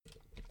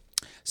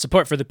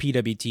Support for the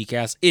PWT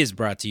cast is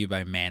brought to you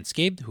by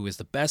Manscaped, who is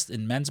the best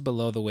in men's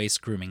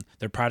below-the-waist grooming.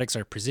 Their products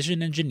are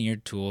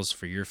precision-engineered tools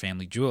for your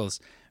family jewels.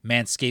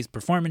 Manscaped's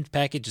Performance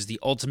Package is the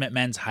ultimate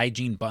men's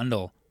hygiene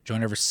bundle.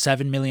 Join over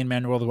 7 million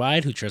men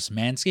worldwide who trust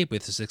Manscaped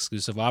with this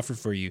exclusive offer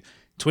for you.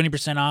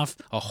 20% off,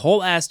 a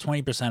whole ass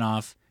 20%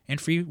 off,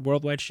 and free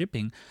worldwide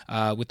shipping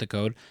with the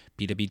code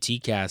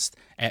PWTcast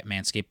at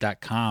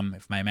manscaped.com.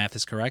 If my math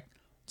is correct,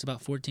 it's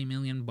about 14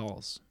 million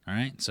balls. All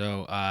right.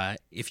 So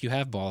if you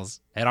have balls,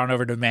 head on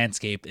over to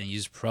Manscaped and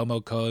use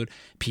promo code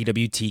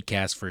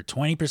PWTcast for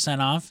 20%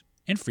 off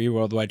and free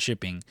worldwide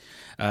shipping.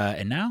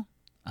 And now,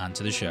 on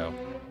to the show.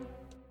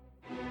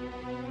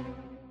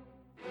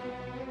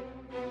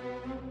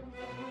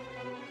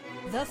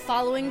 The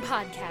following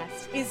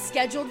podcast is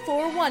scheduled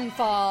for one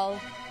fall.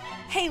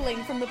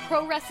 Hailing from the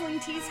Pro Wrestling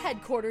Tees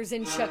headquarters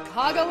in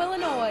Chicago,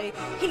 Illinois,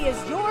 he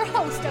is your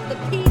host of the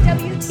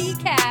PWT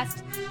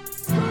cast,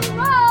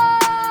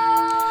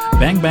 Scrump!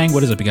 Bang, bang.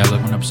 What is up, you guys?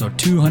 Welcome to episode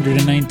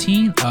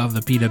 219 of the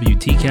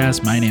PWT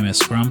cast. My name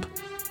is Scrump.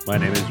 My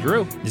name is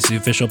Drew. This is the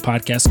official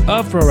podcast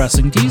of Pro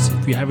Wrestling Tees.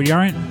 If you already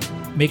aren't,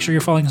 make sure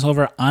you're following us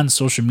over on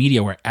social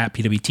media. We're at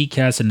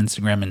PWTcast on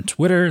Instagram and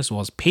Twitter, as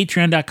well as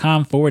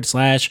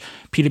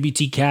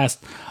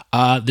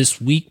patreon.com/PWTcast. This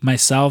week,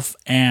 myself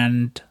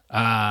and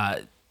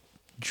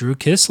Drew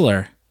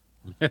Kissler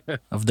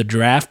of the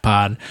Draft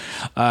Pod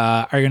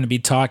are going to be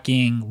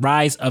talking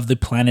Rise of the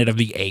Planet of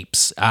the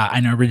Apes. I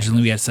know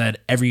originally we had said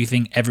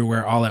Everything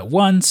Everywhere All at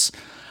Once,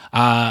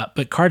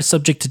 but card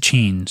subject to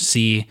change.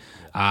 See,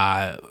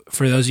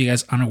 for those of you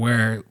guys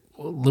unaware,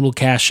 little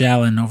Cash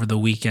Allen over the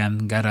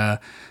weekend got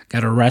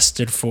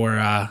arrested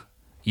for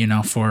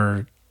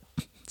for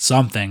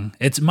something.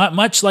 It's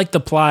much like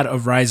the plot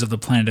of Rise of the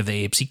Planet of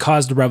the Apes. He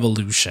caused a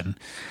revolution,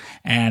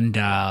 and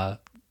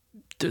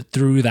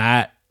through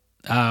that,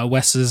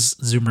 Wes's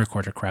Zoom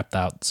recorder crapped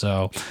out.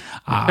 So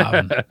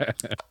I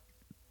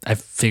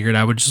figured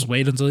I would just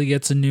wait until he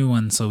gets a new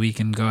one so we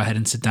can go ahead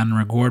and sit down and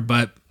record.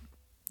 But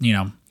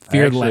I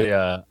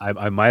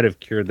might have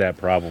cured that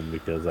problem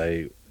because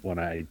when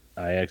I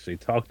actually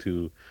talked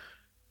to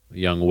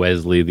young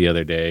Wesley the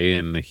other day,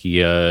 and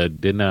he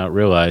did not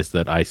realize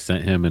that I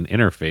sent him an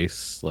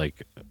interface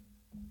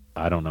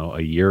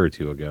a year or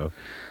two ago.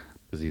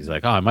 Because he's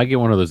like, oh, I might get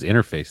one of those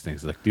interface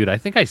things. Like, dude, I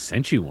think I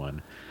sent you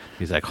one.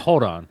 He's like,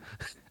 hold on.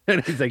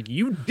 And he's like,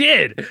 you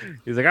did.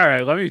 He's like, all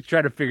right, let me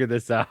try to figure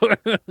this out.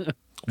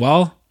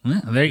 Well,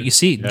 there you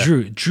see, yeah.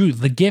 Drew,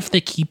 the gift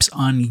that keeps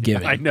on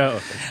giving. I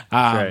know.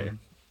 Right.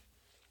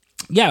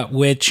 Yeah,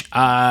 which,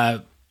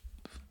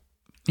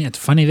 it's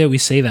funny that we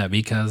say that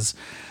because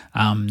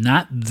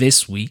not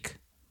this week,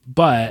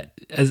 but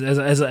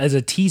as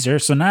a teaser,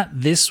 so not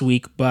this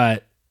week,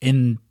 but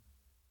in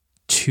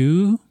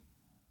 3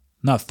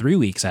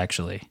 weeks,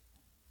 actually,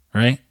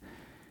 right?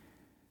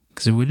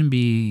 Because there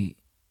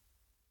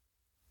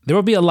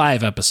will be a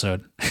live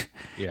episode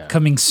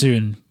coming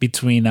soon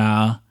between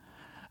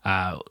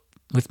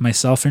with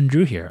myself and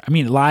Drew here. I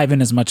mean, live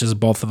in as much as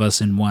both of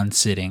us in one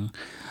sitting,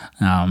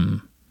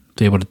 to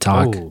be able to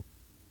talk. Oh,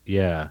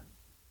 yeah.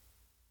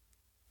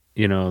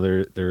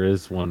 There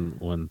is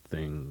one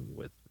thing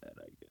with that,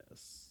 I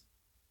guess.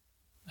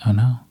 Oh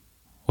no,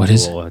 what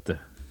is it?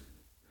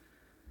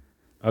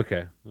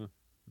 Okay.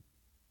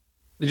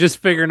 Just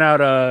figuring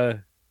out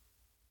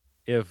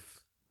if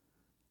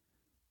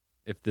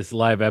this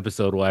live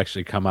episode will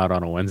actually come out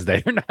on a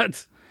Wednesday or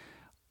not.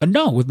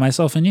 No, with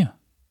myself and you.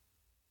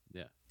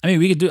 Yeah. I mean,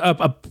 we could do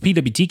a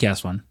PWT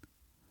cast one.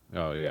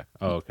 Oh yeah.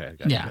 Oh okay.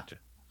 Gotcha.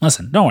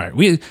 Listen, don't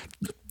worry.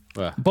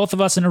 Both of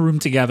us in a room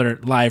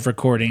together, live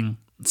recording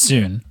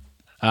soon.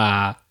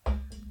 Well,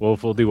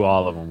 if we'll do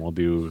all of them, we'll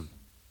do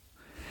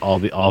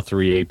all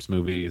three Apes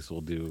movies.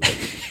 We'll do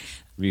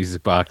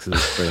music boxes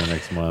for the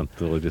next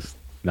month. We'll just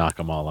knock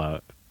them all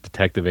out.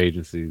 Detective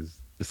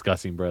agencies,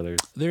 Discussing Brothers.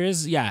 There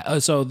is, yeah.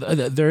 So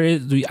there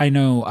is. I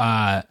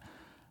know.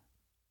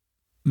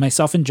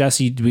 Myself and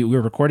Jesse, we're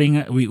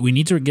recording. We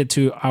need to get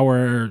to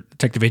our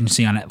detective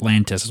agency on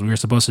Atlantis. We were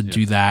supposed to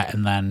do that,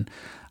 and then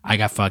I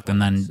got fucked. And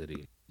then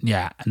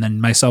and then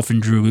myself and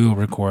Drew, we will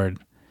record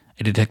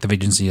a detective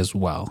agency as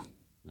well.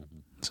 Mm-hmm.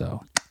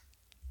 So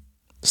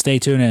stay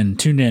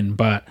tuned in.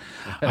 But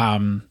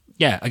again,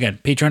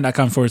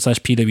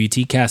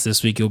 patreon.com/PWTcast.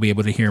 This week you'll be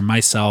able to hear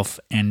myself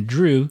and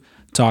Drew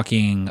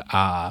talking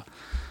Rise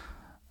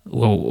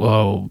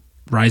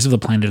of the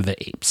Planet of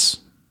the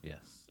Apes. Yes.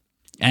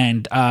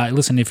 And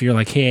listen, if you're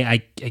like, hey, I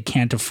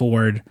can't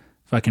afford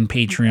fucking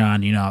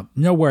Patreon,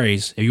 no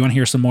worries. If you want to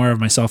hear some more of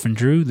myself and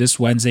Drew, this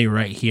Wednesday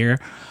right here,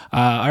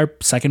 our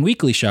second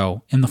weekly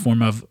show in the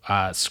form of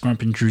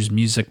Scrump and Drew's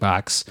Music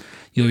Box,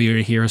 you'll be able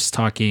to hear us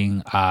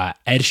talking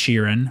Ed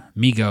Sheeran,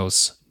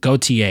 Migos,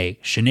 Gautier,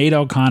 Sinead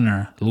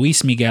O'Connor,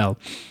 Luis Miguel,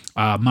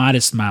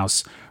 Modest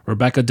Mouse,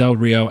 Rebecca Del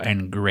Rio,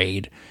 and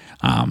Grade.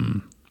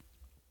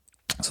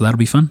 So that'll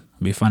be fun.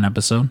 It'll be a fun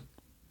episode,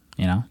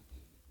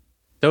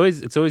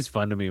 It's always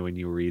fun to me when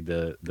you read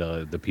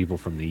the people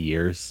from the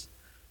years.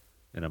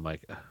 And I'm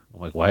like,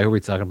 why are we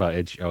talking about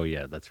Ed? Oh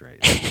yeah, that's right.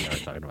 We are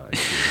talking about Ed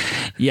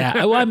Sheeran.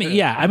 Yeah. Well, I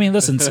mean,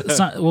 listen.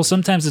 Well,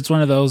 sometimes it's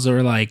one of those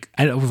where like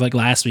like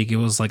last week, it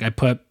was like I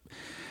put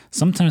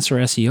sometimes for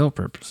SEO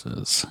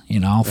purposes.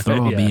 I'll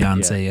throw a Yeah,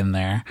 Beyonce in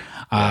there,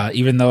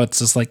 even though it's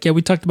just like, yeah,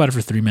 we talked about it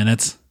for 3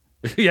 minutes.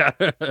 Yeah.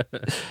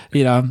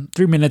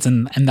 3 minutes,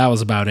 and that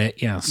was about it.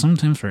 Yeah.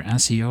 Sometimes for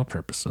SEO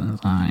purposes,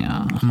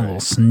 I'm a little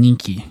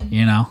sneaky.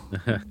 A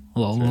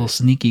little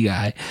sneaky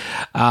guy.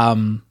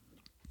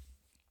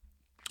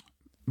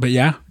 But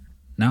yeah,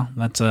 no,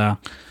 that's a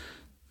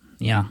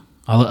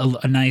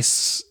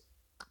nice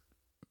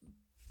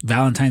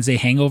Valentine's Day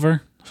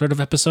hangover sort of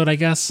episode, I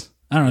guess.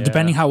 I don't know,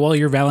 depending how well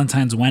your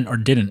Valentine's went or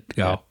didn't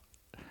go.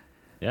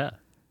 Yeah.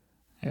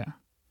 Yeah.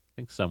 I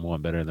think some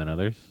went better than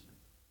others.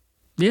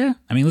 Yeah.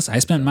 I mean, listen, I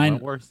spent mine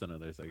Went worse than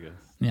others, I guess.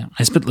 Yeah.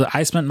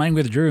 I spent mine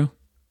with Drew.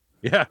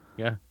 Yeah.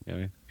 Yeah. I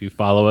mean, if you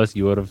follow us,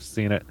 you would have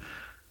seen it.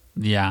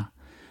 Yeah.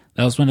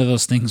 That was one of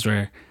those things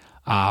where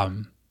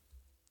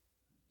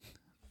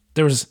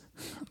there was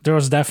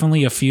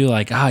definitely a few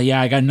like,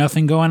 I got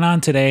nothing going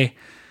on today.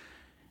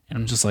 And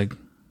I'm just like,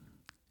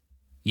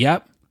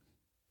 yep,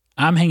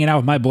 I'm hanging out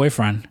with my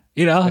boyfriend.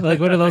 Like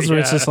one of those where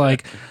it's just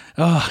like,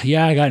 oh,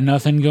 yeah, I got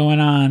nothing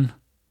going on.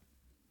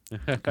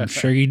 I'm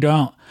sure you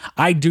don't.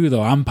 I do,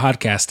 though. I'm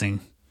podcasting,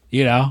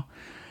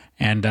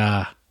 and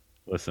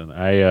listen,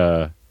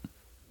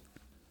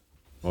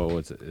 what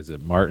was it? Is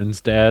it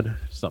Martin's dad?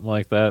 Something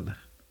like that?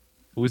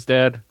 Whose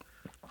dad?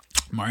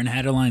 Martin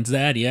Hatterline's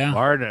dad, yeah.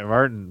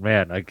 Martin,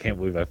 man, I can't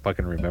believe I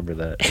fucking remember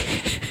that.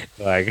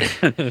 Like,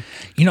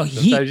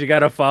 sometimes you got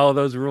to follow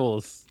those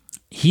rules.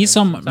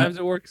 Sometimes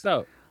it works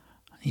out.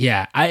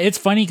 Yeah, it's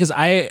funny because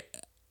I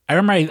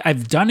remember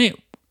I've done it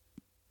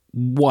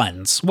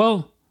once.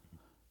 Well,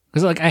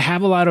 because like I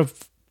have a lot of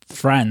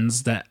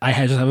friends that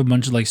just have a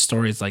bunch of like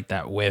stories like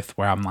that with,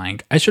 where I'm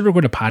like, I should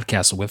record a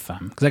podcast with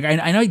them. Because like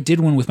I know I did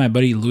one with my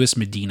buddy Luis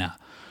Medina,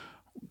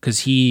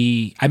 because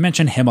I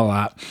mentioned him a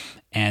lot,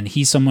 and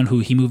he's someone who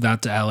he moved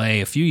out to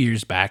LA a few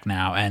years back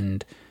now,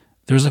 and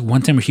there was like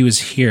one time where he was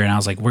here, and I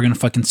was like, we're gonna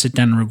fucking sit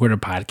down and record a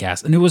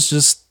podcast, and it was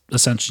just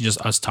essentially just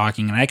us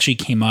talking, and I actually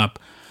came up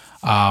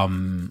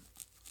on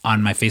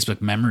my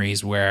Facebook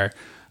memories where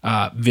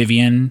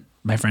Vivian,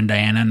 my friend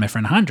Diana, and my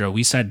friend Handra,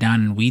 we sat down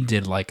and we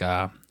did like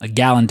a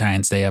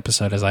Galentine's Day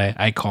episode, as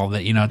I called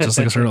it, just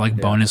like a sort of like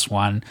bonus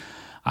one.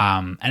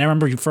 And I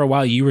remember for a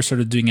while you were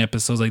sort of doing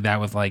episodes like that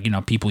with like,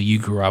 people you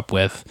grew up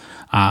with.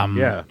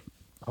 Yeah.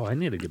 Oh, I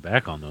need to get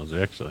back on those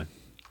actually.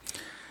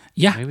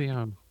 Yeah. Maybe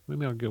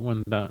I'll get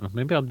one done.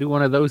 Maybe I'll do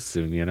one of those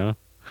soon,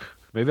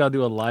 Maybe I'll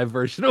do a live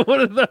version of one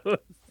of those.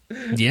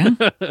 Yeah.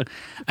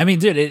 I mean,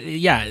 dude,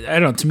 I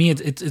don't know. To me,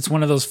 it's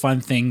one of those fun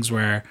things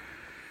where,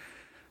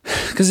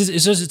 because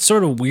it's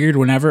sort of weird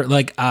whenever,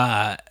 like,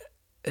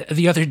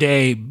 the other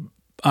day,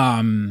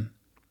 on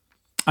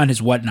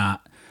his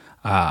whatnot,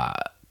 I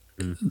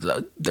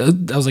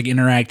was like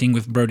interacting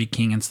with Brody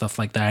King and stuff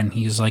like that, and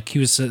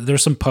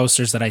there's some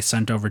posters that I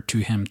sent over to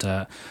him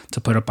to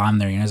put up on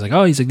there. He's like,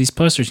 these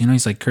posters,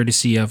 he's like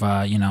courtesy of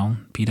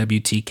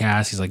PWT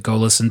Cast. He's like, go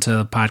listen to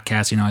the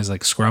podcast. He's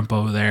like Scrump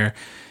over there.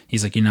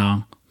 He's like,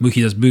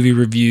 Mookie does movie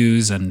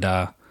reviews and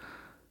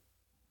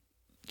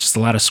just a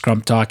lot of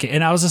Scrump talk.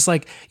 And I was just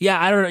like, yeah,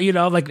 I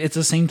don't, like it's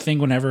the same thing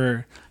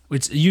whenever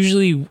it's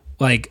usually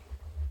like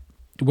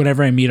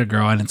whenever I meet a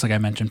girl and it's like I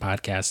mentioned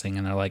podcasting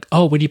and they're like,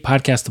 oh, what do you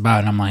podcast about?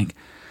 And I'm like,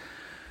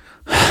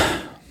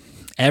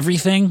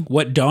 everything.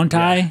 What don't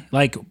I?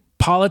 Like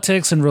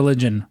politics and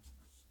religion.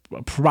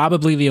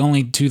 Probably the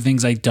only two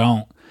things I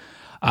don't,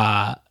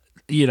 ever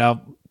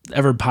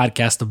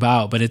podcast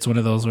about. But it's one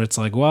of those where it's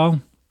like,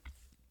 well,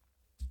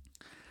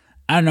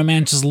 I don't know,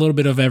 man, just a little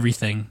bit of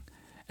everything.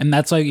 And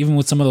that's like, even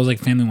with some of those like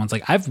family ones,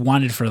 like I've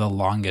wanted for the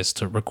longest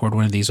to record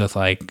one of these with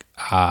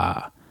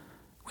my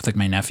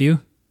nephew,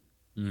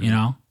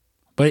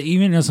 but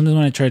even sometimes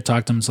when I try to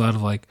talk to him, it's a lot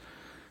of like,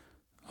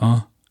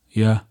 oh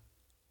yeah.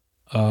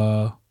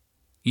 Yeah.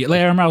 Like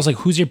I remember I was like,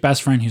 who's your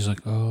best friend? He's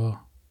like, oh,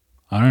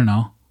 I don't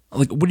know.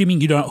 Like, what do you mean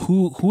you don't,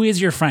 who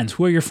is your friends?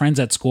 Who are your friends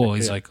at school?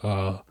 He's like,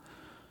 I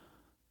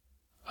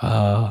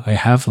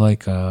have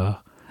like, and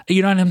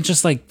I'm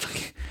just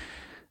like,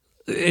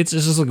 it's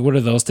just like one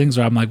of those things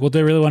where I'm like, well, do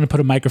I really want to put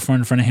a microphone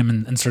in front of him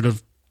and sort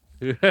of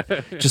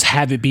just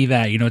have it be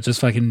that,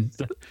 just fucking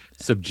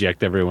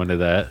subject everyone to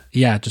that.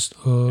 Yeah, just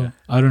I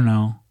don't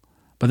know.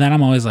 But then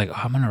I'm always like, oh,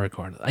 I'm gonna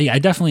record it. I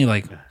definitely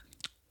like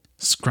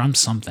Scrum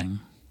something.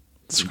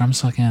 Scrum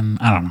fucking,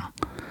 I don't know.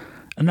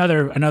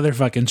 Another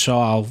fucking show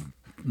I'll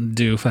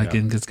do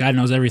fucking, because God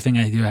knows everything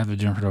I do have to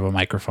do in front of a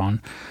microphone.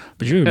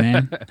 But Drew,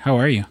 man, how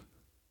are you?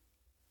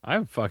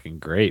 I'm fucking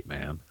great,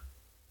 man.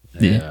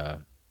 Yeah.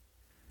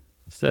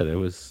 Said it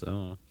was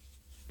a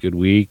good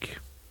week.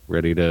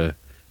 Ready to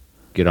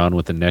get on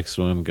with the next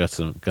one. Got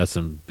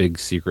some big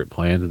secret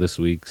plans this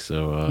week.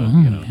 So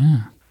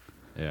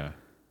yeah.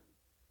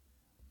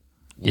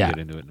 We'll get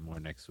into it more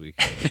next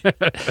week.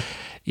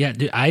 Yeah,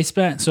 dude. I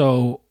spent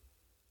over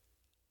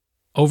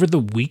the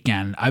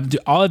weekend.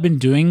 All I've been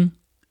doing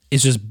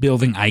is just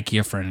building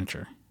IKEA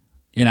furniture.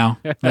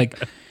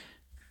 Like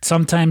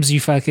sometimes you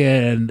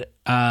fucking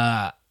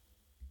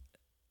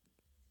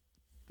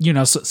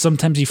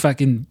sometimes you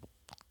fucking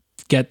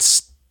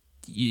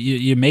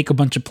you make a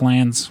bunch of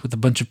plans with a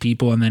bunch of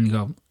people and then you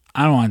go,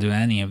 I don't want to do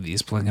any of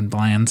these fucking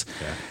plans.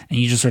 Yeah. And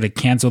you just sort of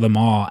cancel them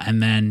all.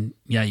 And then,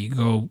 you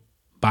go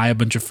buy a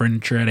bunch of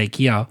furniture at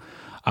IKEA.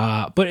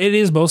 But it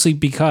is mostly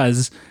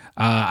because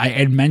I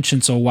had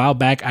mentioned, so a while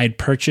back, I had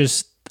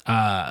purchased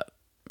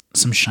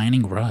some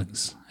shining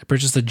rugs. I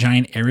purchased a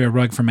giant area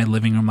rug for my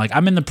living room. Like,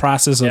 I'm in the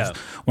process of,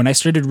 when I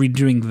started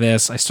redoing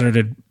this, I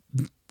started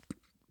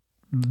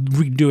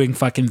redoing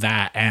fucking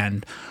that.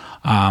 And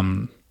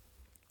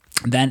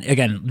then,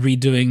 again,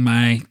 redoing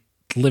my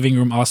living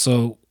room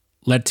also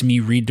led to me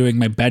redoing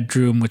my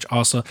bedroom, which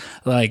also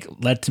like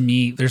led to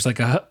me, there's like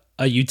a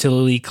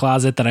utility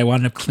closet that I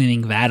wound up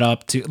cleaning that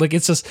up too. Like,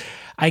 it's just,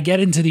 I get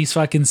into these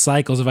fucking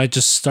cycles if I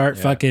just start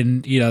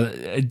fucking,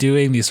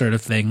 doing these sort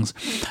of things.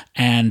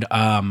 And,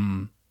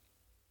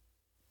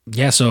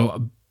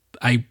 so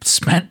I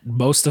spent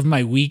most of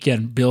my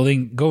weekend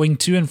going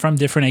to and from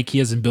different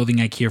IKEAs and building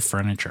IKEA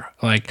furniture.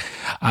 Like,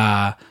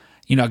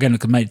 again,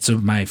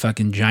 my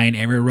fucking giant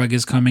area rug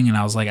is coming, and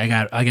I was like, I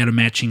got a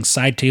matching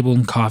side table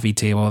and coffee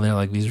table. They're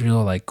like these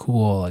real like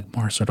cool, like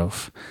more sort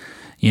of,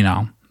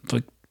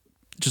 like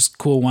just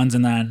cool ones.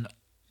 And then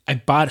I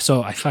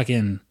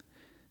fucking,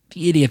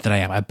 the idiot that I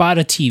am, I bought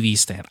a TV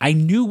stand. I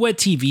knew what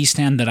TV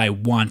stand that I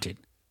wanted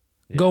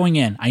going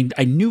in.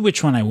 I knew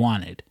which one I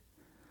wanted.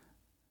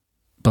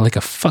 But like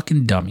a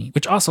fucking dummy,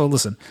 which also,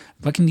 listen,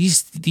 fucking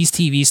these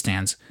TV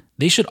stands,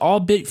 they should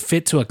all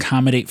fit to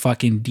accommodate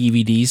fucking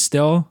DVDs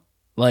still.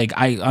 Like,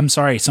 I'm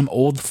sorry, some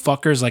old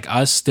fuckers like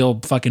us still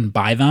fucking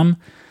buy them.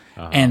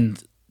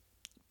 And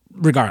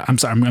I'm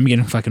sorry, I'm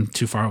getting fucking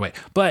too far away.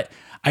 But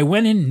I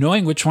went in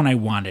knowing which one I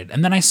wanted.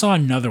 And then I saw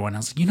another one. I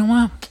was like, you know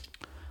what?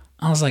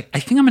 I was like, I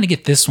think I'm going to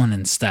get this one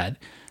instead.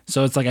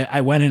 So it's like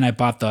I went in, I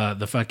bought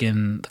the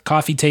fucking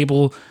coffee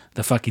table,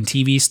 the fucking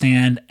TV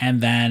stand.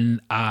 And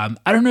then I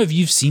don't know if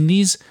you've seen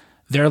these.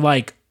 They're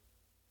like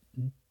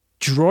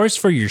drawers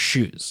for your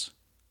shoes.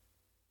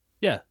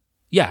 Yeah.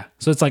 Yeah.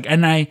 So it's like,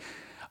 and I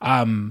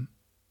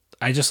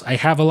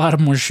have a lot of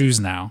more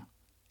shoes now,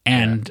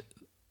 and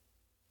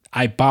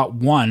I bought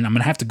one. I'm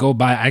going to have to go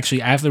buy,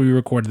 actually, after we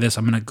record this,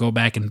 I'm going to go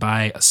back and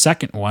buy a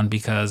second one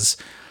because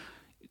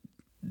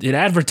it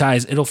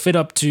advertised it'll fit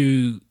up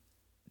to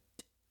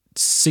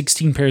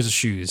 16 pairs of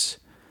shoes.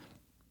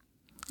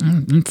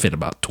 It'll fit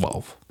about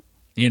 12,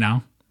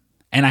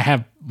 and I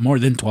have more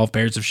than 12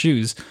 pairs of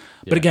shoes.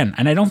 But again,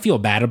 and I don't feel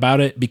bad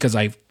about it because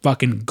I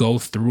fucking go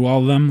through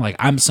all of them. Like,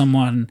 I'm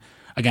someone,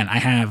 again, I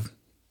have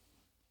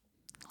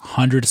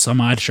 100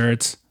 some odd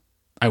shirts.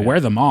 I wear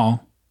them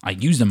all. I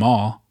use them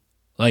all.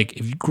 Like,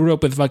 if you grew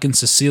up with fucking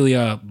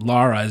Cecilia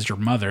Lara as your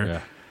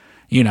mother,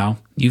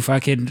 you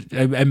fucking,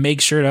 I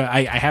make sure to,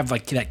 I have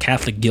like that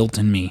Catholic guilt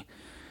in me.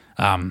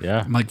 I'm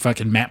like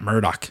fucking Matt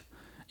Murdock,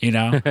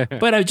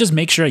 but I just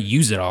make sure I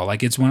use it all.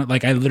 Like, it's one,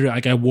 like I literally,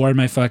 like I wore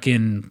my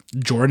fucking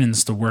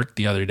Jordans to work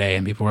the other day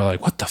and people were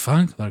like, what the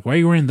fuck? Like, why are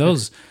you wearing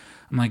those?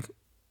 I'm like,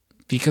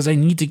 because I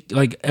need to,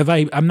 like, if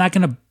I'm not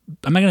going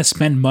to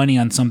spend money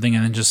on something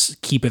and then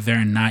just keep it there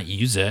and not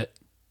use it,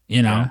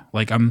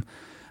 like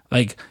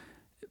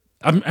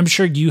I'm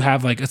sure you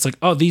have like, it's like,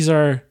 oh, these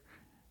are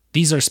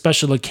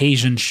special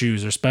occasion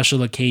shoes or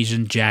special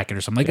occasion jacket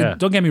or something. Like,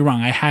 don't get me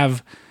wrong. I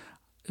have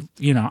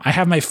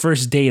my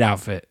first date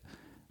outfit.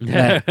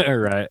 That,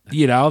 right.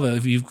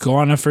 If you go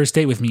on a first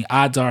date with me,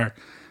 odds are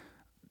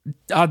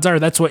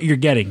that's what you're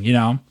getting,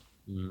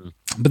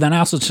 But then I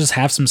also just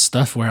have some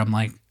stuff where I'm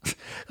like,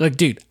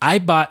 dude, I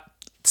bought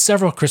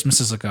several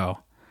Christmases ago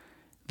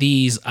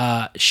these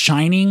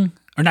shining,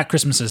 or not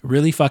Christmases,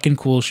 really fucking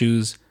cool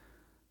shoes.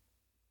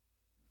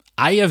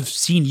 I have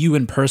seen you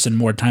in person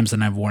more times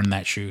than I've worn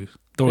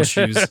those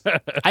shoes.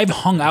 I've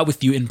hung out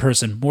with you in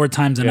person more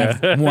times than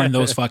I've worn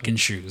those fucking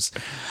shoes.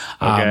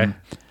 Okay.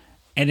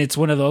 And it's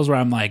one of those where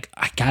I'm like,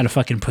 I gotta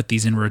fucking put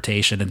these in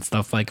rotation and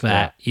stuff like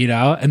that,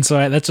 And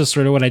so that's just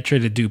sort of what I try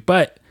to do.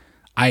 But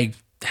I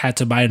had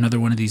to buy another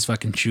one of these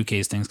fucking shoe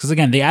case things because,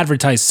 again, they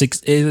advertise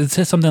it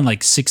says something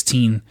like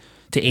 16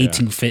 to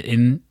 18 fit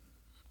in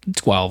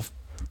 12.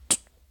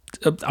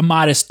 A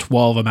modest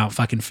 12 amount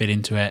fucking fit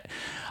into it.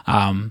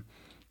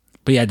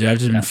 But yeah, dude, I've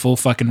just been in full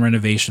fucking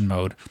renovation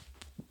mode.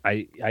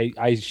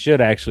 I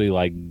should actually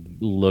like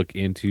look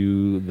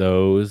into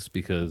those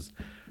because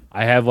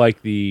I have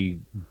like the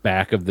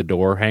back of the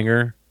door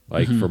hanger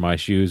like for my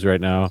shoes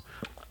right now.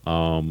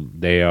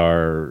 They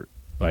are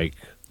like,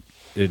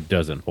 it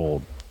doesn't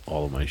hold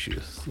all of my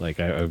shoes. Like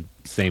I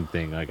same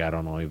thing. Like I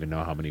don't even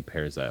know how many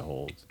pairs that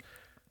holds.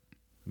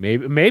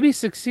 Maybe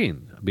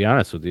 16. I'll be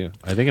honest with you.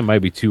 I think it might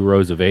be 2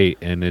 rows of 8,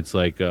 and it's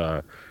like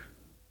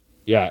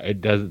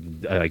it does.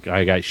 Like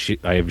I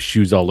have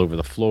shoes all over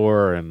the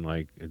floor, and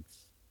like it's.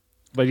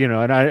 But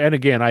and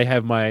again, I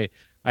have my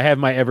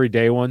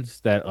everyday ones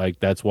that like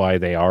that's why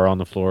they are on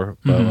the floor.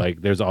 But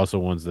like there's also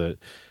ones that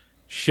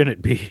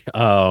shouldn't be.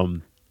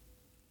 That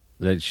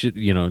should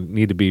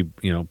need to be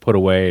put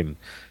away and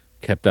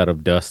kept out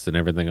of dust and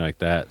everything like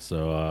that.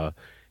 So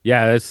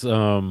that's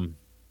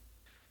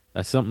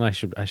That's something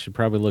I should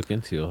probably look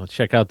into. I'll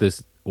check out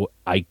this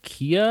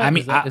IKEA. I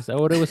mean, Is that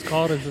what it was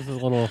called? Is this a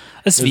little a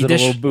is it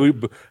Swedish.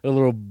 a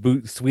little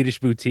Swedish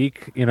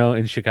boutique,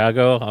 in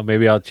Chicago?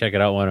 Maybe I'll check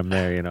it out when I'm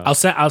there.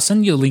 I'll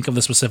send you a link of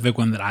the specific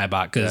one that I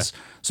bought because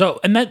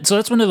so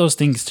that's one of those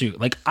things too.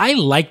 Like I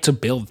like to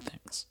build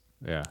things.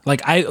 Yeah.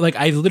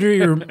 I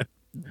literally,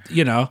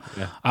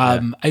 I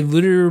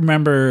literally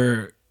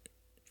remember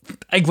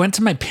I went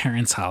to my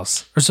parents'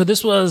 house. Or so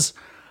this was,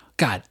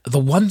 God, the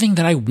one thing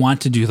that I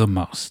want to do the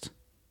most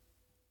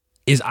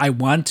is I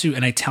want to,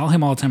 and I tell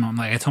him all the time,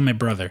 I tell my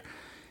brother,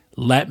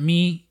 I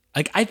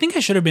think I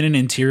should have been an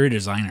interior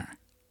designer,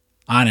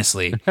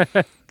 honestly.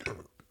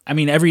 I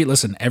mean, every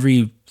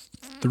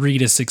 3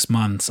 to 6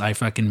 months, I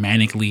fucking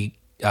manically,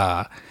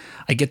 I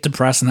get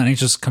depressed and then I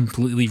just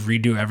completely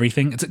redo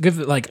everything. It's a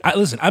good,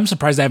 I'm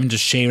surprised I haven't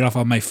just shaved off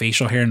all my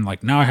facial hair and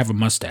now I have a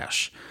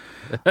mustache.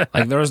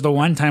 There was the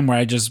one time where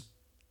I just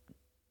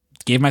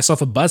gave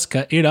myself a buzz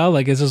cut,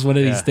 it's just one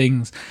of these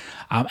things.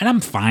 And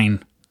I'm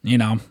fine,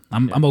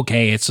 I'm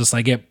okay. It's just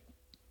I don't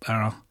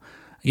know,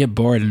 I get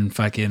bored and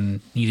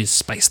fucking need to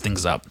spice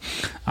things up.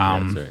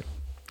 That's right.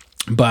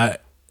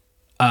 But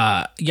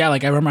I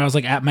remember I was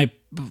at my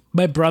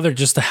brother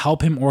just to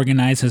help him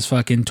organize his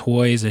fucking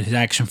toys and his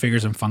action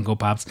figures and Funko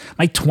Pops.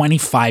 My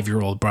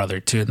 25-year-old brother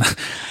too,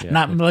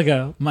 not my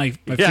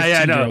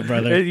 15-year-old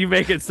brother. You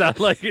make it sound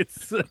like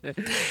it's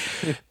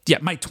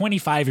my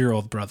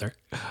 25-year-old brother,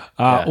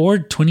 or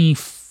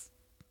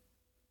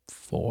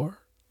 24.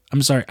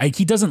 I'm sorry,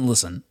 he doesn't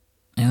listen.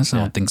 I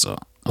don't think so.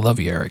 I love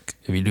you, Eric.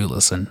 If you do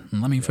listen,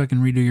 let me fucking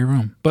redo your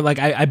room. But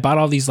I bought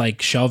all these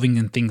shelving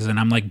and things, and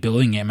I'm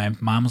building it. My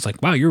mom was like,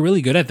 "Wow, you're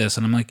really good at this,"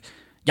 and I'm like,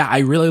 "Yeah, I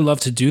really love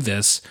to do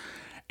this."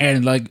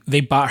 And they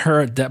bought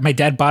her. My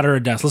dad bought her a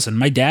desk. Listen,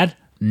 my dad,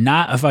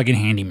 not a fucking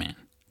handyman.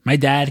 My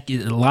dad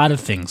did a lot of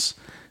things.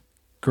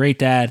 Great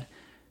dad,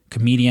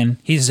 comedian.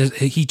 He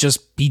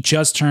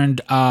just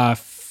turned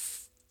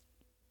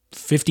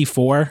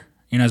 54.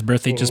 His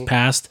birthday just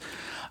passed.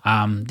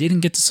 Didn't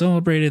get to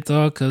celebrate it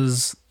though,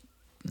 because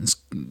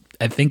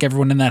I think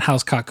everyone in that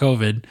house caught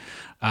COVID,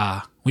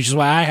 which is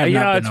why I have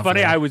not been. It's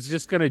funny. I was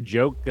just gonna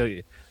joke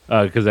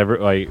because of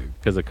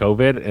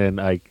COVID,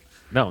 and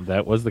no,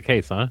 that was the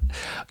case, huh?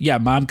 Yeah,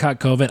 mom caught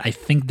COVID. I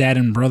think dad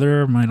and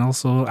brother might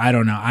also. I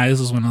don't know. This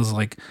is when I was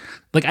I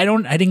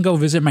didn't go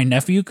visit my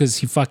nephew because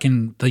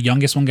the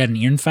youngest one got an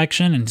ear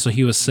infection, and so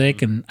he was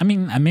sick. And I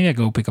mean, maybe I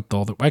go pick up the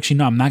older. Actually,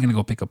 no, I'm not gonna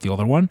go pick up the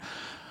older one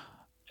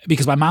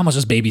because my mom was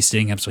just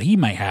babysitting him, so he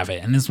might have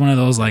it. And it's one of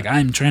those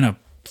I'm trying to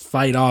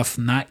fight off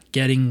not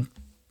getting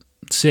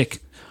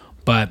sick.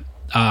 But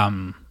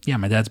my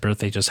dad's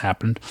birthday just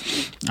happened.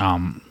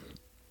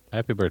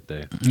 Happy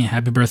birthday. Yeah,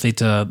 happy birthday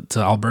to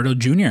Alberto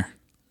Jr.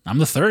 I'm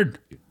the third.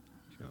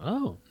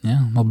 Oh.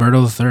 Yeah,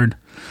 Alberto the third.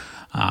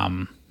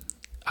 But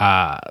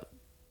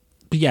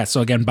yeah, so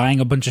again, buying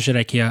a bunch of shit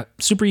at IKEA,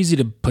 super easy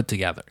to put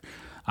together.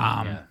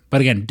 But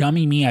again,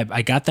 dummy me,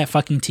 I got that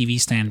fucking TV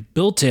stand,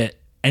 built it,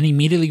 and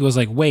immediately was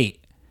like,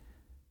 wait,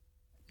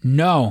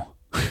 no.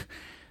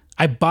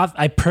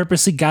 I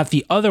purposely got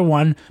the other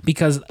one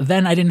because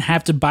then I didn't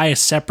have to buy a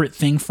separate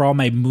thing for all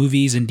my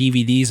movies and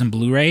DVDs and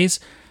Blu-rays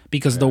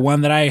because the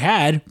one that I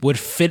had would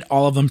fit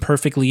all of them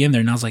perfectly in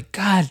there. And I was like,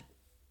 God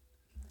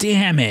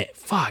damn it.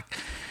 Fuck.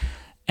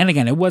 And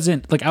again, it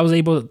wasn't I was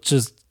able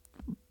to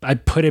I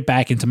put it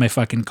back into my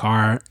fucking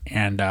car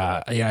and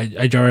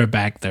I drove it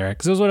back there.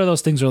 Because it was one of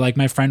those things where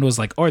my friend was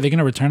like, oh, are they going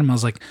to return them? I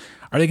was like,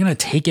 are they going to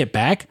take it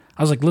back?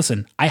 I was like,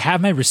 listen, I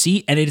have my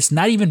receipt and it's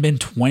not even been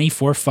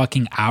 24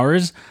 fucking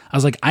hours. I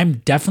was like, I'm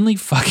definitely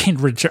fucking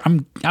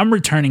I'm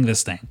returning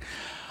this thing,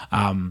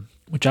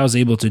 which I was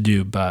able to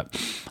do. But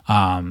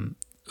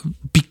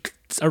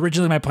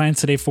originally my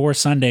plans today for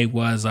Sunday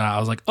was I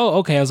was like, oh,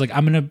 okay. I was like,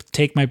 we're going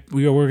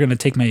to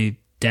take my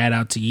dad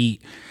out to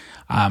eat.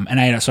 And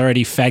I had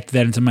already factored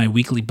that into my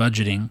weekly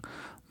budgeting.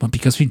 But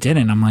because we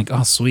didn't, I'm like,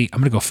 oh, sweet. I'm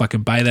going to go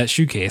fucking buy that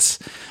shoe case.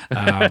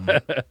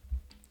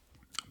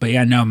 But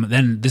yeah, no,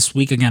 then this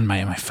week again,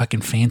 my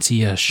fucking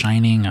fancy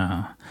shining,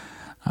 what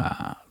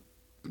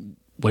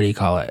do you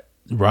call it?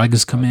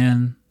 Rugs come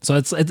in. So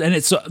it's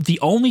the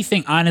only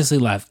thing honestly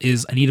left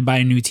is I need to buy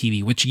a new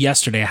TV, which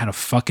yesterday I had a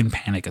fucking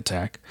panic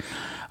attack.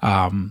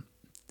 Cause,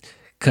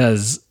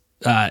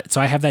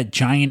 so I have that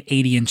giant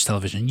 80-inch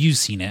television. You've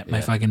seen it, my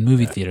fucking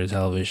movie theater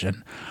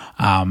television.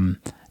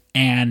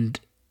 And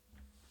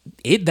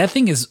that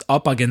thing is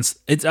up against,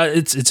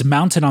 it's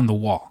mounted on the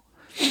wall.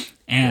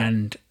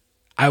 And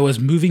I was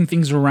moving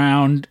things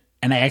around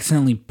and I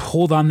accidentally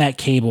pulled on that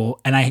cable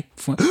and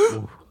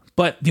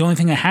but the only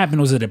thing that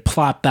happened was that it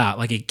plopped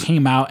out. It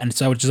came out and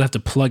so I would just have to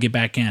plug it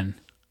back in.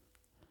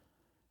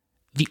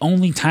 The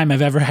only time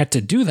I've ever had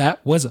to do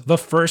that was the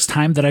first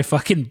time that I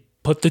fucking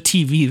put the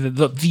TV,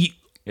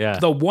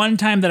 the one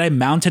time that I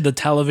mounted the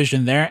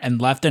television there and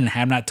left it and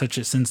have not touched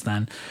it since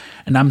then.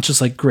 And I'm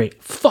just like,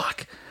 great,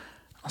 fuck.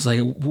 I was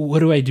like, what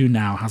do I do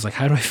now? I was like,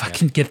 how do I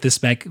fucking get this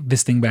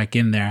thing back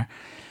in there?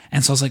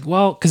 And so I was like,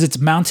 well, because it's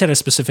mounted at a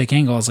specific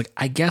angle, I was like,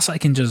 I guess I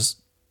can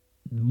just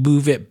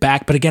move it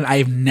back. But again,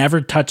 I've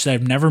never touched it.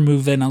 I've never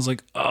moved it. And I was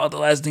like, oh, the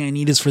last thing I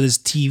need is for this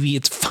TV.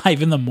 It's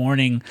 5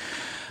 a.m.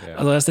 Yeah.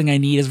 The last thing I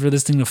need is for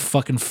this thing to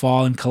fucking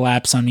fall and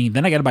collapse on me.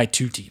 Then I got to buy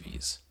 2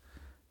 TVs.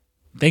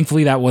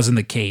 Thankfully, that wasn't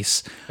the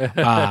case.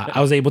 I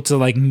was able to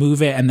like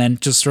move it and then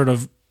just sort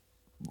of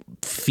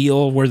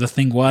feel where the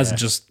thing was and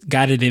just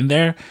got it in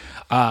there.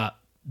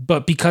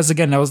 But because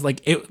again, I was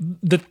like,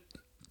 the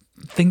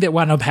thing that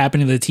wound up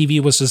happening to the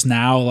TV was just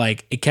now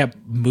like it kept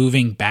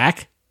moving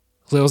back.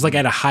 So it was like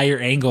at a higher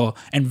angle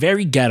and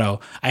very ghetto.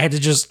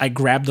 I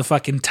grabbed the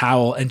fucking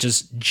towel and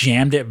just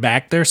jammed it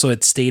back there so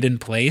it stayed in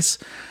place.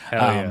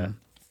 Hell yeah.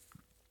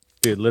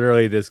 Dude,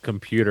 literally this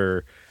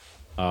computer,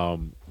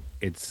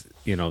 it's,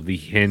 the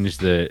hinge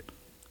that,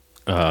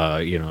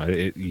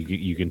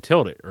 you can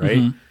tilt it,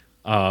 right?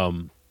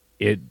 Mm-hmm.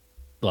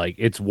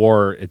 It's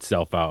wore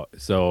itself out.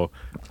 So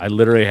I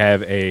literally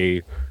have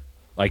an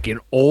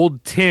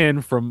old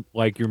tin from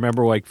you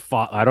remember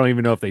I don't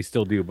even know if they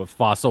still do, but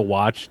Fossil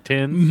watch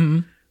tins. Mm-hmm.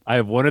 I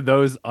have one of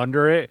those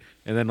under it,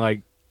 and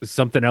then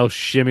something else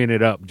shimmying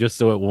it up just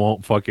so it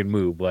won't fucking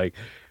move.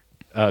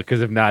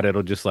 Because if not,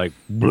 it'll just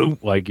bloom.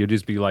 You'll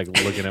just be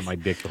looking at my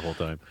dick the whole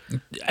time.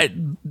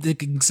 The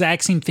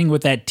exact same thing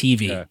with that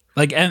TV. Yeah.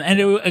 Again,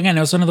 it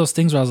was one of those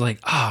things where I was like,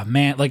 oh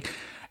man, I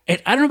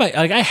don't know about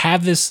I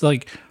have this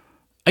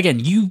again,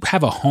 you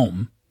have a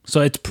home. So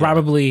it's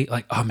probably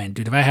oh man,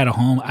 dude, if I had a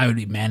home, I would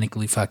be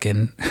manically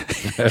fucking.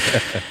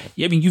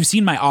 I mean, you've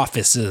seen my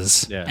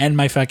offices and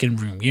my fucking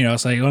room,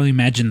 so I can only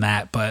imagine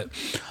that. But,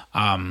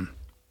 well,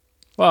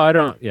 I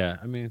don't. Yeah,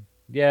 I mean,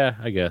 yeah,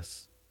 I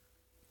guess.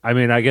 I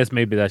mean, I guess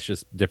maybe that's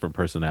just different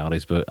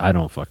personalities, but I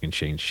don't fucking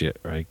change shit,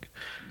 right?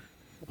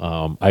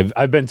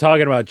 I've been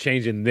talking about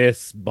changing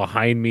this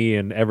behind me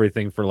and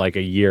everything for a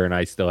year, and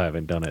I still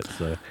haven't done it.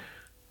 So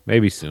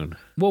maybe soon.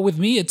 Well, with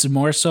me, it's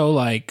more so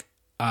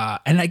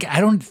and I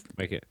don't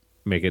make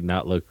it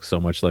not look so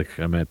much like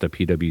I'm at the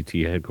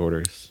PWT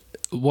headquarters.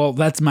 Well,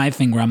 that's my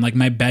thing where I'm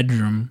my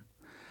bedroom,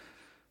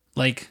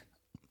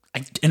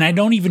 and I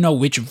don't even know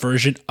which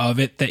version of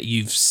it that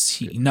you've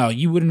seen. No,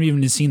 you wouldn't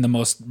even have seen the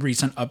most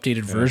recent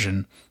updated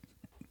version.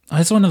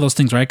 It's one of those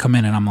things where I come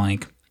in and I'm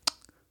like,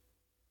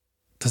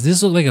 does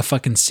this look like a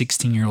fucking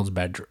 16-year-old's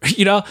bedroom?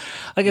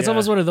 It's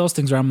almost one of those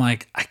things where I'm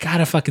like, I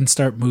gotta fucking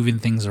start moving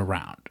things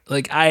around.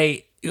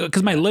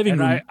 Because my living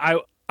room.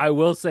 I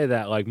will say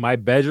that my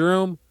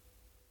bedroom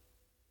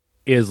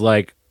is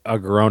like a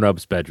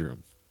grown-up's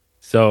bedroom.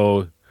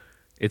 So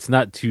it's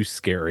not too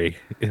scary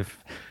if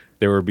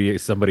there would be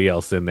somebody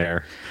else in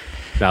there.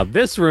 Now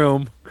this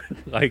room,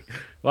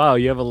 wow,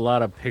 you have a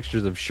lot of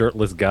pictures of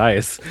shirtless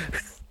guys.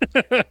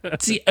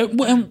 See,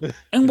 and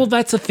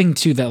that's the thing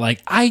too, that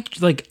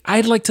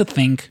I'd like to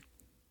think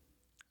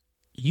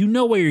you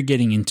know what you're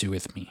getting into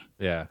with me.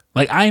 Yeah.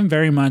 I am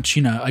very much,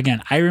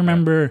 again, I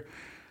remember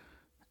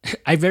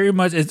I very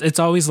much it's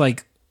always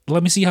let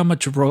me see how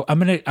much rope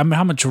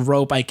how much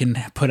rope I can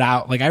put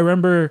out. I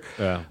remember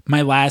the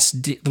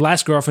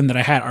last girlfriend that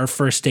I had, our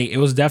first date, it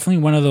was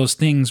definitely one of those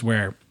things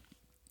where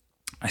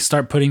I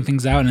start putting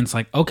things out and it's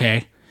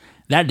okay,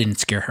 that didn't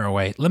scare her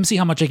away. Let me see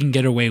how much I can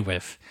get away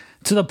with.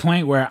 To the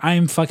point where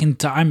I'm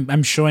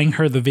I'm showing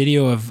her the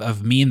video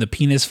of me in the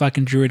penis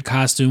fucking druid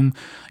costume,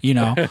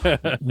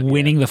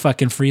 winning the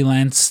fucking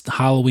freelance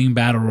Halloween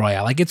battle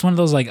royale. It's one of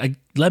those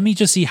let me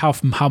just see how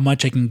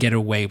much I can get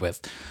away with.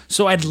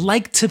 So I'd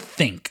like to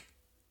think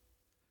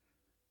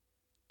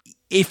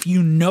if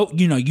you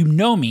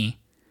know me,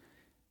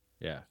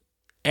 yeah,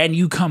 and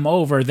you come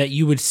over, that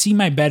you would see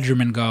my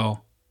bedroom and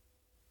go,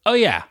 oh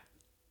yeah,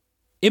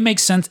 it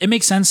makes sense. It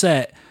makes sense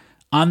that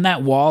on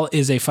that wall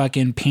is a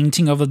fucking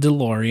painting of a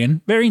DeLorean.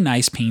 Very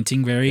nice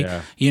painting,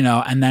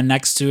 and then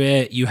next to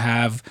it you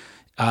have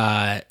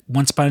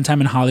Once Upon a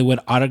Time in Hollywood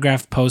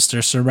autographed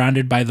poster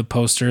surrounded by the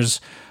posters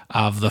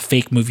of the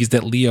fake movies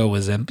that Leo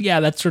was in.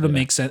 Yeah, that sort of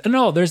makes sense.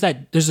 No, there's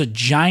a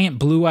giant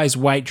Blue Eyes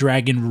White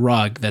Dragon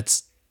rug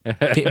that's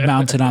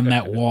mounted on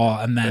that wall,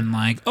 and then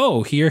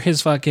here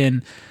his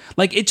fucking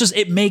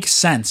it makes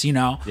sense,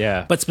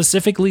 Yeah. But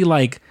specifically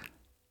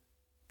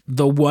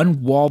the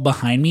one wall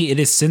behind me, it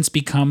has since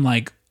become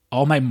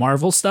all my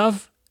Marvel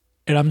stuff.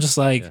 And I'm just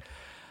I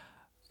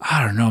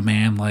don't know,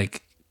 man. If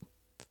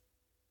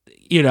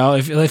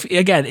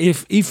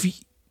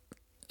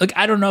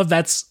I don't know if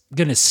that's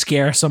going to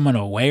scare someone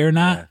away or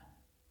not. Yeah.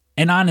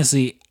 And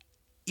honestly,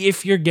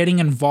 if you're getting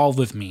involved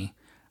with me,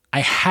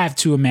 I have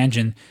to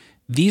imagine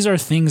these are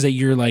things that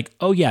you're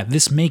oh yeah,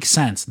 this makes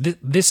sense.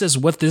 This is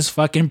what this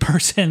fucking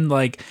person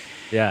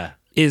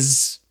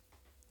is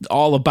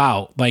all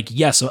about.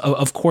 Yes,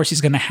 of course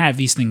he's gonna have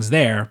these things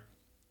there,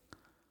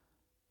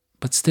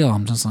 but still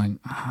I'm just I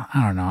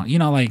don't know,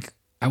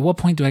 at what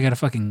point do I gotta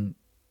fucking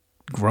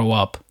grow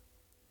up?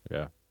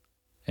 Yeah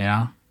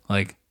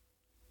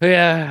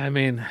I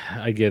mean,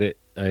 I get it.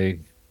 I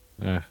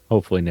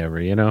hopefully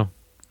never, yeah.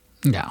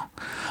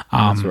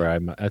 That's where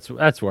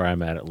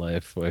I'm at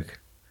life. I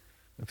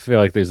feel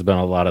like there's been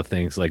a lot of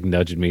things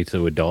nudging me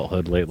to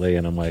adulthood lately,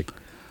 and I'm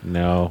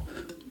no.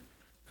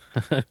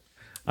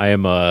 I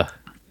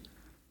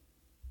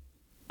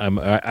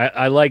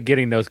I like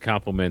getting those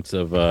compliments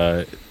of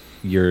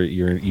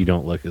you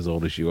don't look as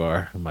old as you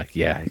are. I'm like,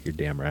 yeah, you're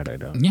damn right I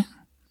don't. Yeah.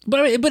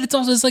 But it's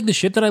also, it's like the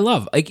shit that I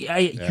love. Like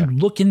you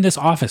look in this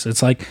office,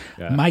 it's like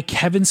my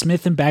Kevin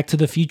Smith and Back to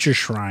the Future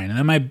shrine, and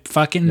then my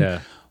fucking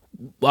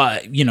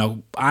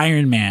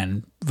Iron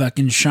Man,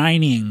 fucking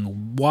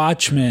Shining,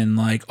 Watchmen,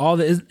 like all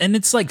this, and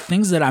it's like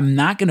things that I'm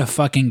not gonna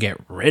fucking get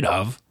rid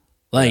of.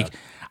 Like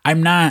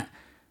I'm not,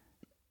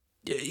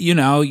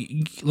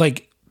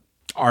 like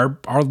our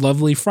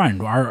lovely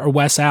friend, our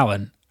Wes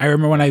Allen. I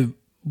remember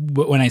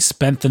when I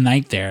spent the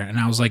night there, and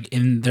I was like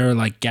in their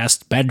like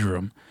guest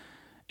bedroom.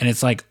 And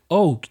it's like,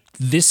 oh,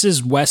 this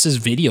is Wes's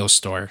video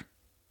store.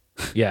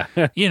 Yeah.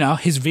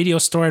 His video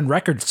store and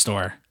record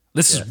store.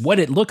 This is what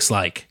it looks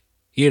like,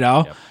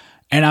 Yep.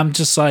 And I'm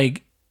just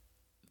like,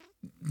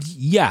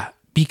 yeah,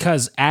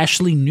 because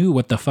Ashley knew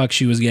what the fuck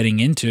she was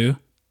getting into.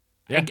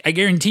 Yeah. I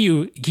guarantee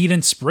you, he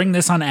didn't spring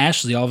this on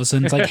Ashley all of a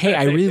sudden. It's like, hey,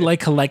 I really like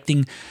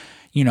collecting,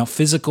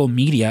 physical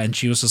media. And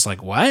she was just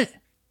like, what?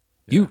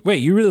 Yeah.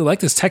 You really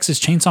like this Texas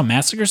Chainsaw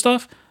Massacre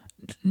stuff?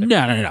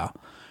 No.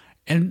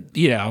 And,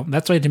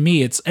 that's why to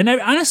me it's, and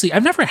honestly,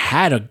 I've never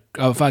had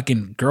a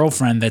fucking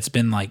girlfriend that's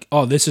been like,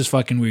 oh, this is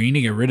fucking weird. You need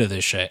to get rid of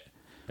this shit.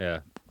 Yeah.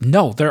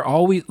 No, they're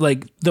always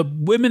like, the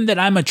women that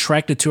I'm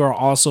attracted to are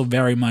also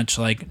very much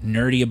like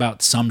nerdy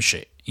about some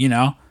shit,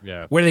 Yeah.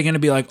 Where are they going to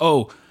be like,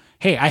 oh,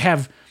 hey, I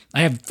have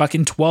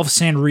fucking 12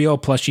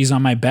 Sanrio plushies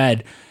on my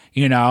bed,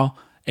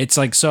 It's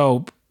like,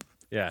 so,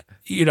 yeah.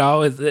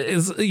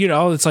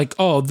 It's like,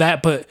 oh,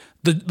 that, but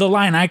the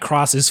line I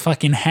cross is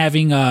fucking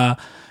having a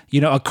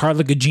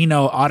Carla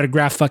Gugino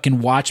autographed fucking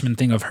Watchmen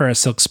thing of her as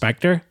Silk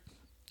Spectre.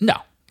 No,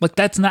 like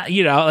that's not,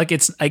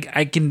 it's like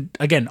I can,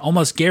 again,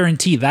 almost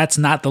guarantee that's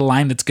not the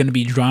line that's going to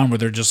be drawn where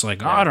they're just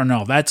like, oh, I don't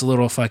know, that's a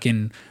little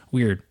fucking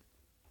weird.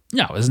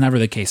 No, it's never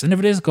the case. And if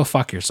it is, go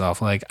fuck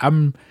yourself. Like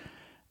I'm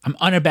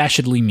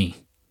unabashedly me.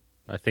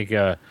 I think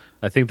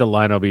the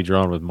line I'll be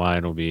drawn with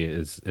mine will be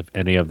is if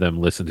any of them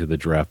listen to the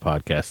Draft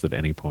podcast at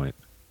any point.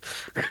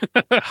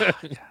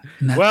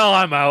 Well,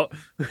 I'm out.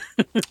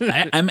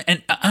 I'm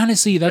and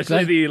honestly, that's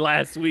the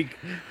last week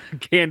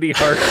candy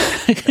heart.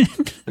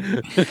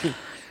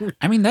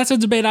 I mean, that's a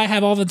debate I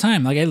have all the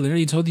time. Like I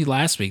literally told you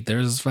last week.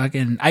 There's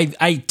fucking I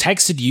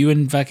texted you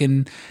and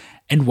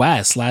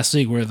Wes last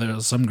week where there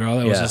was some girl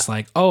that was just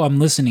like, "Oh, I'm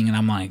listening," and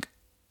I'm like,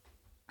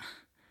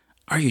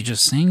 "Are you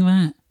just saying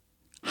that?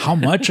 How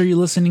much are you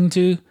listening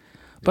to?"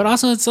 But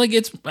also, it's like I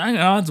don't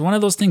know. It's one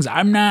of those things.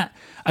 I'm not.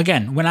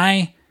 Again, when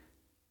I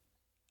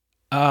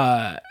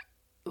I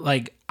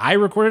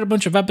recorded a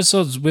bunch of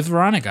episodes with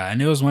Veronica,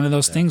 and it was one of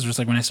those things where it's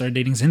like when I started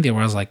dating Cynthia,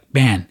 where I was like,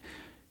 man,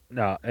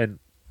 no, and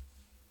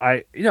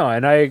I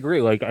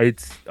agree. Like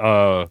it's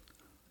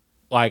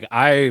like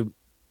I,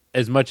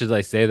 as much as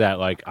I say that,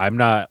 like I'm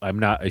not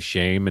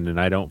ashamed, and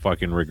I don't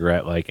fucking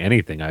regret like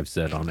anything I've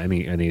said on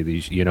any of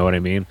these. You know what I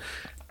mean?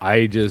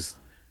 I just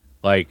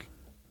like,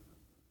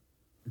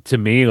 to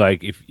me,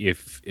 like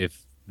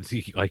if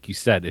like you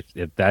said,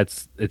 if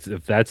that's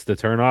the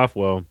turn off,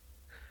 well,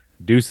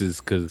 deuces,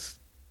 because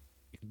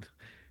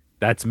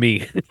that's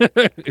me.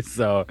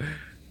 So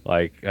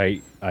like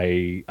I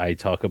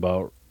talk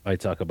about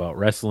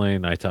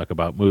wrestling, I talk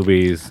about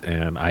movies,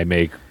 and I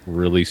make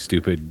really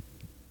stupid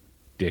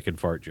dick and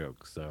fart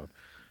jokes. So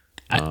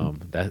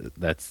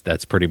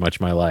that's pretty much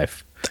my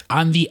life.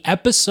 On the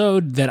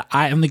episode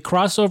on the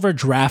crossover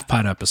draft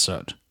pod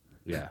episode,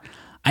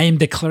 I am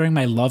declaring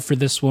my love for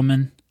this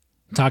woman,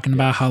 talking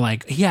about how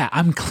like,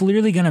 I'm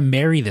clearly gonna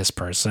marry this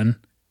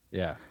person.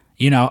 Yeah.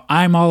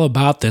 I'm all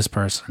about this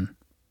person.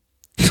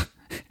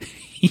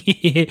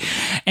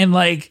 And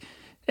like,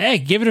 hey,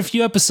 give it a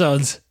few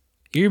episodes.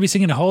 You're gonna be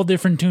singing a whole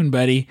different tune,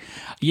 buddy.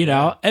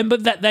 And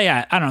but that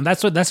I don't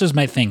know. That's just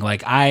my thing. Like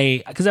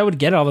because I would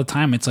get it all the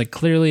time. It's like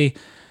clearly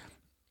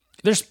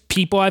there's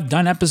people I've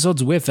done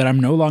episodes with that I'm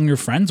no longer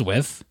friends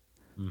with.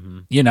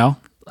 Mm-hmm.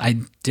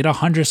 I did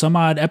 100 some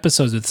odd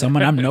episodes with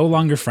someone I'm no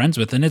longer friends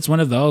with, and it's one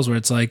of those where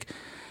it's like,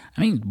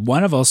 I mean,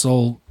 one of us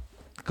will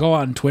go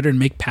on Twitter and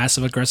make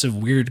passive aggressive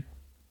weird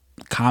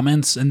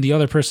comments, and the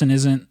other person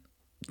isn't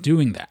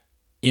doing that.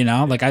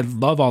 Like I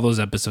love all those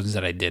episodes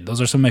that I did.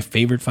 Those are some of my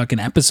favorite fucking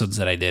episodes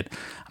that I did.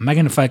 I'm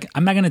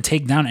not gonna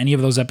take down any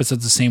of those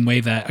episodes the same way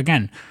that,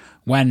 again,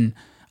 when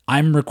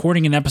I'm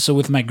recording an episode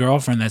with my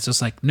girlfriend that's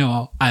just like,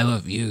 no, I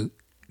love you.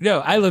 No,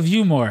 I love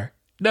you more.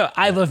 No,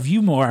 I love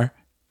you more.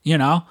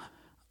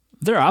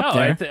 They're up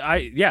there.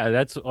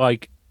 That's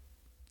like,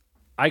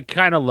 I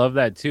kind of love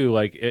that too.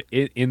 Like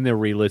in the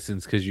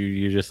re-listens, because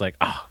you're just like,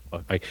 oh,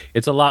 like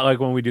it's a lot like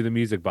when we do the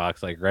music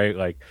box, like, right,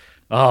 like,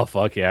 oh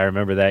fuck yeah, I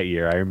remember that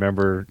year. I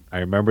remember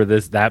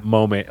that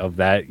moment of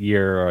that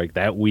year, or like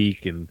that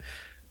week, and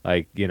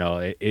like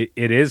it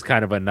is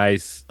kind of a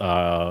nice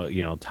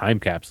time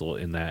capsule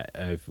in that.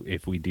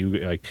 If we do,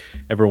 like,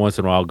 every once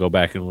in a while go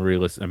back and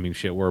re-listen. I mean,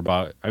 shit,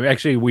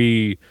 actually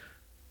we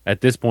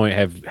at this point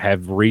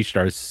have reached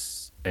our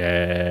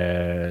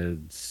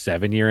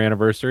 7-year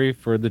anniversary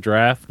for the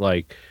draft.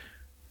 Like,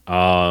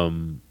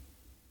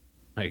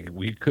 Like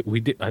we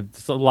did.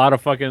 It's a lot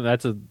of fucking.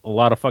 That's a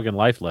lot of fucking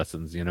life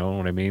lessons. You know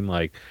what I mean?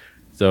 Like,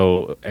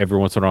 so every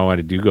once in a while when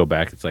I do go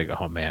back, it's like,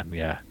 oh man,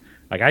 yeah.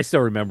 Like I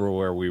still remember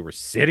where we were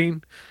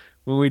sitting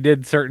when we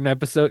did certain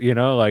episode. You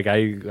know, like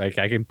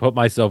I can put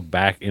myself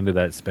back into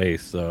that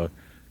space. So,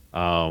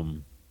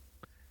 um,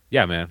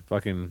 yeah, man,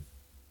 fucking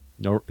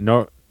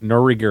no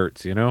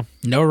regrets. You know?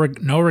 No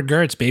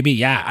regrets, baby.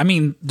 Yeah, I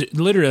mean,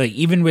 literally,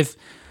 even with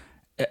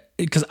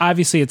because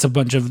obviously it's a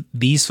bunch of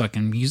these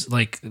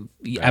fucking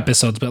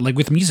episodes, but like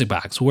with Music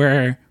Box,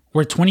 where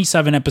we're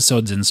 27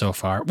 episodes in so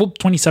far. Well,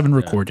 27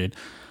 recorded.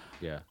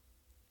 Yeah.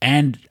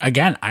 And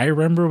again, I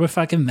remember with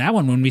fucking that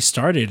one when we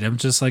started. I'm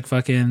just like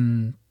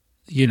fucking,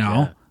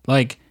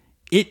 like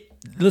it.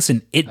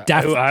 Listen, it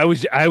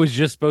definitely. I was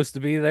just supposed to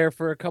be there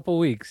for a couple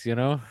weeks. You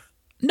know.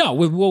 No,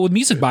 with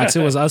Music Box,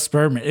 it was us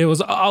permanent. It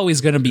was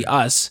always going to be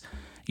us,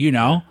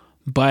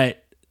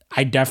 But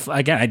I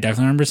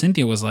definitely remember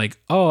Cynthia was like,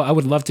 "Oh, I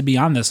would love to be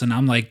on this," and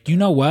I'm like, you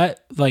know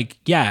what? Like,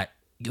 yeah,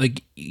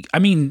 like I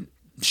mean,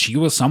 she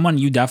was someone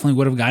you definitely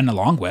would have gotten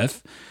along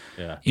with.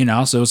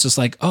 Yeah. So it's just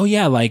like, oh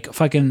yeah, like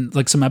fucking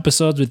like some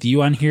episodes with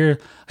you on here.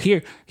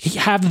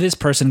 Have this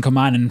person come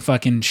on and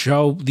fucking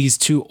show these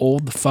two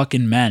old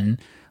fucking men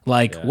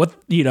like what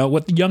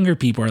the younger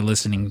people are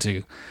listening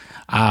to.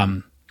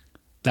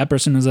 That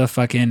person was a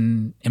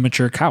fucking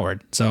immature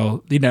coward.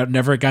 So,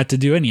 never got to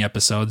do any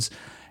episodes.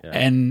 Yeah.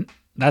 And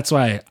that's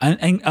why,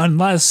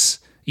 unless,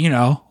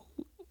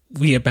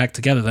 we get back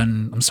together,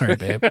 then I'm sorry,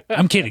 babe.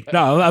 I'm kidding.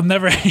 No, I'm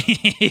never.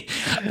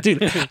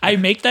 Dude, I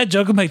make that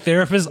joke with my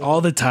therapist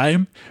all the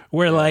time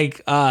where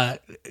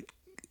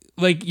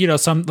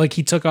some, like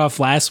he took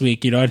off last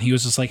week, and he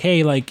was just like,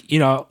 hey, like,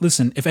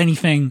 listen, if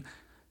anything,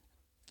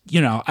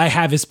 I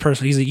have his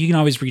person. He's like, you can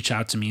always reach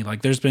out to me.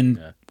 Like there's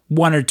been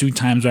one or two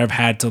times where I've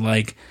had to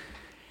like,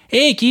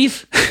 hey,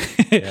 Keith,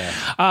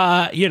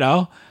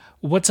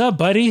 what's up,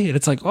 buddy? And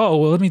it's like, oh,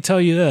 well, let me tell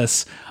you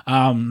this.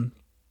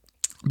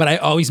 But I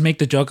always make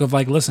the joke of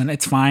like, listen,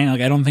 it's fine.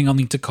 Like, I don't think I'll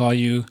need to call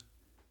you.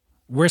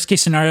 Worst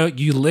case scenario,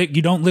 you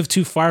don't live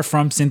too far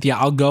from Cynthia.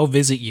 I'll go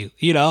visit you,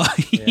 Yeah.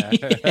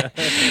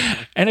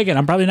 And again,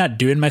 I'm probably not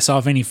doing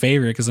myself any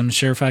favor because I'm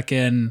sure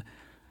fucking,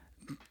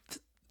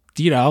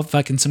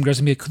 fucking some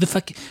girls gonna be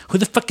like, who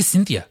the fuck is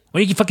Cynthia?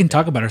 Why do you fucking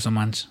talk about her so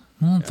much?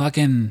 Well,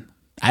 fucking,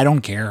 I don't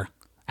care.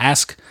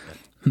 Ask,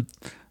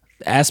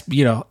 I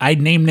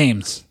name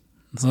names.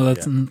 So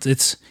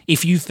it's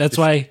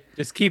why.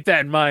 Just keep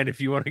that in mind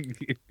if you want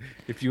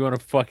to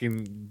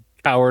fucking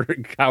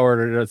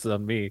coward us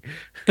on me.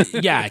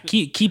 Yeah,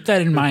 keep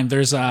that in mind.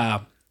 There's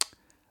fucking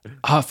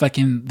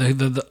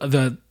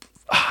the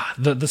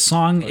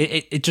song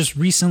it just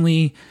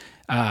recently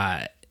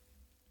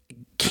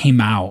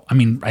came out. I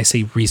mean, I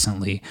say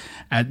recently.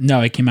 No,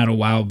 it came out a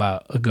while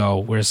ago.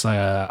 Where it's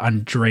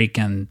on Drake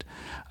and.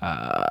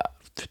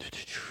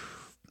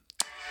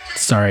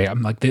 Sorry,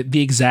 I'm like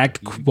the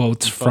exact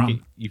quotes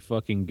from. You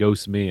fucking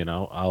ghost me, and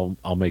I'll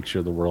make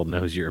sure the world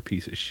knows you're a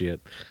piece of shit.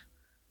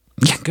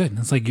 Yeah, good.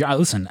 It's like,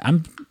 listen,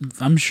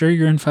 I'm sure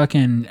you're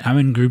I'm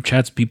in group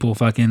chats, people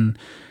fucking,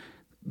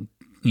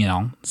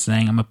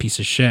 saying I'm a piece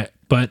of shit.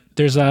 But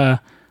there's I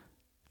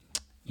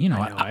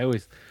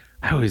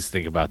always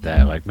think about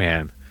that. Like,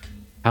 man,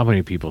 how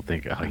many people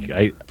think like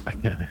I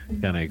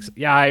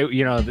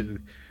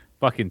the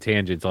fucking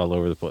tangents all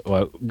over the place.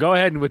 Well, go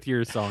ahead with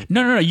your song.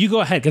 No, you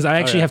go ahead because I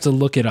actually have to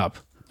look it up.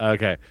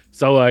 Okay,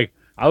 so like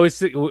I was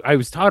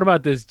talking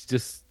about this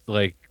just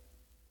like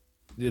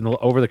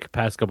over the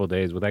past couple of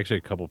days with actually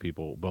a couple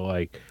people, but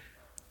like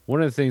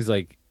one of the things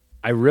like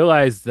I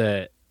realized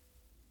that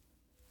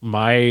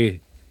my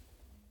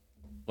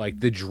like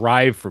the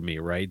drive for me,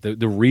 right?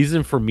 The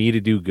reason for me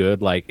to do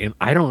good, like, and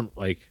I don't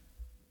like,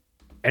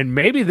 and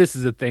maybe this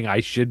is a thing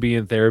I should be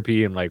in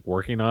therapy and like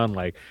working on,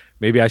 like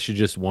maybe I should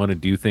just want to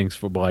do things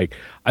for, but like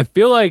I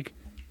feel like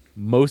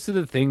most of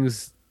the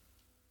things,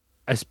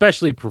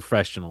 especially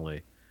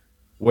professionally,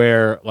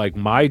 where like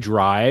my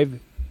drive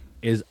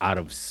is out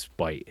of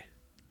spite.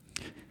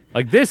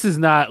 Like this is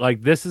not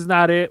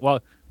it. Well,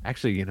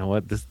 actually, you know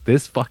what? This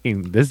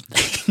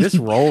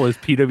role is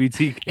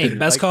PWT. Hey,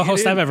 best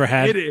co-host I've ever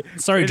had.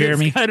 Sorry,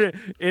 Jeremy.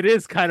 It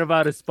is kind of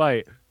out of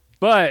spite,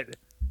 but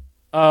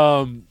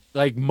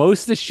like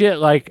most of the shit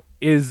like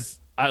is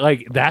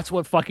like that's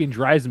what fucking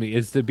drives me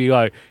is to be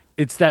like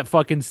it's that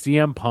fucking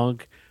CM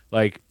Punk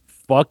like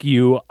fuck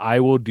you,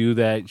 I will do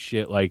that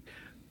shit. Like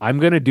I'm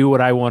gonna do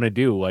what I want to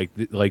do.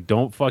 Like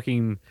don't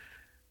fucking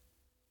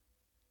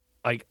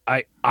like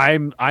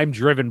I'm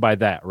driven by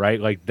that, right?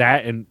 Like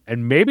that, and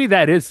maybe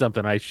that is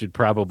something I should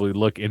probably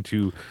look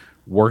into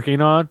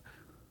working on.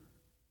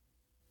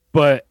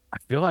 But I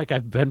feel like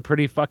I've been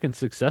pretty fucking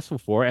successful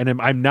for it,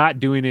 and I'm not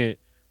doing it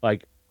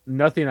like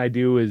nothing I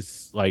do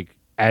is like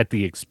at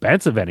the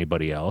expense of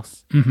anybody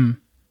else. Mm-hmm.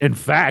 In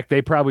fact,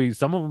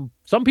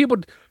 some people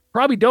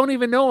probably don't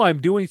even know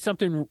I'm doing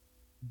something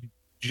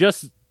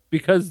just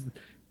because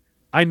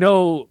I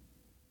know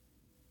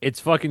it's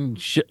fucking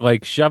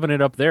like shoving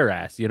it up their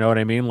ass. You know what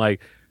I mean?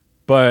 Like,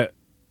 but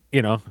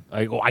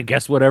like, well, I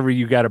guess whatever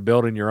you got to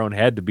build in your own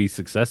head to be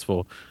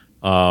successful.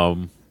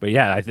 but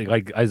yeah, I think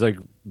like I was like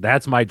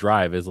that's my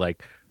drive is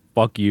like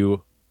fuck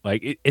you.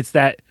 Like it's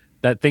that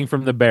thing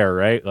from the bear,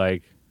 right?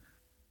 Like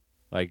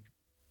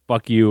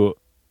fuck you.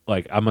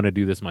 Like I'm gonna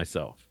do this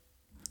myself.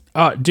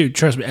 Oh, dude,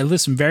 trust me. I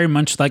listen very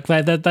much like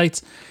that.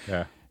 That's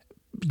Yeah.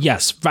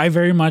 yes. I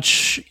very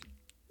much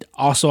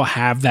also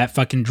have that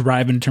fucking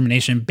drive and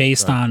determination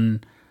based Right.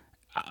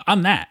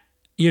 on that.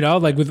 You know,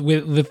 like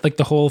with like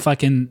the whole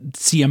fucking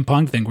CM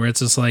Punk thing, where it's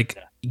just like,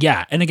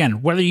 yeah. And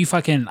again, whether you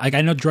fucking like,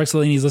 I know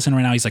Drexelini's listening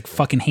right now. He's like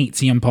fucking hate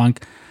CM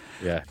Punk.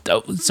 Yeah.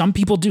 Some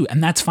people do,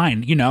 and that's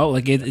fine. You know,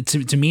 like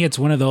to me, it's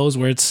one of those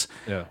where it's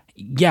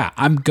yeah.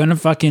 I'm gonna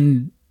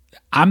fucking.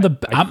 I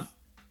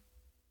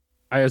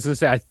was gonna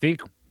say I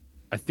think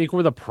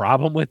where the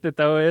problem with it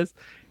though is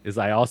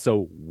I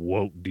also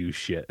won't do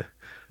shit.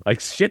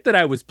 Like shit that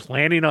I was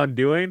planning on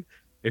doing.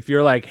 If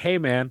you're like, hey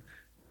man,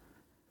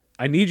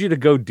 I need you to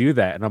go do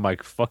that, and I'm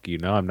like, fuck you,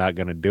 no, I'm not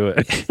gonna do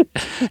it.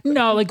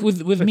 No, like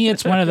with me,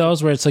 it's one of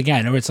those where it's like,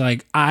 yeah, where it's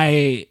like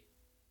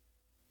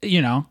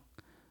you know,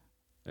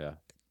 Yeah.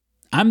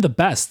 I'm the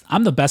best.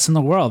 I'm the best in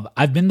the world.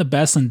 I've been the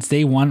best since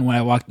day one when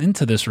I walked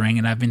into this ring,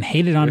 and I've been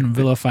hated on and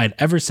vilified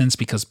ever since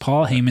because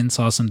Paul Heyman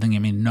saw something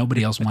in me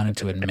nobody else wanted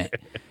to admit.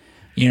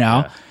 You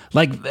know,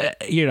 like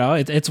you know,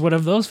 it's one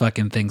of those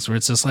fucking things where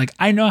it's just like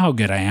I know how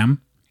good I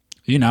am.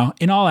 You know,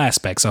 in all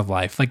aspects of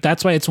life. Like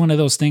that's why it's one of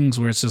those things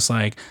where it's just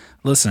like,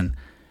 listen,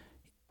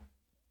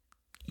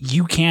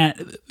 you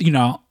can't. You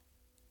know,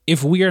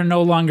 if we are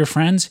no longer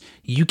friends,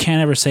 you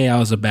can't ever say I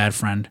was a bad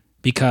friend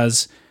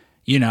because,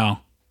 you know.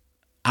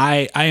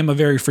 I am a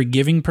very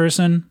forgiving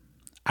person.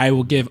 I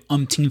will give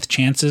umpteenth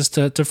chances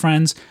to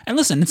friends. And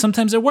listen, and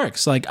sometimes it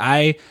works. Like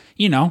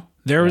you know,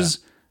 there's,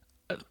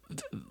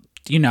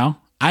 you know,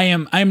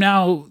 I'm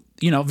now,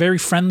 you know, very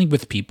friendly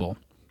with people.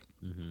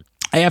 Mm-hmm.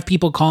 I have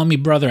people calling me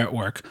brother at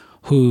work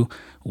who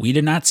we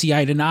did not see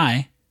eye to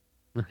eye,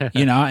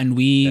 you know, and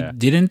we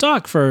didn't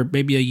talk for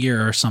maybe a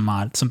year or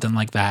something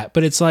like that.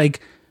 But it's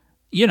like,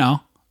 you know,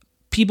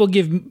 people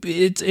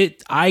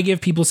I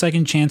give people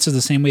second chances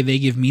the same way they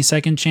give me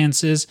second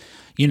chances,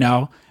 you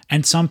know,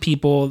 and some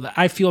people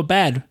I feel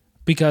bad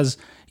because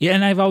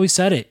and I've always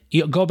said it.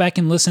 You go back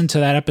and listen to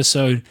that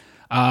episode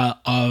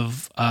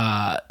of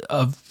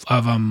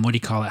what do you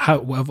call it?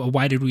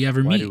 Why did we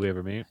ever meet? Why did we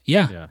ever meet?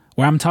 Yeah.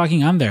 Where I'm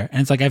talking on there. And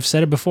it's like I've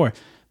said it before.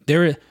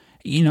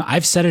 You know,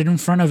 I've said it in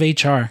front of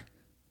HR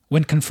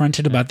when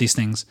confronted about these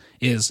things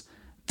is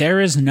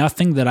there is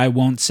nothing that I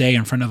won't say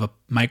in front of a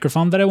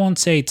microphone that I won't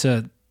say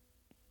to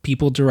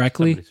people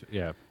directly.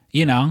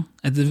 You know,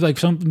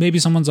 like maybe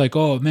someone's like,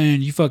 oh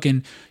man, you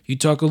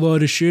talk a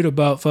lot of shit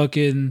about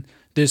fucking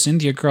this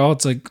India girl.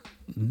 It's like,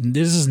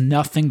 this is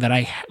nothing that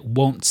I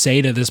won't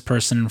say to this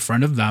person in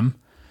front of them.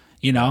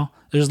 You know,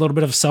 there's a little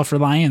bit of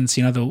self-reliance,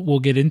 you know, that we'll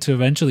get into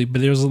eventually,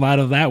 but there's a lot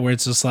of that where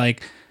it's just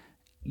like,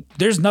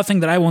 there's nothing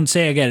that I won't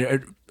say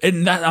again.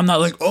 And I'm not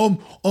like, oh,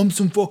 I'm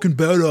some fucking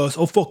badass.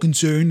 I'll fucking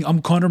say,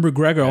 I'm Conor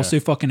McGregor. I'll say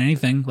fucking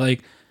anything.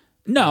 Like,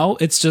 no,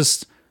 it's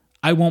just,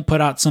 I won't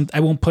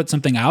put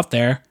something out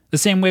there the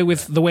same way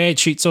with the way I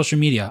treat social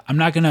media. I'm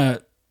not going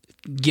to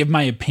give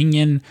my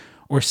opinion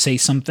or say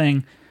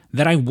something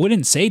that I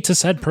wouldn't say to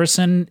said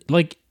person.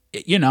 Like,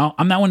 you know,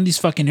 I'm not one of these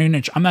fucking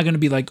internet. I'm not going to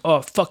be like,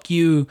 oh, fuck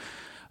you.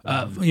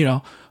 You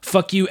know,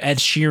 fuck you, Ed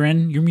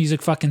Sheeran. Your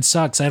music fucking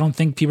sucks. I don't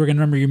think people are going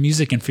to remember your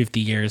music in 50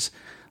 years.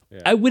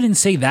 Yeah. I wouldn't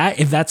say that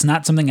if that's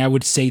not something I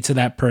would say to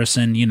that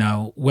person, you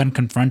know, when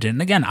confronted.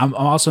 And again, I'm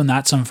also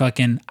not some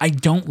fucking, I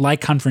don't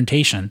like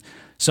confrontation.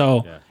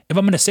 So if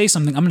I'm going to say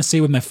something, I'm going to say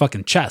it with my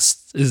fucking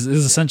chest is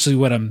essentially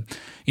what I'm,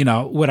 you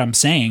know, what I'm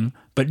saying.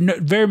 But no,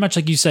 very much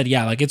like you said,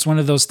 yeah, like it's one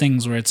of those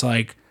things where it's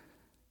like,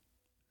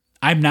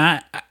 I'm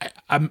not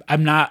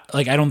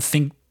like,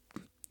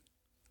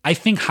 I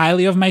think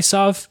highly of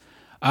myself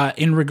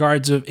in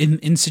regards of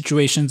in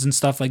situations and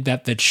stuff like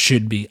that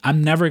should be.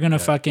 I'm never going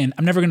to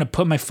I'm never going to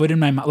put my foot in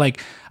my mouth.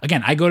 Like,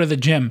 again, I go to the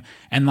gym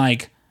and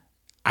like,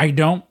 I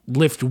don't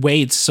lift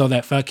weights so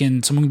that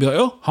fucking someone can be like,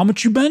 oh, how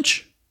much you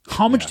bench?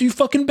 How much do you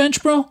fucking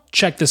bench, bro?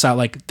 Check this out.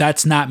 Like,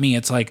 that's not me.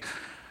 It's like,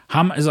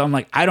 I'm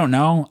like, I don't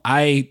know.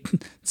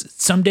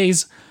 Some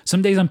days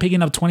I'm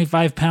picking up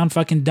 25-pound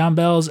fucking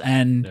dumbbells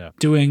and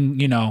doing,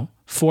 you know,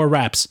 4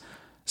 reps.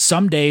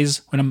 Some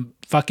days when I'm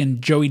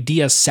fucking Joey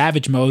Diaz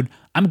savage mode,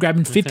 I'm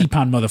grabbing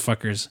 50-pound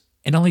motherfuckers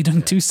and only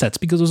doing 2 sets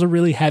because those are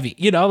really heavy.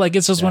 You know, like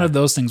it's just one of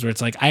those things where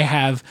it's like, I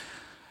have,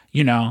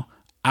 you know,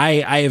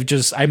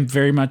 I'm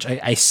very much,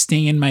 I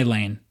stay in my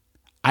lane.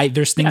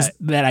 There's things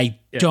that I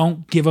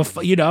don't give a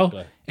you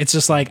know, it's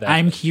just like,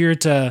 I'm here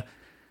to.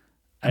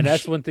 And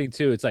that's one thing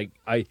too. It's like,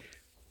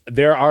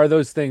 there are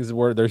those things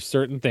where there's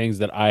certain things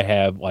that I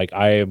have, like,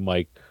 I am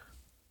like,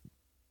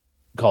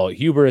 call it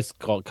hubris,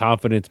 call it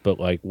confidence, but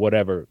like,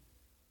 whatever.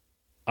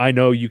 I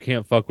know you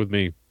can't fuck with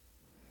me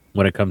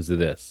when it comes to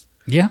this.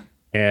 Yeah.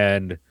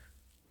 And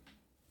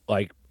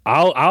like,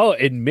 I'll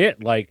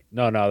admit, like,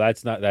 no,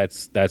 that's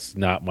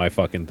not my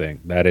fucking thing.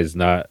 That is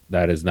not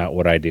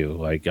what I do.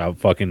 Like, I'll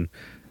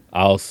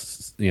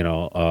you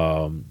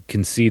know,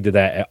 concede to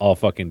that all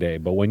fucking day.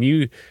 But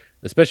when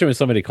especially when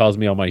somebody calls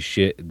me on my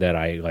shit that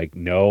I like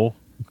know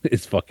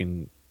is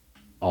fucking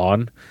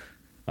on.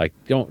 Like,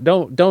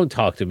 don't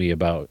talk to me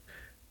about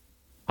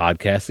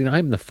podcasting.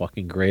 I'm the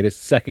fucking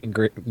greatest.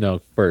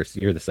 First,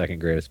 you're the second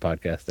greatest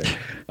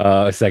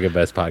podcaster. Second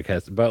best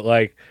podcaster. But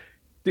like,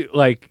 dude,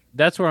 like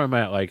that's where I'm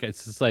at. Like,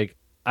 it's just like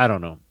I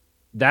don't know.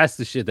 That's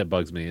the shit that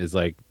bugs me. Is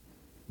like,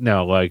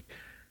 no, like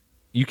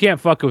you can't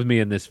fuck with me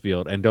in this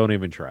field, and don't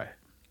even try.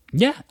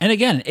 Yeah, and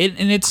again,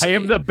 I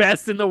am the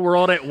best in the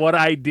world at what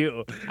I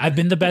do. I've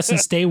been the best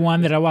since day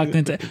one that I walked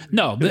into.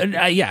 No,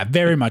 but yeah,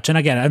 very much. And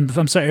again,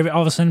 I'm sorry.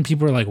 All of a sudden,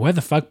 people are like, "What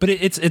the fuck?" But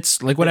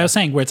it's like what I was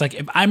saying, where it's like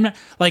if I'm not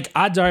like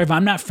odds are if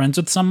I'm not friends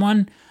with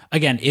someone,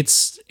 again,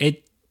 it's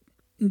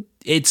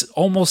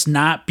almost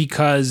not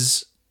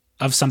because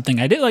of something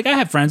I did. Like I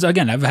have friends.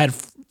 Again, I've had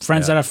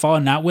friends that I've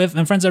fallen out with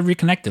and friends I've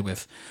reconnected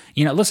with.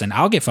 You know, listen,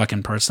 I'll get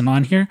fucking personal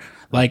on here.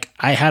 Like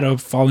I had a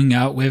falling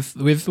out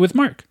with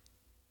Mark.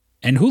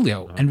 And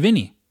Julio and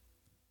Vinny,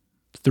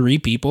 3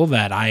 people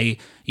that I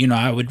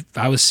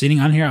was sitting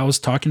on here, I was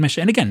talking my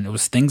shit. And again, it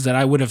was things that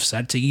I would have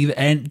said to either,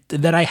 and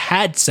that I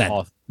had said,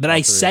 that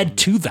I said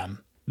to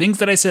them. Things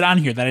that I said on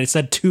here that I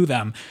said to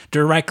them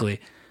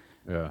directly.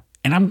 Yeah.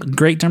 And I'm in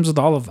great terms with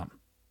all of them.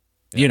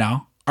 Yeah. You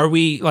know? Are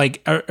we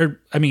like, I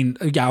mean,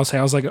 yeah, I was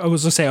like,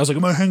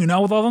 am I hanging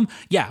out with all of them?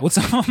 Yeah, with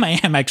some of them I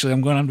am actually.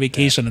 I'm going on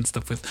vacation and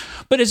stuff with,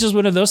 but it's just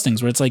one of those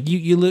things where it's like,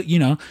 you live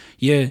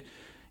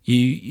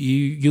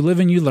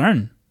and you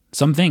learn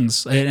some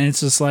things. And it's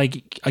just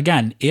like,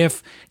 again,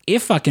 if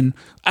fucking,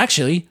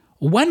 actually,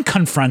 when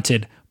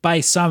confronted by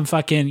some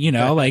fucking,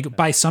 like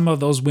by some of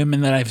those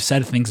women that I've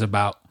said things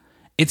about,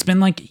 it's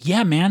been like,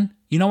 yeah, man,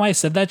 you know why I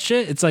said that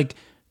shit? It's like,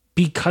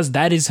 because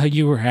that is how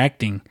you were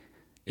acting.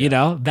 You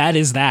know, that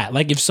is that.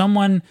 Like if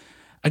someone,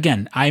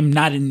 again, I am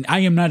not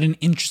an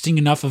interesting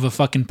enough of a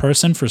fucking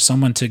person for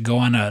someone to go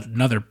on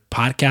another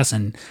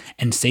podcast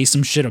and say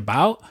some shit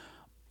about.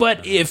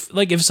 But if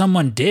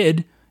someone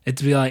did,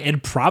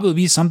 it'd probably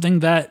be something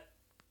that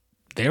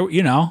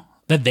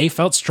they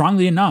felt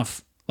strongly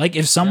enough. Like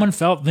if someone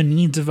felt the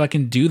need to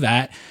fucking do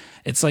that,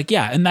 it's like,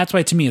 yeah. And that's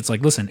why to me, it's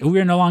like, listen, if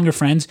we're no longer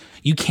friends,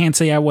 you can't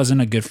say I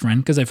wasn't a good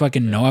friend because I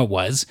fucking know I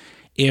was.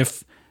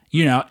 If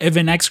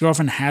an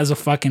ex-girlfriend has a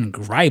fucking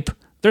gripe,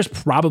 there's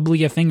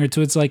probably a thing or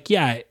two. It's like, you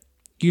know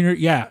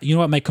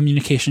what, my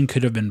communication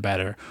could have been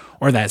better,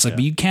 or that. It's like,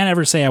 but you can't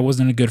ever say I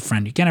wasn't a good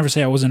friend. You can't ever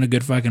say I wasn't a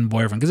good fucking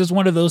boyfriend, because it's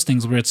one of those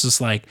things where it's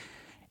just like,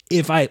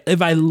 if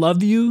I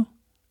love you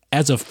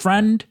as a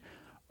friend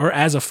or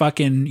as a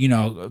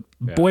fucking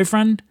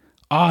boyfriend,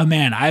 oh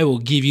man, I will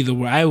give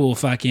you I will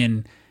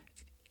fucking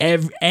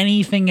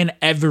anything and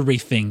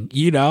everything,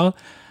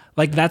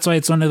 Like that's why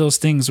it's one of those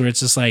things where it's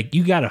just like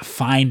you gotta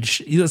find.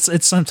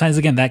 It's sometimes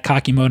again that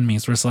cocky mode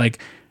means where it's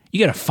like you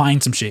gotta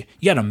find some shit.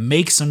 You gotta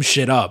make some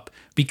shit up.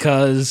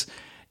 Because,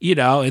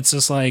 it's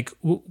just like,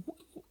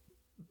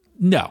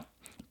 no.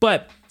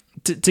 But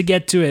to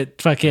get to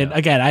it, fucking,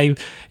 again,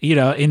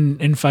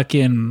 in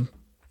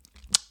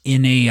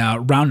a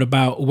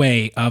roundabout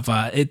way of,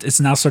 it's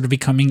now sort of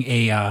becoming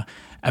a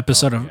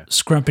episode of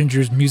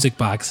Scrumpinger's Music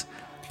Box.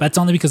 That's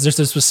only because there's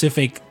a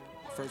specific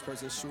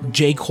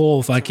J.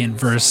 Cole fucking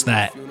verse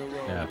that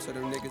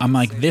I'm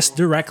like, this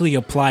directly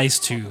applies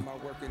to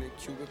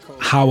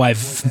how I've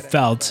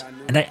felt.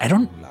 And I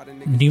don't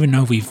even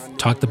know if we've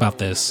talked about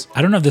this.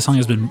 I don't know if this song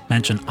has been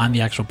mentioned on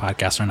the actual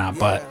podcast or not,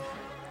 but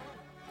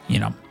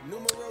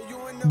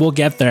we'll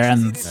get there.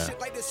 And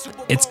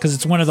it's because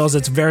it's one of those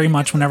that's very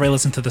much, whenever I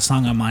listen to the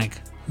song, I'm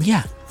like,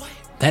 yeah,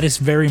 that is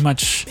very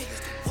much,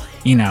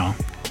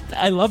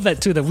 I love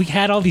that too, that we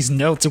had all these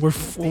notes and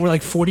we're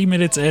like 40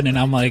 minutes in and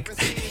I'm like,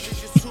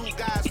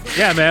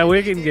 yeah, man,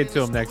 we can get to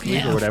them next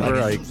week or whatever.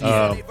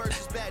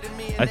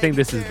 I think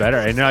this is better.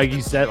 And like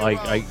you said,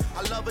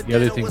 the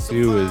other thing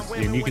too is,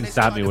 and you can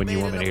stop me when you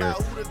want me to hear,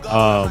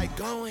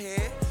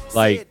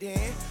 like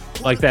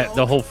that,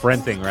 the whole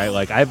friend thing, right?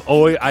 Like I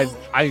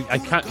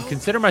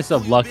consider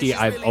myself lucky.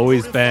 I've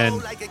always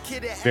been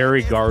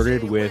very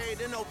guarded with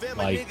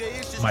like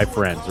my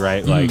friends,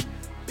 right? Like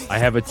I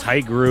have a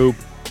tight group,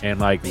 and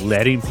like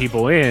letting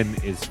people in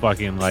is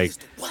fucking like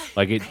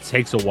it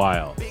takes a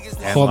while.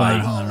 And hold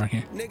on,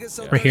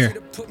 right here.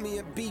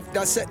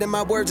 Dissecting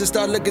my words and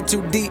start looking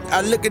too deep. I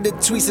look at the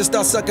tweets and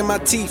start sucking my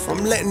teeth.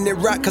 I'm letting it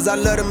rock cause I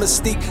love the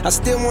mystique. I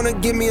still wanna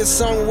give me a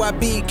song where I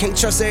be. Can't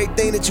trust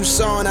everything that you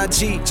saw on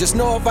IG. Just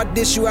know if I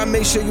diss you, I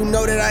make sure you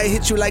know that I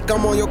hit you like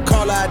I'm on your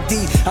caller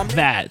ID.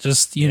 That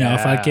just,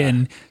 if I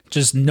can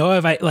just know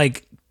if I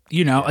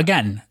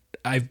again,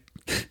 I've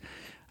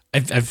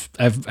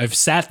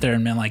sat there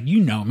and been like,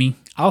 me.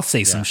 I'll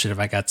say some shit if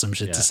I got some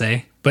shit to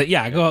say. But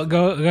yeah, go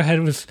ahead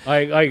with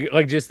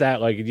like just that,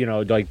 like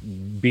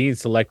being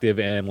selective,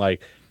 and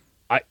like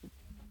I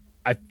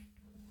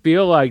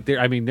feel like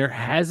there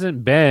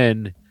hasn't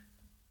been.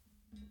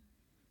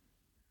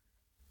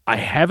 I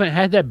haven't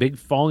had that big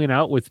falling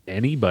out with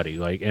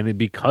anybody, and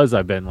because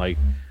I've been like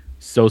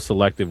so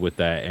selective with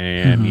that,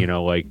 and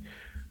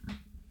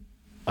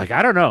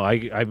I don't know,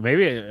 I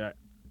maybe.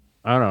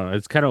 I don't know.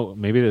 It's kind of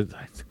I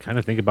kind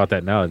of think about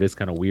that now. It is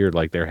kind of weird.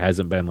 Like there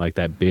hasn't been like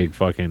that big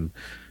fucking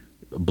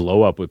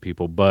blow up with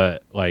people,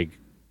 but like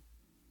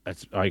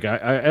that's like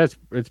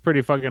it's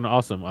pretty fucking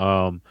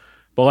awesome.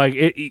 But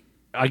like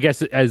I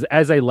guess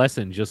as a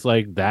lesson, just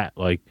like that,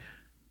 like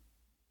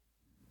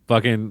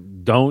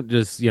fucking don't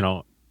just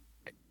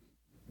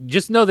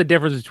just know the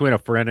difference between a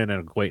friend and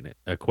an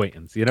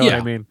acquaintance. You know what I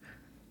Yeah. mean?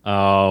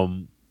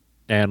 Um,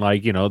 and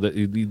like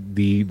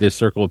the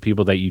circle of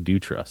people that you do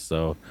trust.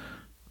 So,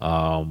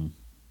 um,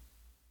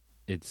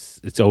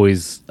 it's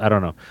always, I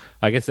don't know.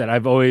 Like I said, I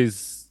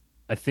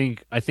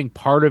think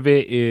part of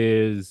it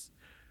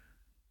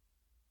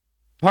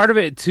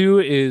too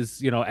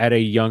is at a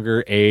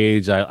younger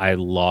age I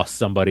lost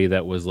somebody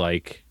that was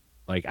like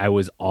I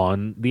was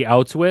on the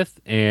outs with,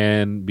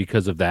 and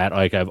because of that,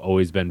 like I've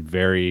always been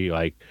very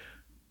like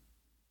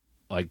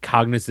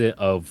cognizant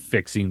of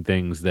fixing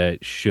things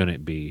that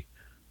shouldn't be.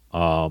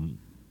 Um,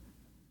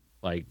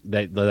 like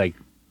that, like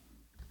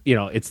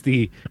it's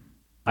the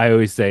I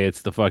always say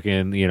it's the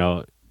fucking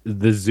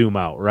the zoom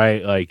out,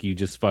 right? Like you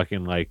just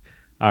fucking like,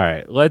 all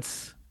right,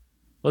 let's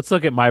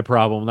look at my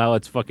problem now.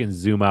 Let's fucking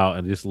zoom out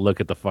and just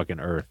look at the fucking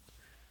Earth.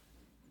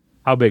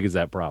 How big is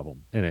that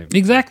problem? And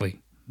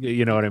Exactly.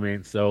 you know what I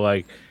mean? So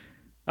like,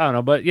 I don't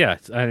know, but yeah,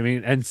 I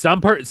mean, and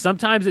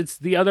sometimes it's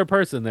the other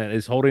person that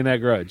is holding that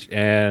grudge,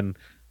 and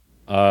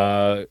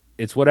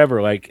it's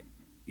whatever. Like,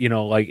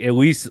 like at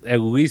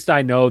least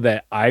I know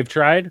that I've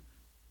tried,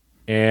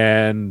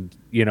 and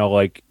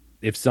like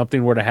if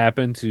something were to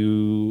happen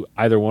to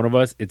either one of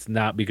us, it's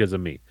not because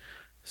of me.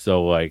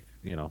 So like,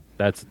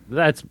 that's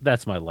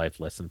my life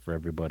lesson for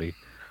everybody.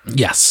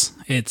 Yes.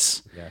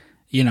 It's,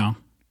 Yeah.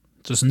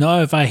 just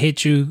know if I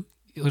hit you,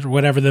 or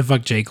whatever the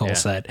fuck J. Cole Yeah.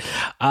 said.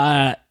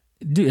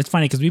 Dude, it's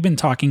funny because we've been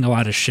talking a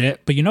lot of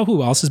shit, but you know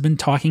who else has been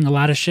talking a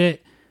lot of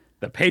shit?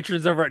 The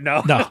patrons over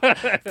no. No,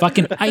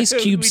 fucking Ice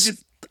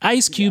Cube's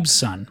Ice Cube's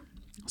son.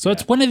 So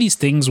it's one of these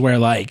things where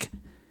like,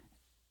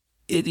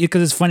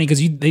 because it's funny because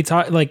they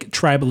talk like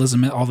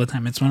tribalism all the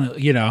time. It's one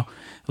of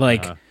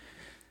like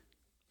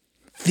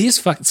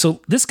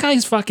So this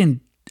guy's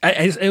fucking.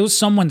 It was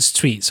someone's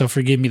tweet, so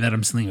forgive me that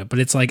I'm stealing it, but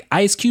it's like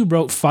Ice Cube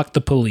wrote "fuck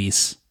the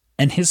police,"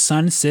 and his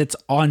son sits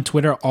on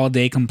Twitter all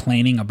day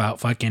complaining about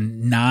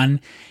fucking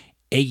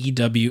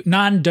non-AEW,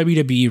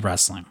 non-WWE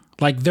wrestling.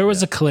 Like there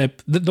was a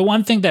clip, the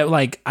one thing that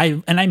like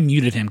I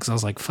muted him because I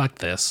was like, fuck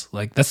this.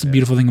 Like that's the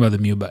beautiful thing about the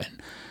mute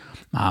button.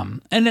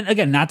 And then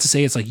again, not to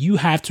say it's like you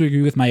have to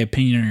agree with my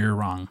opinion or you're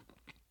wrong.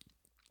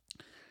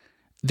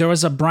 There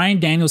was a Bryan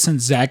Danielson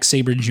Zack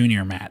Sabre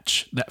Jr.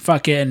 match. That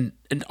fucking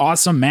an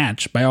awesome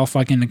match by all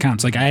fucking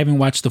accounts. Like I haven't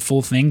watched the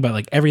full thing, but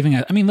like everything.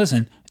 I mean,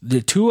 listen,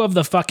 the two of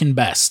the fucking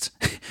best.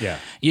 Yeah.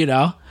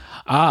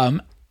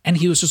 And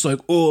he was just like,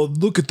 oh,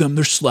 look at them.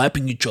 They're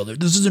slapping each other.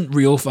 This isn't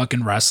real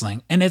fucking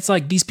wrestling. And it's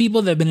like these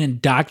people that have been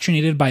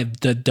indoctrinated by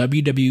the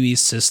WWE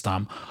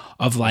system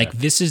of like,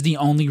 this is the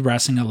only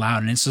wrestling allowed.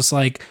 And it's just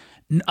like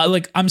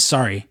I'm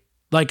sorry.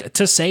 Like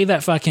to say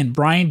that fucking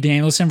Bryan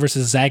Danielson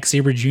versus Zack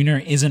Sabre Jr.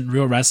 isn't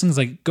real wrestling is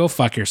like, go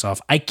fuck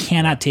yourself. I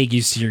cannot take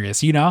you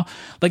serious,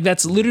 Like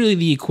that's literally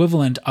the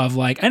equivalent of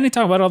like, and I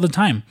talk about it all the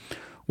time,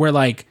 where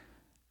like,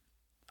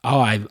 oh,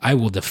 I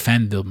will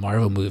defend the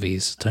Marvel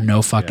movies to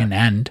no fucking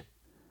end.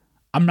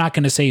 I'm not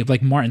gonna say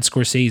like Martin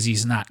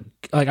Scorsese's not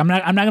like I'm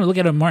not gonna look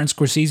at a Martin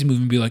Scorsese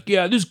movie and be like,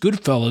 yeah, this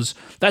Goodfellas,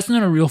 that's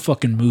not a real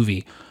fucking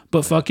movie.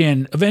 But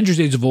fucking Avengers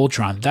Age of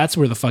Ultron, that's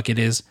where the fuck it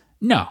is.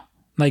 No.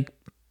 Like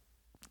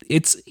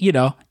it's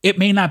it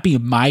may not be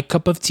my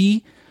cup of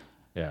tea.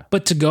 Yeah.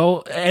 But to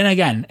go, and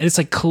again, it's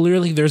like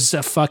clearly there's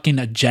a fucking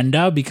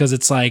agenda because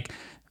it's like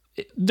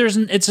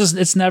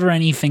it's never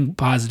anything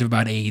positive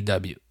about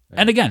AEW. Yeah.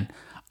 And again,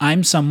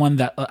 I'm someone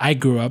that I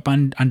grew up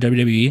on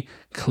WWE.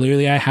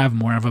 Clearly, I have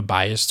more of a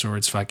bias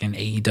towards fucking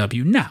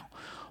AEW now.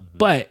 Mm-hmm.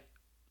 But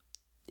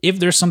if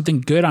there's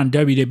something good on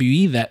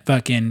WWE that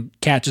fucking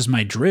catches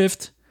my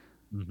drift,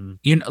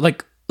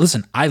 like,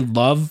 listen, I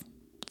love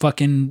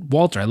fucking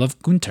Walter. I love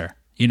Gunther.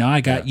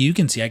 You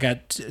can see I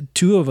got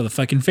two of the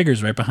fucking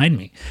figures right behind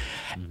me.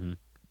 Mm-hmm.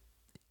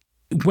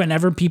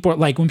 When people are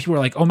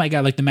like, oh my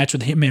God, like the match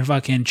with him and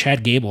fucking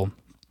Chad Gable,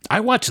 I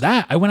watched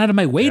that. I went out of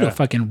my way to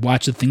fucking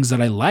watch the things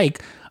that I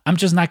like. I'm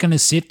just not going to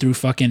sit through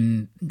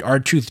fucking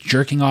R-Truth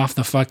jerking off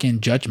the fucking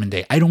Judgment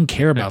Day. I don't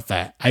care about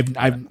that.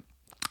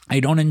 I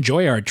don't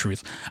enjoy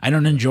R-Truth. I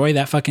don't enjoy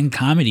that fucking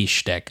comedy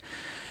shtick.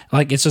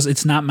 Like,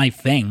 it's not my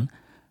thing,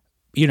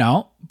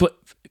 But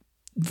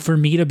for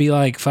me to be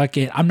like, fuck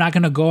it, I'm not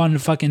going to go on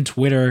fucking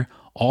Twitter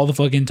all the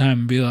fucking time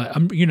and be like,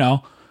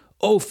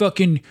 oh,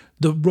 fucking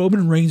the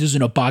Roman Reigns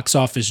isn't a box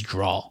office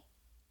draw.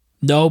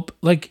 Nope.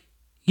 Like,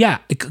 yeah,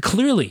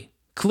 clearly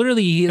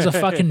he is a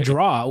fucking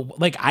draw.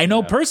 Like I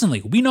know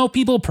personally, we know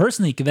people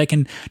personally that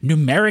can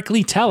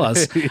numerically tell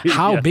us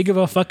how big of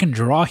a fucking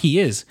draw he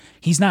is.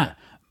 He's not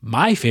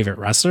my favorite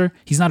wrestler.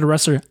 He's not a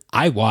wrestler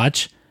I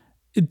watch.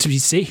 To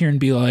sit here and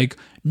be like,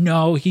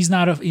 no, he's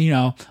not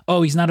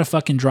he's not a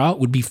fucking draw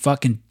would be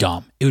fucking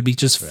dumb. It would be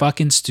just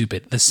fucking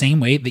stupid. The same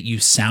way that you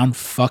sound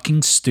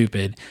fucking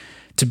stupid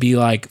to be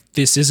like,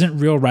 this isn't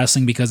real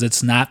wrestling because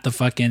it's not the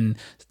fucking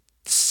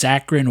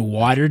saccharine,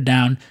 watered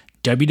down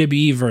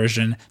WWE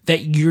version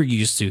that you're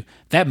used to.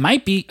 That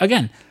might be,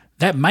 again,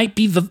 that might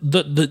be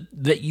the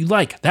that you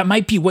like. That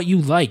might be what you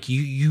like.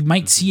 You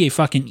might see a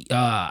fucking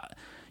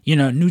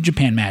New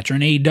Japan match or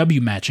an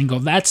AEW match and go,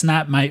 that's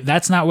not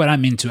what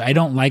I'm into. I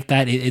don't like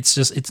that.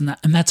 It's not,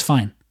 and that's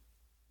fine.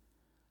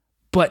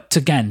 But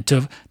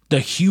to the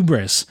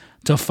hubris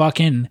to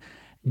fucking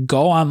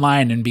go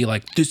online and be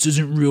like, this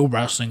isn't real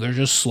wrestling. They're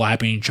just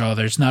slapping each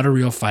other. It's not a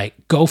real fight.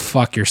 Go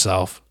fuck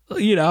yourself.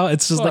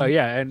 It's just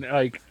yeah, and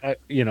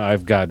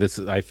I've got this.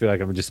 I feel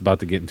like I'm just about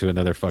to get into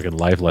another fucking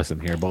life lesson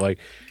here, but like,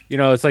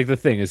 it's like the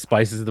thing is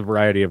spices the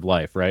variety of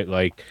life, right?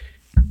 Like,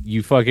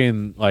 you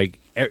fucking like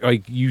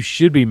you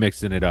should be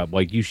mixing it up.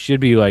 Like, you should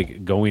be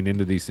like going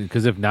into these things,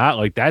 because if not,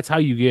 like, that's how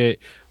you get,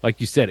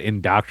 like you said,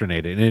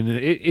 indoctrinated. And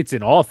it's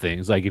in all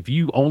things. Like, if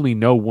you only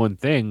know one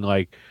thing,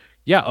 like,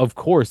 yeah, of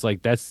course,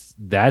 like that's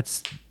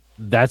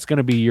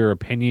gonna be your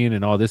opinion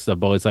and all this stuff.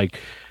 But it's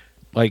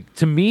like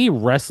to me,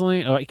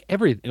 wrestling,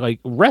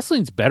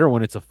 wrestling's better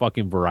when it's a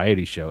fucking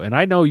variety show. And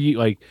I know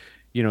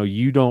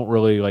you don't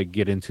really like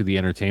get into the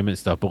entertainment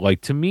stuff, but like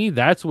to me,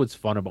 that's what's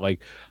fun about, like,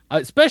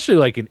 especially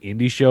like an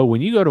indie show.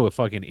 When you go to a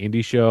fucking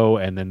indie show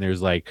and then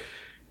there's like,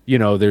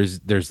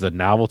 there's the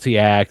novelty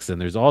acts and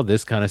there's all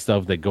this kind of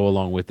stuff that go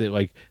along with it.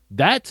 Like,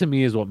 that to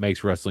me is what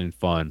makes wrestling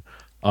fun.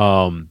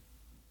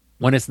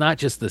 When it's not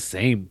just the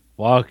same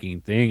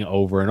fucking thing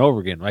over and over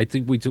again. I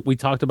think we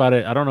talked about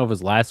it. I don't know if it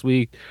was last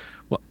week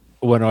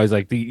when I was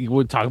like, you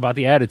would talk about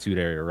the Attitude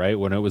Era, right?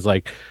 When it was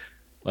like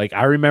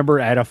I remember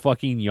at a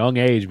fucking young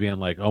age being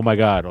like, oh my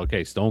God,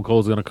 okay, Stone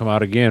Cold's gonna come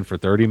out again for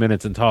 30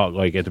 minutes and talk,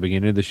 like, at the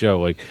beginning of the show.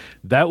 Like,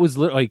 that was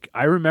like,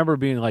 I remember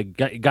being like,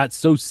 got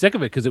so sick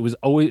of it because it was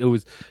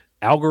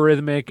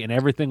algorithmic and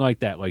everything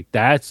like that. Like,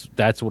 that's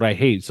what I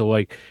hate. So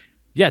like,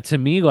 yeah, to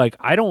me, like,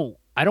 I don't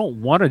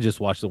want to just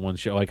watch the one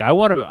show. Like, I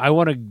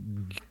want to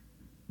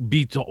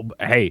be told,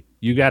 hey,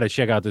 you got to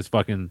check out this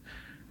fucking,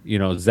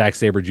 Zack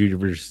Sabre Jr.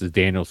 versus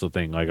Danielson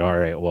thing. Like, all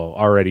right, well,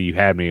 already you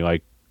had me.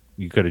 Like,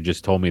 you could have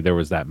just told me there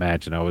was that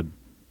match, and I would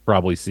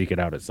probably seek it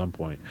out at some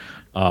point.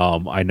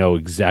 I know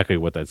exactly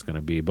what that's going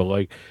to be, but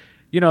like,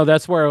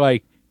 that's where,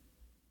 like,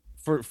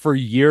 for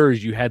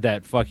years you had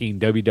that fucking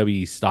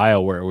WWE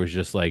style where it was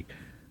just like,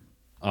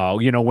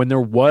 when there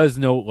was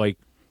no, like,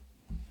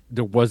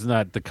 there was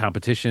not the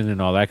competition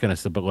and all that kind of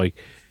stuff, but like,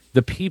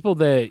 the people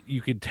that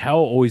you could tell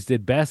always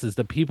did best is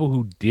the people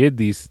who did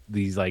these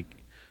like,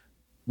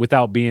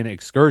 without being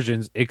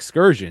excursions,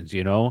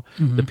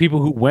 Mm-hmm. the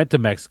people who went to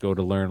Mexico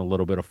to learn a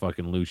little bit of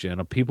fucking lucha, and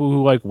the people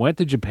who like went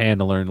to Japan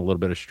to learn a little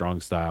bit of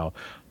strong style.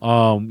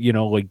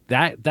 Like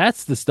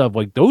that's the stuff.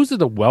 Like, those are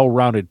the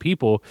well-rounded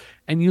people.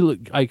 And you look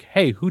like,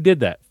 hey, who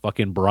did that?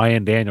 Fucking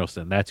Bryan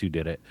Danielson. That's who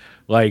did it.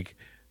 Like,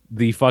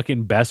 the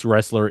fucking best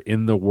wrestler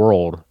in the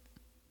world.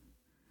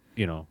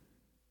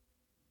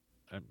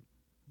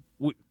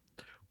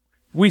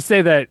 We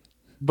say that,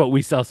 but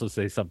we also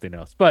say something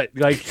else. But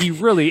like, he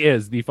really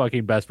is the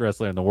fucking best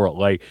wrestler in the world,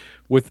 like,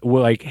 with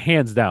like,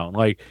 hands down.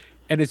 Like,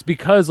 and it's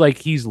because like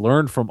he's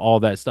learned from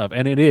all that stuff.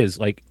 And it is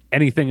like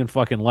anything in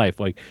fucking life.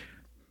 Like,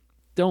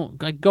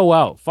 don't, like, go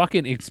out,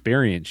 fucking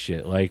experience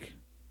shit. Like,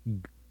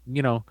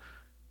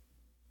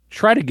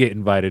 try to get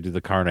invited to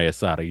the carne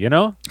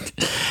asada.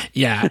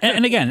 Yeah,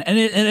 and again, and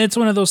it's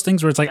one of those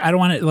things where it's like, I don't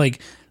want to,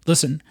 like,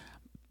 listen.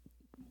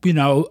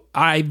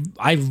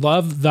 I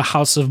love the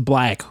House of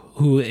Black,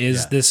 who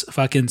is this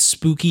fucking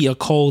spooky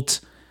occult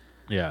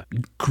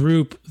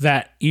group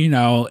that,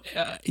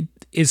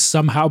 is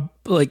somehow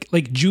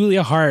like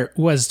Julia Hart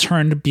was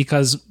turned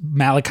because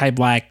Malachi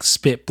Black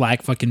spit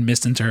black fucking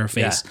mist into her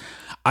face. Yeah.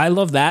 I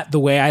love that the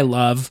way I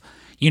love,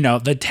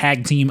 the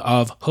tag team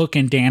of Hook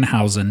and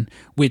Danhausen,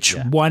 which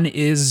one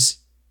is,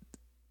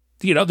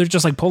 they're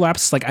just like polar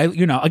opposites. Like,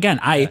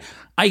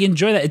 I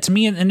enjoy that. It's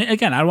me, and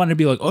again, I don't want to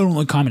be like, oh, I don't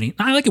like comedy.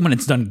 I like it when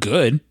it's done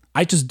good.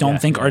 I just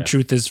don't think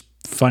R-Truth is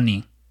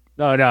funny.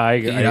 No,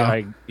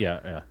 I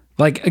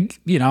Like,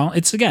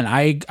 it's, again,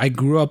 I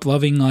grew up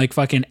loving, like,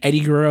 fucking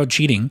Eddie Guerrero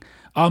cheating.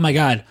 Oh my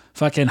God,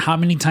 fucking how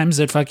many times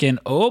did fucking,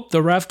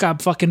 the ref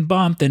got fucking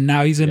bumped and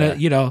now he's gonna,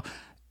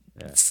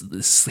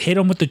 hit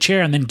him with the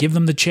chair and then give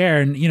them the chair,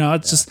 and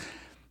it's just.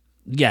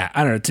 Yeah,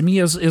 I don't know. To me,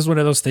 is one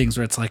of those things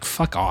where it's like,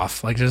 fuck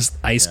off, like, just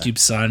Ice Cube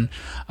son.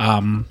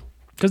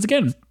 Because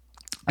again,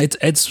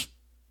 it's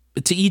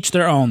to each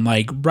their own.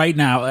 Like, right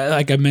now,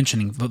 like I'm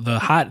mentioning, the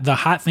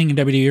hot thing in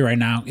WWE right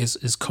now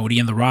is Cody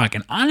and The Rock,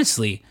 and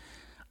honestly,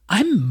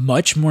 I'm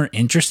much more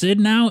interested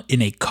now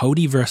in a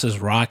Cody versus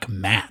Rock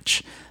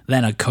match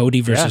than a Cody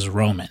versus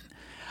Roman,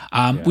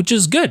 which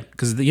is good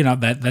because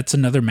that's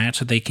another match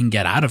that they can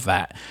get out of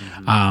that.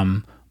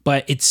 Mm-hmm.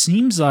 But it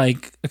seems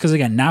like, because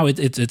again, now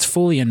it's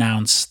fully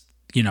announced,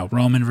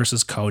 Roman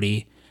versus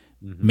Cody,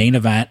 main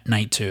event,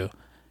 night 2.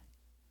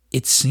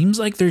 It seems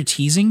like they're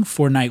teasing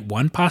for night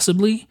 1,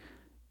 possibly,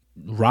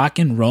 Rock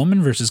and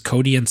Roman versus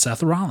Cody and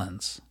Seth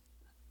Rollins.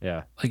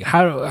 Yeah. Like,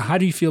 how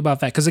do you feel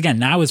about that? Because again,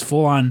 now it's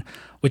full on,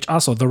 which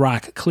also The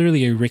Rock,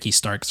 clearly a Ricky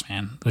Starks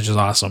fan, which is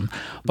awesome.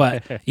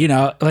 But,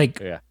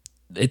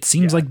 it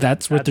seems like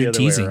that's what they're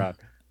teasing.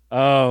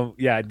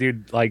 Yeah,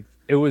 dude, like,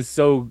 it was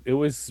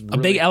really a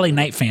big LA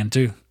Knight fan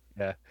too.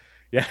 Yeah.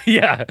 Yeah,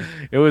 yeah.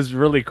 It was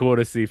really cool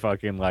to see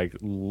fucking like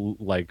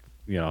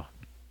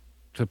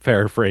to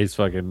paraphrase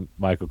fucking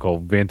Michael Cole,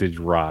 vintage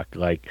rock.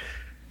 Like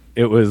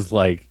it was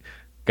like,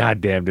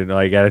 goddamn, dude.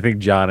 Like I think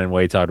John and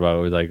Wade talked about it.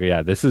 It was like,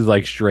 yeah, this is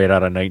like straight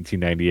out of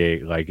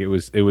 1998. Like it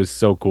was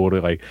so cool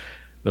to like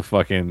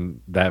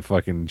that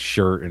fucking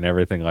shirt and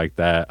everything like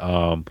that.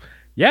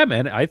 Yeah,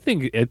 man. I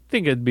think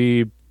it'd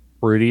be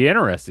pretty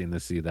interesting to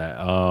see that.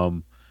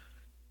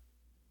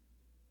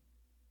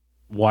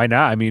 Why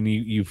not? I mean,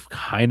 you've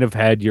kind of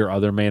had your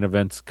other main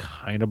events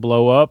kind of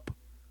blow up.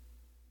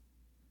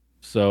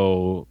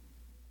 So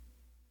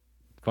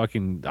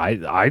fucking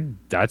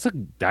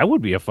that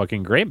would be a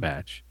fucking great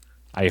match.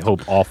 I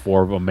hope all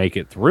four of them make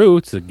it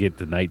through to get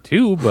to night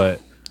two, but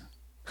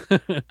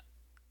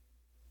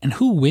And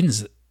who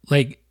wins it?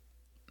 Like,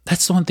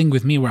 that's the one thing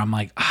with me where I'm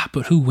like,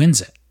 but who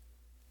wins it?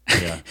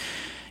 yeah.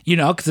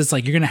 Because it's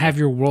like you're going to have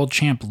your world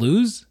champ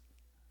lose.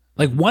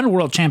 Like, one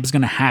world champ is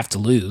going to have to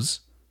lose.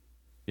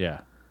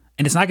 Yeah.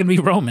 And it's not going to be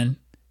Roman.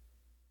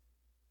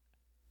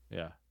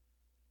 Yeah.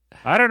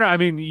 I don't know. I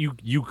mean,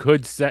 you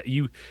could set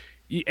to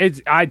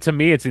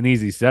me it's an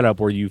easy setup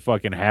where you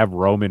fucking have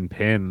Roman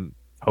pin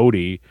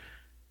Cody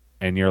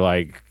and you're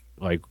like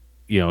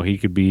he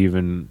could be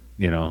even,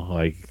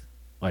 oh,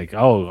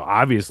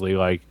 obviously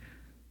like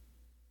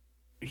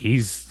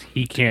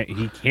he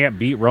can't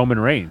beat Roman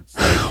Reigns.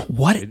 Like,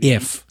 What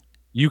if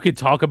you could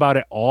talk about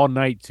it all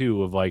night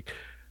too of like,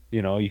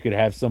 you could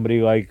have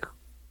somebody like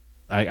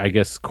I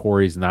guess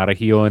Corey's not a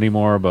heel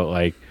anymore, but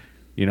like,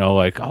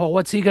 like, oh,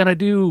 what's he gonna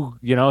do?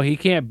 He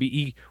can't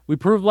be. We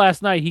proved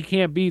last night he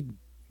can't beat,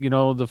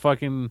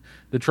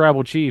 the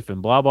tribal chief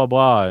and blah blah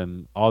blah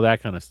and all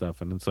that kind of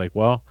stuff. And it's like,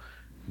 well,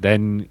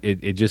 then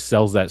it just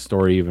sells that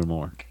story even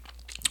more.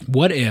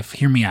 What if?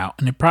 Hear me out,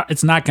 and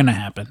it's not going to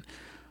happen.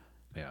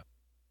 Yeah,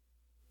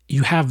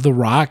 you have The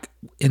Rock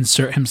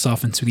insert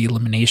himself into the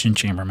Elimination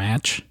Chamber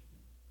match.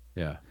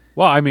 Yeah.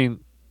 Well, I mean,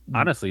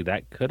 honestly,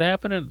 that could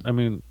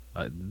happen.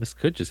 This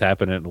could just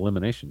happen at an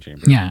Elimination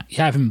Chamber. Yeah, you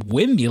have him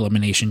win the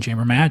Elimination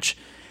Chamber match,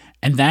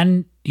 and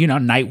then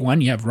night one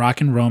you have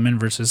Rock and Roman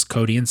versus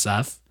Cody and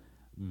Seth,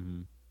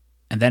 and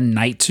then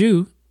night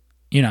two,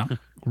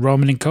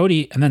 Roman and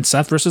Cody, and then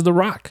Seth versus The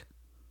Rock.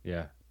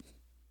 Yeah.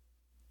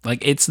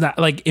 Like it's not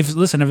like if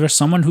there's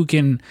someone who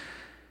can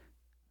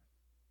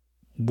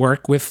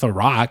work with The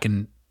Rock,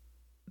 and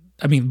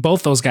I mean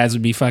both those guys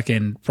would be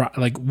fucking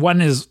like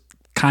one is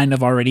kind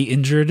of already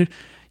injured.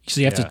 So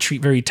you have to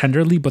treat very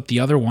tenderly, but the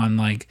other one,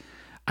 like,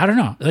 I don't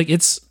know, like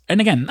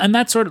and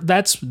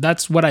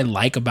that's what I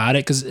like about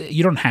it, because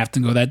you don't have to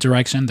go that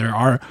direction. There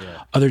are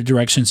other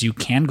directions you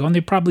can go, and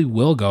they probably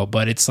will go,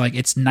 but it's like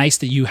it's nice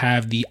that you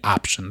have the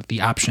option.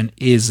 The option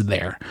is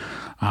there,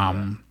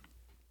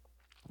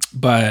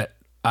 but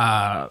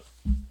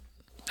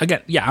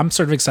again, yeah, I'm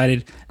sort of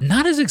excited.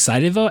 Not as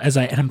excited though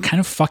and I'm kind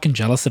of fucking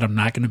jealous that I'm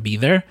not going to be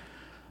there.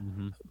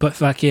 But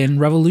fucking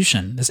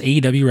Revolution, this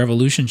AEW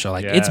Revolution show,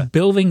 like it's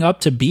building up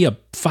to be a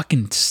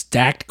fucking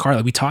stacked card.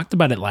 Like we talked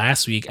about it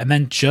last week, and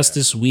then just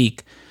this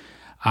week,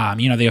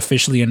 they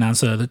officially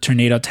announced the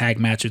Tornado tag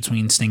match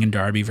between Sting and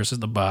Darby versus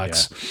the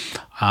Bucks.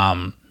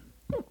 Yeah.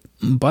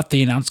 But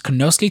they announced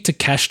Konosuke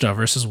Takeshita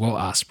versus Will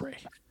Ospreay.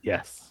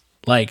 Yes.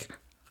 Like,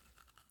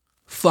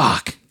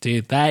 fuck,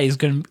 dude, that is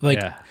gonna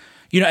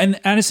and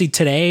honestly,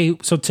 today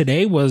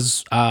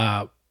was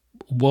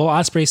Will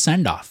Ospreay's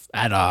send off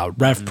at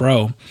Rev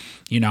Pro,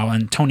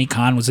 and Tony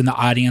Khan was in the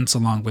audience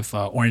along with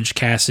Orange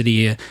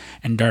Cassidy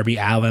and Darby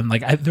Allin.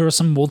 Like there was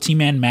some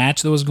multi-man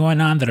match that was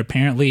going on that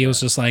apparently it was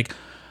just like,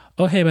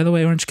 oh hey, by the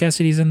way, Orange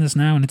Cassidy's in this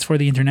now and it's for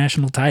the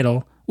international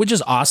title, which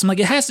is awesome. Like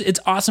it's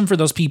awesome for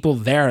those people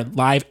there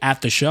live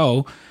at the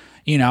show,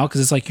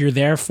 because it's like you're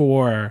there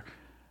for,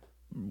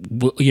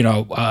 Will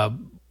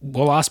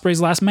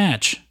Ospreay's last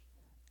match.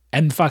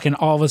 And fucking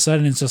all of a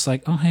sudden it's just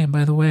like, oh hey,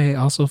 by the way,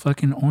 also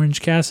fucking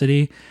Orange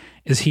Cassidy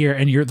is here,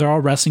 and they're all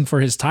wrestling for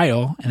his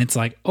title, and it's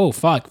like, oh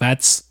fuck,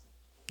 that's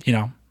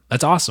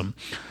that's awesome.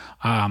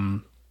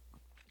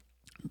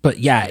 But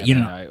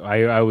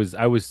I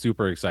was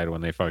super excited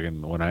when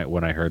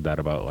I heard that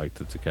about like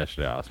the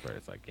Takeshita Ospreay.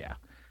 It's like, yeah,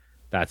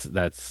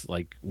 that's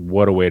like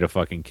what a way to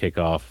fucking kick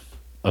off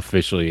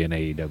officially an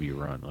AEW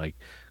run. Like,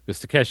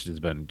 because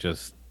Takeshita's been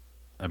just,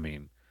 I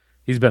mean,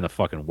 he's been a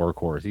fucking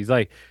workhorse. He's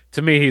like,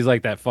 to me, he's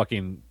like that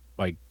fucking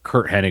like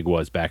Kurt Hennig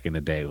was back in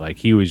the day. Like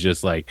he was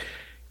just like,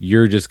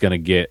 you're just gonna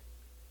get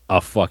a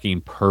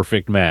fucking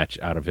perfect match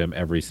out of him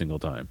every single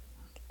time.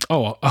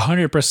 Oh,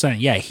 100%.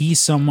 Yeah,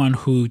 he's someone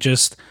who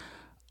just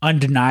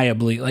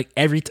undeniably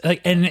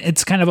and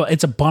it's kind of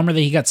it's a bummer that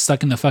he got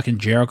stuck in the fucking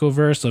Jericho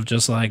verse of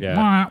just like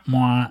wah,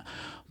 wah.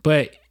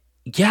 But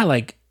yeah,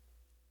 like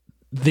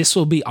this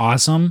will be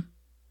awesome.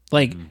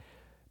 Like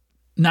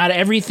not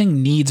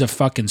everything needs a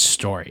fucking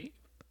story.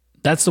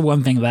 That's the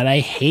one thing that I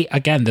hate.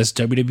 Again, this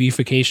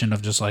WWEification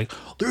of just like,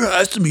 there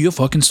has to be a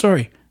fucking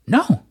story.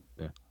 No.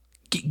 Yeah.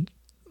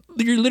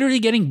 You're literally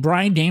getting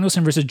Bryan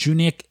Danielson versus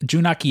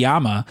Jun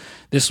Akiyama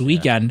this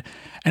weekend.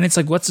 And it's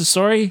like, what's the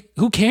story?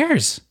 Who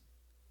cares?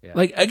 Yeah.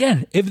 Like,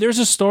 again, if there's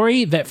a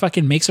story that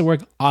fucking makes it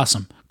work,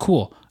 awesome,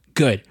 cool,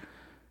 good.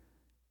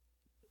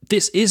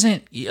 this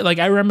isn't like,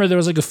 I remember there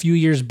was like a few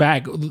years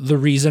back, the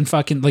reason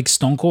fucking like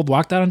Stone Cold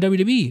walked out on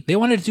WWE, they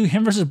wanted to do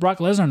him versus Brock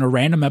Lesnar in a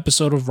random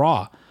episode of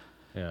Raw.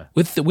 Yeah.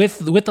 With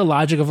the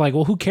logic of like,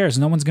 well, who cares?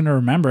 No one's gonna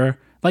remember.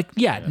 Like,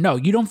 yeah, no,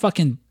 you don't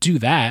fucking do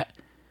that.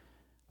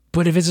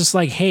 But if it's just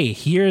like, hey,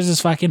 here's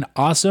this fucking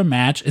awesome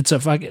match. It's a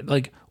fucking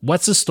like,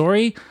 what's the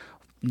story?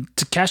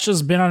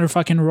 Takesha's been on a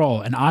fucking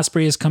roll, and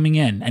Ospreay is coming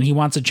in, and he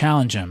wants to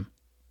challenge him.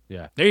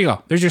 Yeah. There you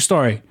go. There's your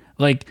story.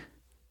 Like,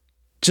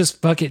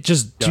 just fuck it.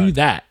 Just Done. do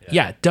that.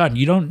 Yeah, done.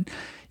 You don't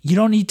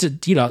need to,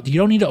 you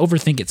don't need to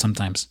overthink it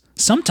sometimes.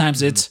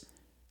 Sometimes it's,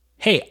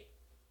 hey,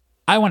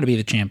 I want to be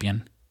the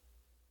champion.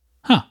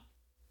 Huh.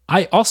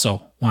 I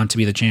also want to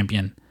be the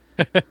champion.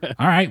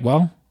 All right,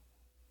 well,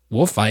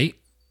 we'll fight.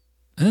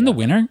 And then the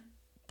winner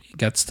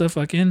gets to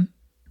fucking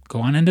go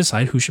on and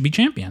decide who should be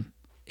champion.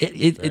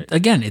 It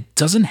again, it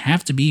doesn't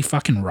have to be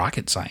fucking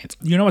rocket science.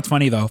 You know what's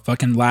funny though?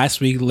 Fucking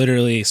last week,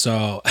 literally,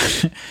 so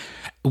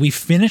we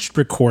finished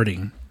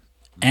recording,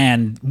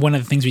 and one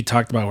of the things we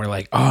talked about, we're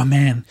like, oh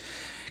man,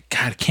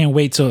 God, can't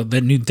wait till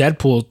the new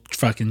Deadpool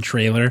fucking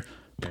trailer.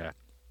 Yeah.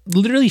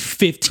 Literally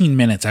 15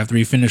 minutes after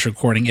we finished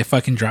recording, it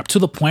fucking dropped to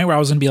the point where I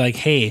was gonna be like,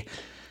 hey,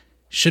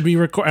 should we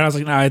record? And I was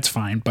like, nah, it's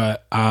fine.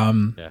 But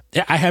I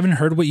haven't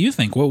heard what you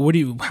think. What do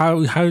you,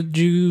 how did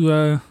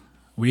you,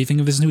 what do you think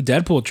of this new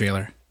Deadpool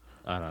trailer?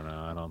 I don't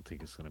know. I don't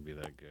think it's going to be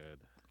that good.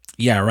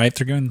 Yeah, right.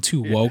 They're going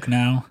too woke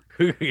now.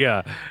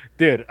 Yeah,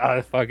 dude,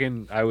 I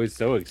was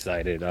so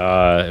excited.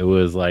 It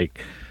was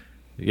like,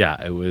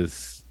 yeah, it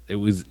was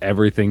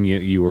everything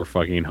you were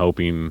fucking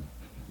hoping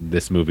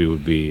this movie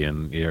would be.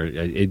 And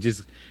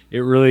it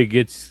really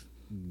gets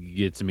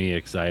me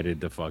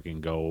excited to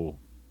fucking go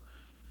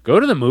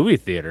to the movie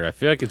theater. I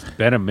feel like it's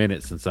been a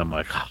minute since I'm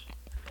like, oh,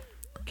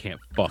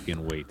 can't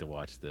fucking wait to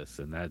watch this.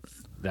 And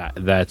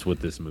that's what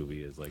this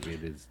movie is. Like,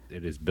 it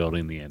is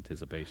building the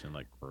anticipation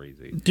like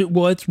crazy. Dude,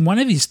 well, it's one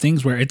of these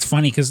things where it's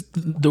funny because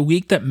the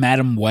week that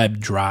Madam Web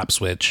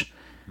drops, which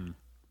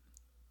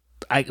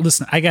I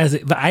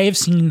have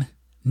seen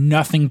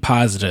nothing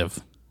positive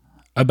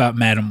about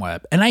Madam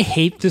Web. And I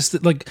hate this.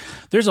 Like,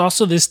 there's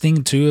also this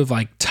thing too of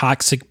like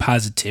toxic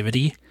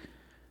positivity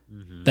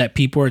that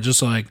people are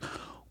just like,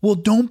 well,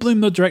 don't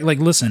blame the director. Like,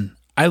 listen,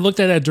 I looked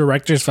at a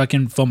director's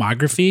fucking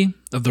filmography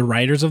of the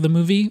writers of the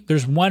movie.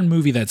 There's one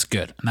movie that's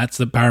good, and that's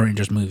the Power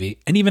Rangers movie.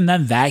 And even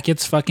then, that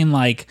gets fucking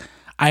like,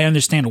 I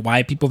understand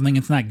why people think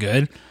it's not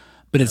good,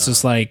 but it's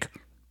just like,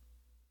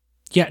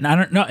 yeah, I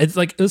don't know. It's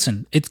like,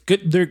 listen, it's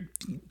good. They're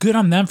good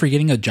on them for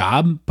getting a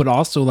job, but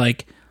also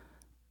like,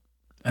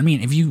 I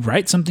mean, if you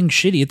write something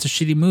shitty, it's a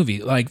shitty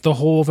movie. Like the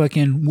whole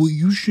fucking,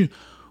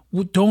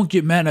 don't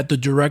get mad at the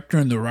director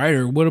and the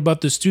writer. What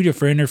about the studio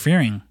for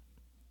interfering?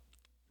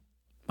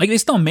 Like, they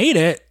still made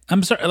it.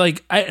 I'm sorry.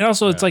 Like,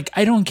 it's like,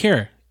 I don't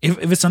care.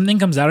 If something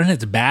comes out and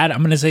it's bad, I'm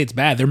going to say it's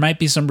bad. There might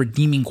be some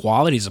redeeming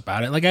qualities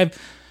about it. Like,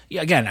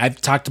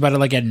 I've talked about it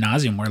like ad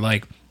nauseum, where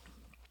like,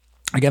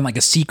 again, like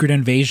a Secret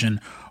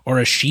Invasion or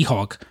a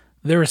She-Hulk,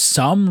 there are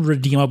some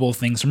redeemable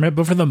things from it,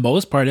 but for the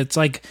most part, it's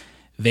like,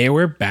 they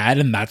were bad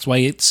and that's why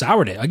it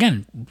soured it.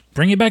 Again,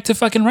 bring it back to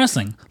fucking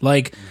wrestling.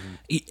 Like,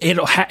 it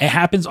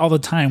happens all the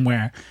time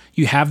where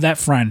you have that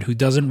friend who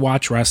doesn't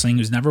watch wrestling,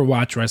 who's never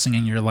watched wrestling,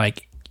 and you're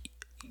like,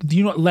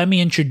 let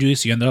me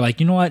introduce you. And they're like,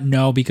 you know what?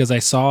 No, because I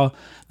saw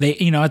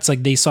it's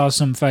like they saw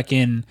some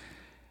fucking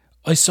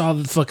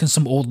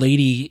some old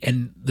lady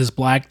and this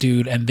black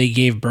dude, and they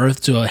gave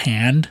birth to a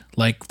hand.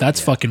 Like, that's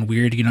fucking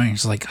weird. And you're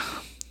just like,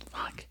 oh,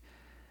 fuck.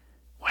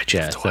 Why'd you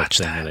have to watch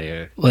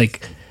that?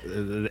 Like,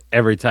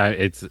 every time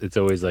it's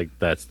always like,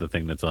 that's the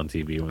thing that's on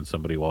TV when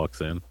somebody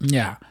walks in.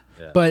 Yeah.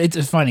 But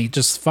it's funny,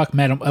 just fuck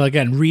Madam.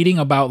 Again, reading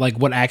about like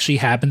what actually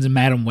happens in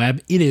Madam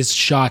Web, it is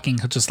shocking.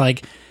 Just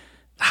like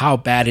how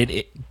bad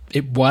it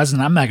was,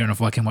 and I'm not gonna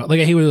fucking watch.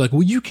 Like, he was like,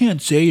 well, you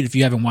can't say it if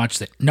you haven't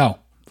watched it. No,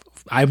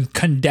 I'm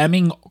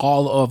condemning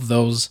all of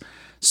those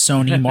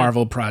Sony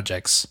Marvel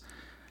projects.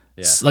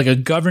 Yeah. Like a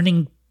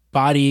governing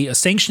body, a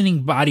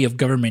sanctioning body of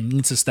government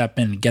needs to step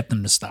in and get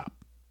them to stop.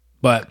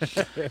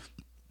 But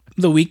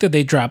the week that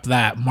they dropped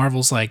that,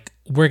 Marvel's like,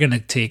 we're going to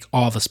take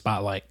all the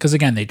spotlight. Because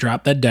again, they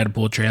dropped that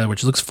Deadpool trailer,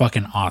 which looks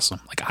fucking awesome.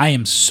 Like, I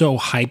am so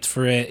hyped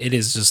for it.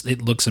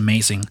 It looks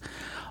amazing.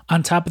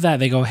 On top of that,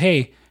 they go,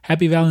 hey,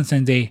 happy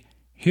Valentine's Day.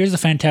 Here's a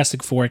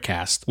Fantastic Four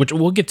cast, which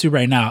we'll get to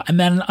right now. And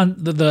then on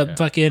the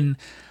fucking,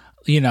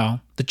 the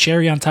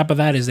cherry on top of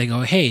that is they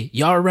go, hey,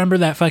 y'all remember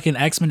that fucking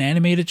X-Men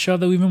animated show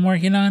that we've been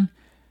working on?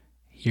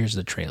 Here's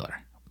the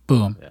trailer.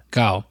 Boom. Yeah.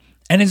 Go.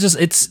 And it's just,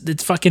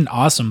 it's fucking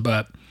awesome.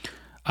 But,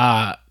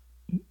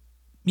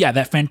 yeah,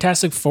 that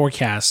Fantastic Four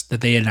cast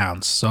that they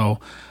announced. So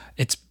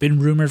it's been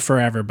rumored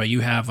forever, but you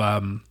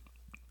have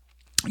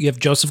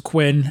Joseph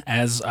Quinn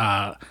as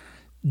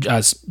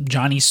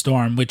Johnny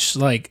Storm, which,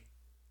 like,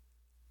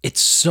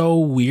 it's so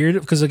weird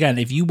because, again,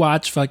 if you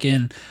watch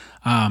fucking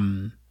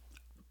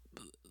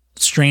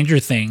Stranger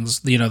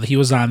Things, he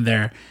was on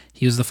there.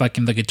 He was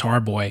the guitar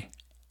boy.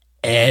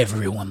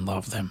 Everyone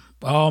loved him.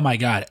 Oh my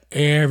God,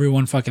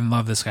 everyone fucking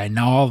loved this guy.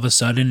 Now all of a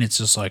sudden, it's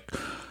just like,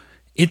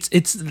 it's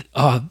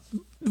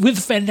with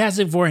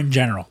Fantastic Four in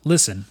general.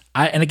 Listen,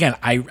 I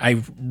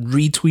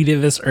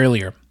retweeted this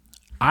earlier.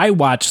 I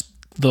watched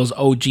those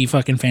OG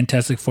fucking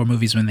Fantastic Four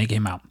movies when they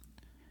came out.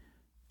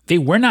 They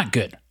were not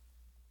good.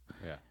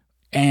 Yeah.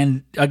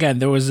 And again,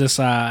 there was this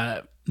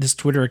this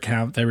Twitter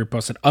account that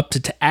reposted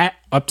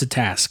up to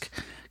task,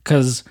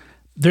 because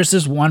there's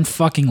this one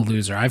fucking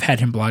loser. I've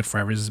had him blocked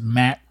forever. This is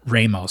Matt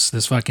Ramos,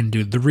 this fucking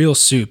dude, the real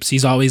soups.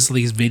 He's always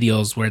these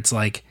videos where it's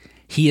like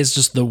he is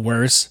just the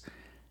worst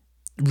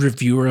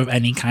reviewer of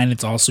any kind.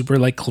 It's all super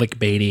like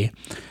clickbaity.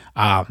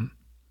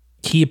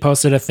 He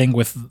posted a thing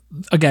with,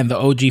 again, the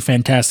OG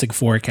Fantastic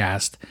Four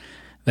cast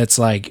that's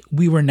like,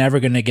 we were never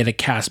going to get a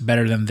cast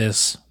better than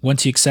this.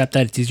 Once you accept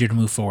that, it's easier to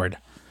move forward.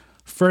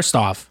 First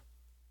off,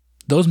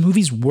 those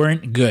movies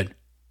weren't good.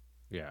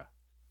 Yeah.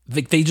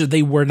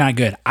 They were not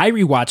good. I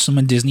rewatched them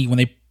on Disney when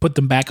they put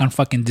them back on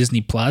fucking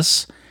Disney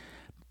Plus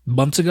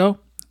months ago.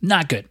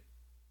 Not good.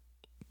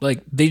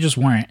 Like, they just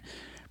weren't.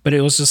 But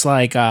it was just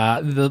like,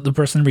 the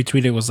person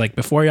retweeted was like,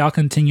 before y'all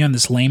continue on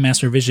this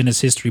lame-ass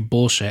revisionist history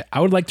bullshit, I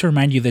would like to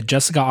remind you that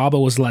Jessica Alba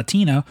was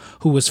Latina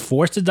who was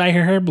forced to dye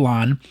her hair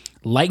blonde,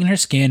 lighten her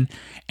skin,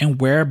 and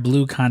wear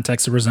blue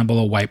contacts to resemble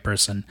a white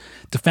person.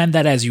 Defend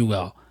that as you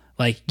will.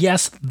 Like,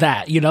 yes,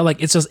 that, you know,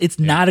 like, it's just, it's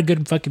not a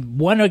good fucking,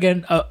 one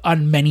again,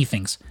 on many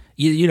things.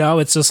 You know,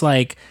 it's just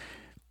like,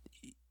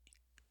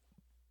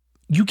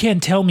 you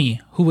can't tell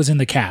me who was in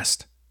the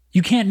cast.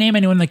 You can't name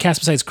anyone in the cast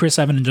besides Chris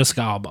Evans and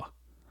Jessica Alba.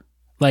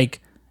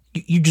 Like,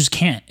 you just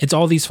can't. It's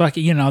all these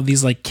fucking, you know,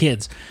 these like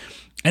kids.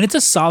 And it's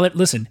a solid,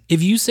 listen,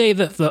 if you say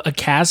that a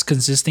cast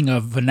consisting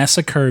of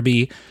Vanessa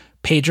Kirby,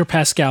 Pedro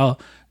Pascal,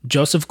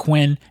 Joseph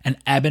Quinn, and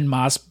Eben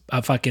Moss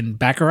fucking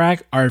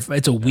Bacharach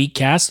it's a weak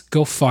cast,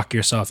 go fuck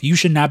yourself. You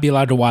should not be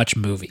allowed to watch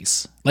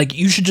movies. Like,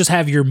 you should just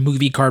have your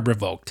movie card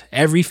revoked.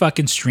 Every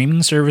fucking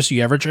streaming service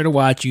you ever try to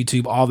watch,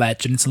 YouTube, all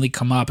that, should instantly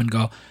come up and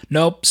go,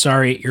 nope,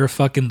 sorry, you're a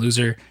fucking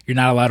loser. You're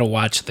not allowed to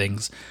watch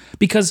things.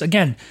 Because,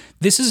 again,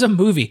 this is a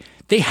movie.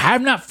 They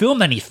have not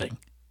filmed anything.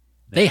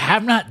 They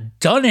have not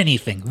done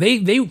anything.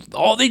 They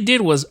all they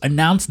did was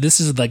announce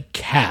this is the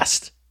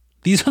cast.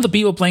 These are the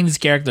people playing these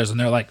characters, and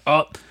they're like,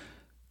 oh,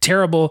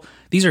 terrible.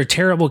 These are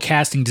terrible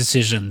casting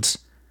decisions.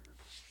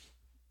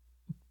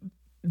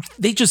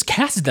 They just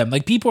casted them.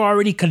 Like, people are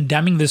already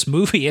condemning this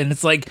movie, and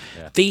it's like,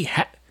 they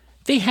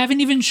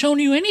haven't even shown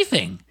you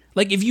anything.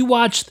 Like, if you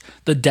watched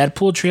the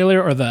Deadpool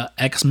trailer or the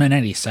X-Men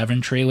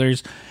 97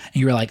 trailers, and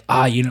you were like,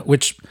 you know,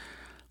 which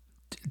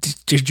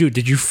did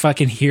you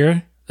fucking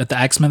hear that the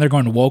X-Men, they're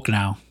going woke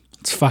now?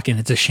 It's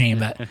a shame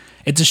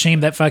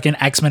that fucking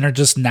X-Men are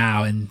just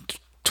now in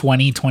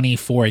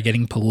 2024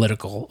 getting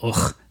political.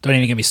 Ugh, don't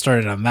even get me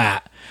started on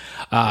that.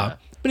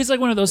 But it's like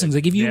one of those things.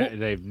 Like, if you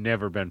they've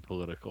never been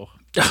political.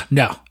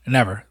 No,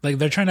 never. Like,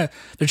 they're trying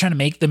to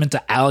make them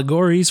into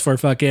allegories for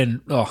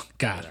fucking, oh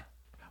god,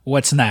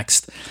 what's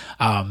next?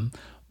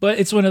 But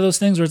it's one of those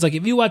things where it's like,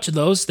 if you watch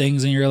those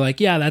things and you're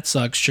like, yeah, that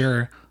sucks,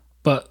 sure,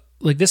 but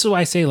like, this is why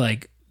I say,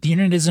 like, the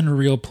internet isn't a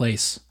real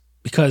place,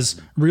 because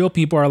real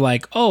people are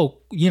like, oh,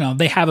 you know,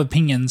 they have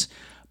opinions.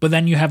 But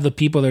then you have the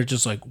people that are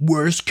just like,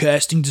 worst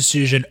casting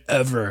decision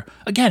ever.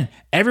 Again,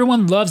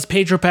 everyone loves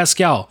Pedro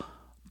Pascal.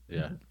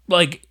 Yeah.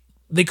 Like,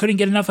 they couldn't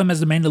get enough of him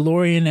as the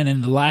Mandalorian and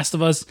in The Last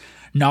of Us.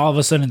 Now all of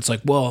a sudden it's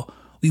like, well,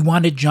 we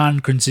wanted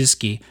John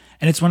Krasinski.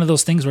 And it's one of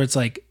those things where it's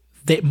like,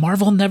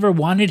 Marvel never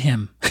wanted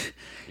him.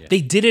 Yeah. They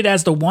did it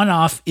as the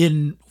one-off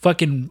in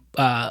fucking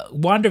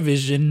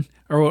WandaVision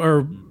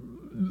or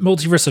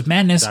Multiverse of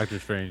Madness. Doctor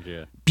Strange,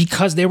 yeah.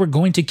 Because they were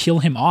going to kill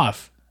him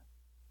off.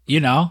 You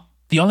know?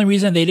 The only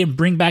reason they didn't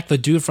bring back the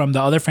dude from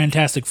the other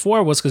Fantastic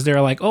Four was because they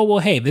were like, oh, well,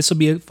 hey, this will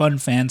be a fun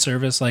fan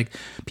service. Like,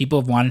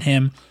 people have wanted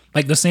him.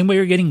 Like, the same way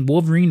you're getting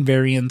Wolverine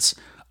variants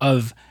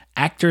of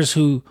actors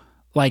who,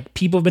 like,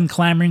 people have been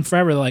clamoring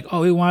forever. They're like,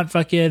 oh, we want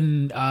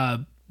fucking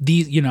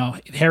these, you know,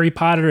 Harry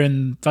Potter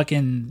and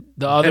fucking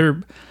the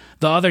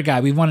other guy.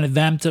 We wanted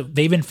them to,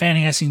 they've been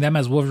fantasizing them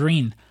as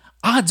Wolverine.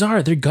 Odds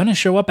are they're going to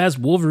show up as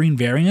Wolverine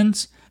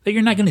variants that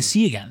you're not going to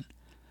see again.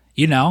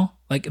 You know?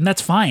 Like, and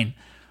that's fine.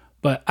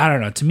 But I don't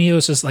know. To me, it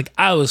was just like,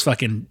 I was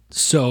fucking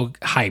so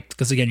hyped.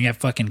 Because again, you have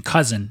fucking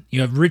Cousin.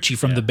 You have Richie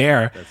from The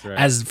Bear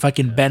as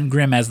fucking Ben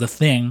Grimm as the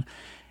Thing.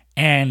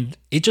 And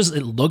it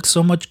looks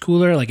so much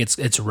cooler. Like,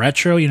 it's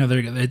retro. You know,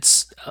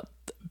 it's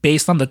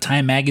based on the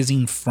Time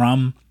magazine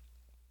from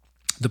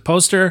the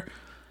poster.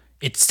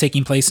 It's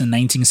taking place in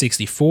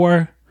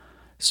 1964.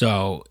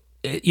 So,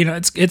 you know,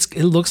 it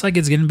looks like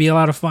it's going to be a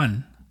lot of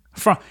fun.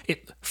 From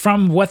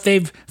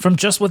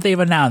just what they've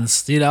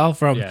announced, you know,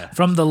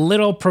 from the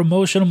little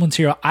promotional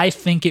material, I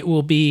think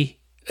it'll be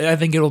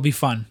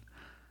fun.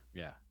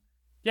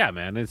 Yeah,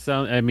 man.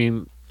 I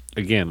mean,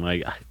 again,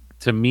 like,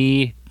 to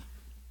me,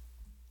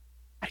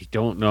 I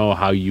don't know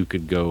how you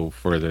could go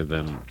further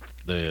than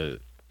the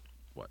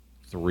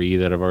 3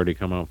 that have already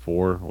come out.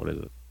 4, what is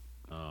it?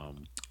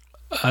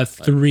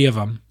 3 of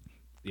them.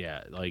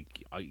 Yeah,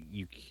 like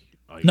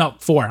no,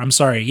 4. I'm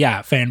sorry.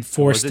 Yeah,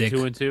 4 stick.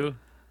 2 and 2.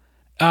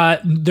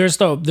 There's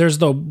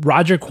the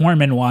Roger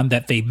Corman one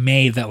that they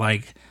made that,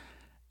 like,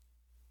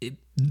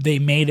 they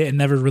made it and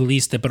never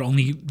released it, but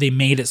only they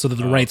made it so that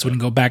the rights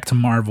wouldn't go back to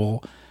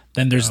Marvel.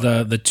 Then there's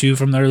the two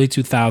from the early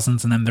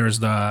 2000s, and then there's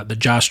the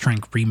Josh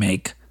Trank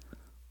remake.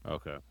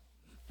 Okay.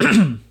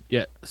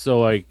 Yeah.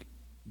 So like,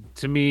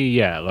 to me,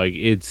 yeah, like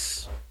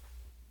it's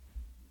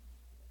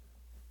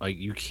like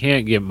you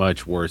can't get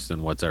much worse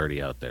than what's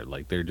already out there.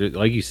 Like they're just,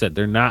 like you said,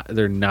 they're not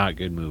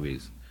good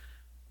movies.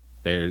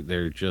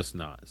 They're just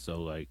not.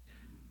 So like,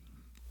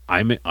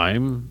 I'm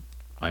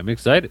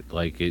excited.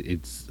 Like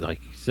it's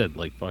like you said,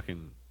 like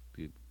fucking,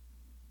 dude,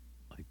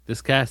 like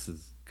this cast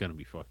is gonna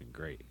be fucking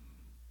great.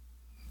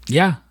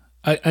 Yeah,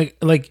 I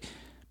like.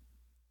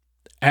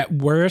 At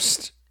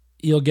worst,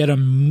 you'll get a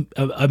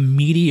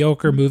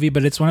mediocre movie,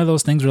 but it's one of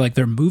those things where like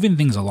they're moving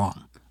things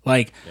along.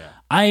 Like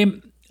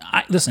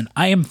listen,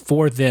 I am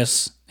for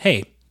this.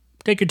 Hey,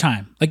 take your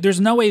time. Like there's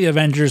no way the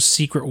Avengers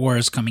Secret War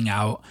is coming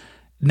out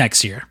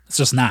next year. It's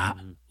just not.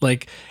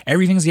 Like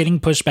everything's getting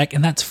pushed back,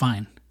 and that's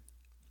fine.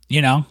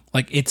 You know,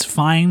 like it's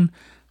fine.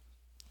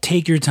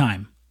 Take your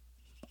time.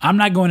 I'm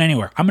not going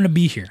anywhere. I'm going to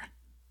be here.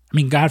 I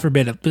mean, God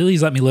forbid,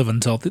 please let me live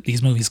until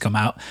these movies come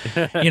out,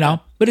 you know?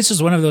 But it's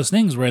just one of those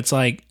things where it's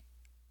like,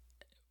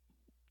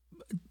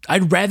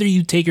 I'd rather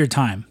you take your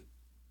time.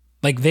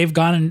 Like they've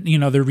gone and, you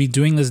know, they're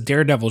redoing this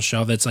Daredevil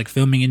show that's like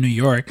filming in New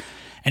York.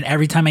 And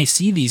every time I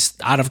see these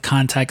out of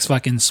context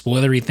fucking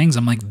spoilery things,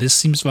 I'm like, this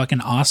seems fucking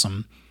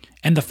awesome.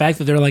 And the fact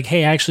that they're like,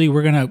 hey, actually,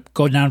 we're going to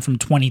go down from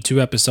 22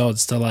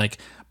 episodes to like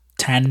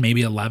 10,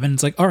 maybe 11.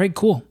 It's like, all right,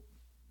 cool.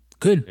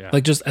 Good. Yeah.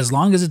 Like just as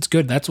long as it's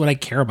good, that's what I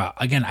care about.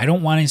 Again, I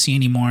don't want to see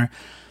any more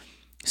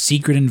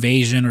Secret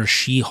Invasion or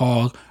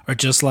She-Hulk or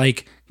just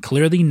like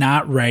clearly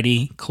not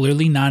ready,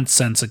 clearly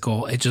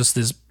nonsensical. It just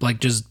is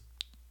like just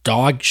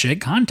dog shit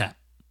content.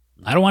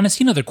 I don't want to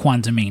see another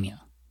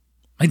Quantumania.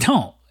 I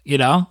don't, you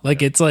know?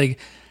 Like it's like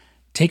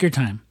take your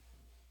time.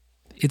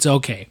 It's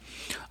okay.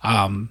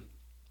 Another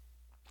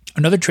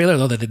trailer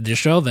though that they did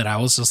show that I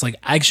was just like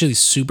actually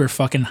super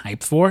fucking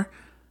hyped for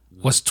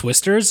was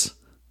Twisters.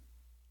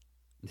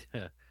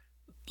 Yeah.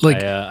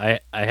 Like I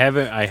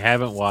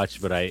haven't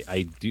watched, but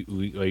I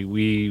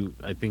do.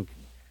 I think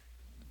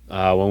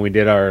when we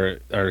did our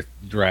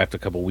draft a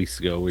couple weeks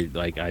ago,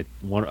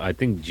 I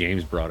think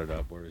James brought it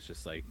up where it's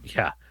just like,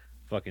 yeah,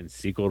 fucking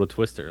sequel to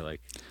Twister,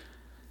 like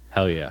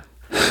hell yeah,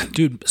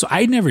 dude. So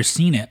I'd never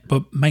seen it,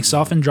 but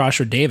myself and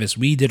Joshua Davis,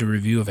 we did a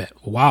review of it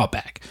a while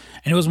back,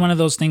 and it was one of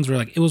those things where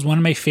like it was one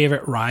of my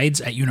favorite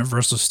rides at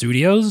Universal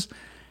Studios.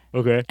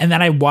 Okay. And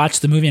then I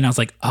watched the movie and I was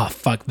like, oh,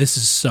 fuck, this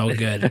is so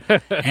good.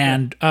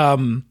 And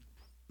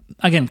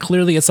again,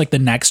 clearly it's like the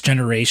next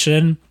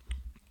generation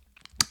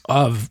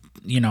of,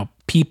 you know,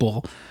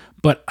 people.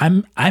 But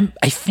I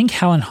think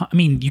Helen, I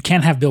mean, you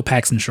can't have Bill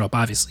Paxton show up,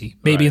 obviously.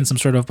 Maybe in some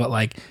sort of, but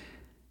like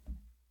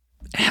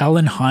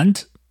Helen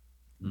Hunt,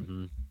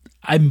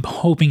 I'm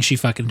hoping she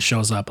fucking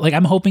shows up. Like,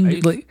 I'm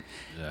hoping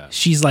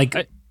she's like.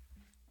 I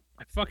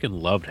fucking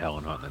loved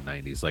Helen Hunt in the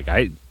 90s. Like,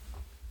 and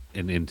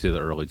into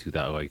the early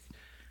 2000s, like,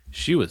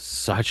 she was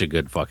such a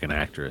good fucking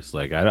actress.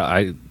 Like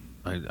I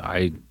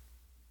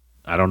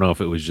don't know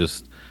if it was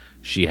just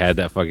she had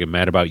that fucking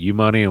Mad About You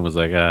money and was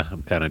like,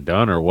 I'm kind of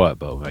done or what.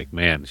 But like,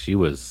 man, she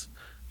was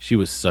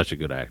such a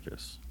good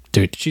actress,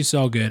 dude. She's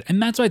so good,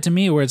 and that's why to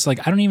me, where it's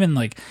like I don't even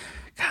like.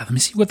 God, let me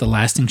see what the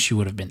last thing she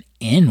would have been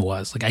in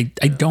was. Like I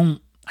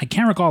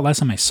can't recall the last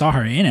time I saw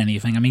her in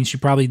anything. I mean, she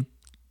probably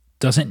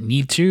doesn't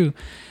need to.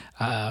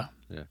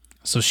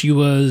 So she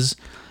was.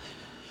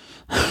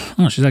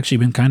 Oh, she's actually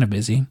been kind of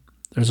busy.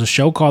 There's a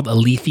show called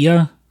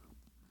Alethea,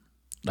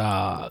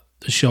 a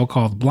show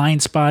called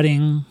Blind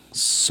Spotting,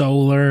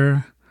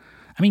 Solar.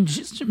 I mean,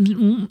 she's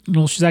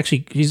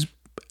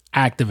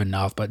active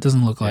enough, but it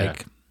doesn't look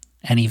like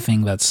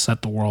anything that's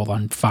set the world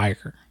on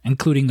fire,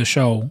 including the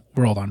show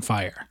World on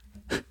Fire.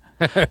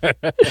 But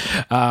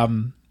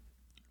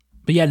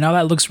yeah, no,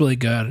 that looks really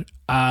good.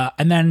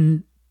 And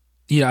then,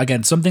 you know,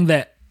 again, something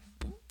that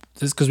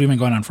this because we've been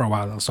going on for a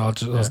while though, so I'll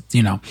just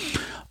you know.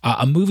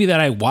 A movie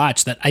that I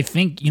watched that I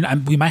think, you know,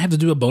 we might have to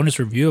do a bonus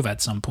review of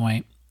at some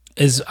point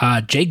is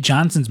Jake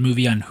Johnson's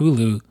movie on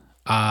Hulu,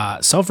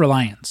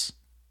 Self-Reliance.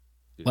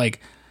 Like,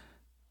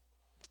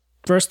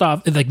 first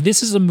off, like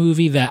this is a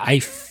movie that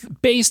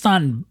based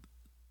on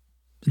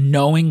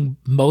knowing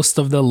most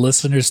of the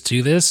listeners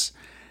to this,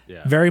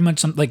 very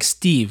much like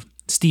Steve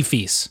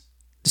Feast,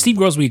 Steve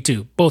Grossweed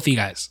too, both of you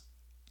guys,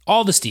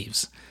 all the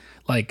Steves,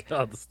 like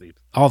all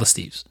the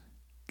Steves,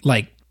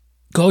 like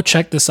go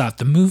check this out.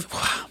 The movie.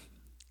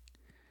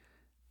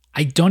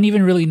 I don't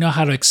even really know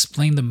how to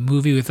explain the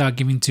movie without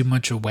giving too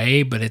much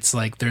away, but it's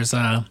like there's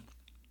a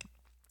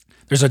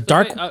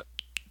dark. A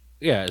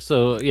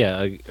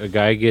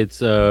guy gets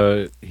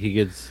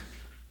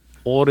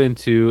pulled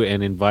into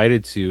and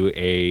invited to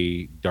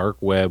a dark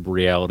web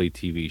reality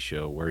TV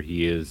show where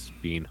he is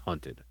being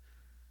hunted,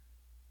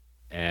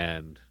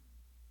 and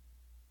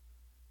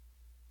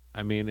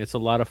I mean it's a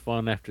lot of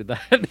fun after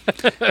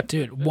that.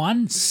 Dude,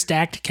 one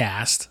stacked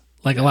cast.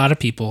 Like a lot of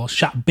people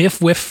shot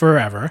Biff Whiff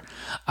forever.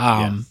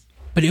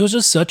 But it was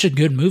just such a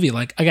good movie.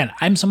 Like, again,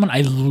 I'm someone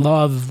I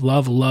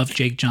love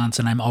Jake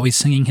Johnson. I'm always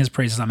singing his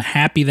praises. I'm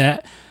happy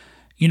that,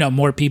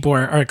 more people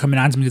are coming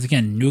on to me because,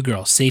 again, New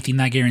Girl, Safety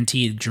Not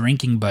Guaranteed,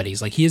 Drinking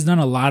Buddies. Like, he has done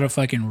a lot of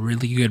fucking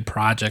really good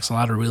projects, a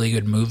lot of really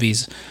good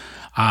movies.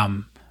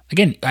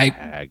 Again,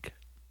 Tag.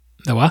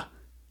 The what?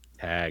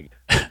 Tag.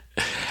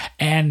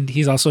 And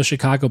he's also a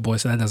Chicago boy,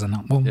 so that doesn't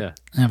help. Well, Yeah.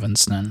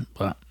 Evanston,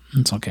 but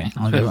it's okay.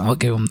 I'll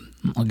give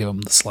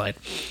him the slide.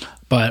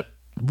 But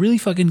really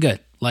fucking good.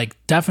 Like,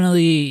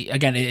 definitely,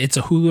 again, it's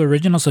a Hulu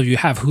original, so if you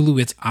have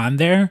Hulu, it's on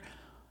there.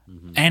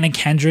 Anna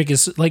Kendrick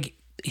is like,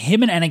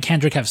 him and Anna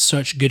Kendrick have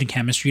such good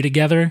chemistry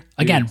together.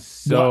 Again,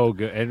 so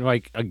good.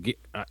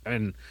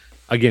 And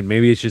again,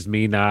 maybe it's just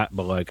me not,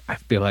 but like, I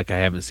feel like I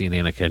haven't seen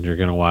Anna Kendrick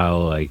in a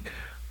while. Like,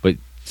 but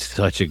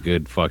such a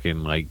good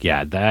fucking, like,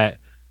 yeah, that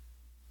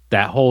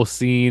whole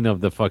scene of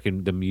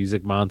the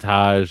music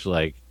montage,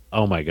 like,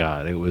 oh my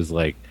God, it was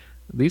like,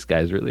 these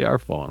guys really are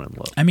falling in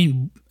love. I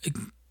mean,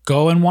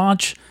 go and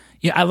watch.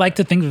 Yeah, I like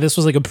to think that this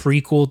was like a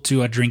prequel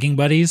to Drinking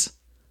Buddies.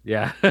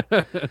 Yeah.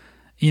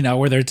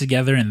 Where they're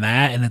together in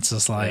that, and it's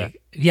just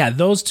like, yeah,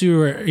 those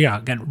two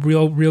are, got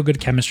real good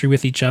chemistry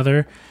with each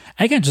other.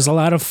 And again, just a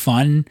lot of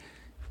fun,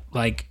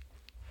 like,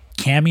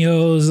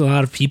 cameos, a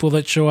lot of people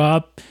that show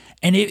up.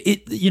 And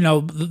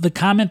the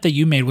comment that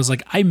you made was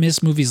like, I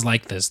miss movies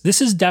like this.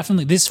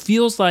 This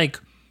feels like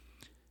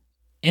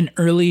an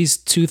early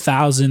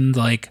 2000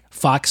 like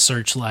Fox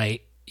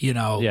Searchlight,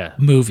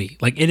 movie.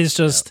 Like, it is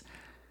just,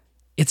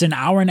 it's an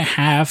hour and a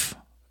half.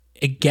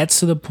 It gets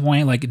to the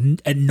point, like,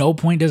 at no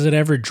point does it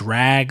ever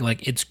drag.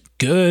 Like, it's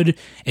good.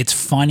 It's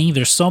funny.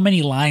 There's so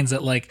many lines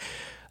that, like,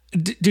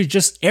 dude,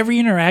 just every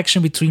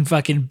interaction between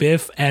fucking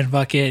Biff and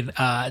fucking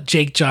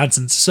Jake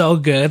Johnson's so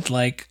good.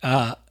 Like,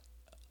 God,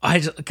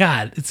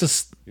 it's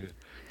just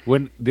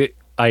when the,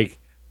 like,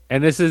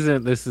 and this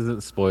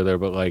isn't spoiler,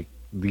 but like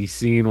the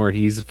scene where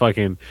he's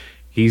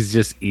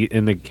just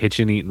in the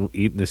kitchen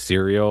eating the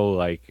cereal.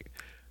 Like,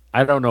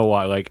 I don't know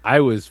why. Like,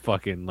 I was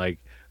fucking like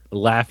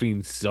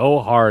laughing so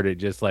hard at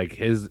just like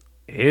his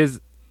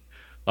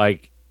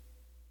like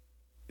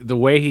the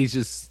way he's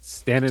just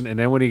standing, and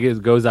then when he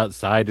goes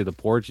outside to the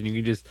porch, and you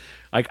can just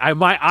like,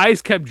 my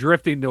eyes kept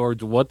drifting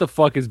towards what the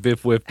fuck is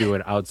Biff Whiff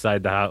doing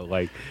outside the house.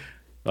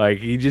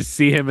 Like you just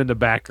see him in the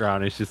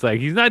background. It's just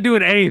like, he's not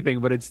doing anything,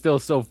 but it's still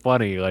so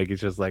funny. Like,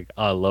 it's just like,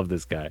 oh, I love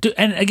this guy. Dude,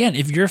 and again,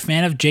 if you're a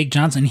fan of Jake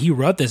Johnson, he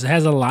wrote this. It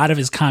has a lot of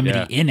his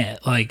comedy in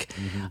it. Like,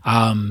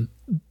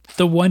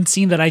 the one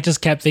scene that I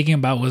just kept thinking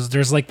about was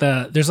there's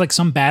like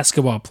some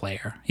basketball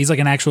player. He's like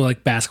an actual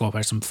like basketball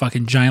player, some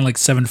fucking giant like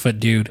 7-foot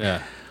dude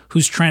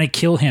who's trying to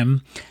kill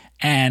him,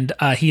 and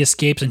he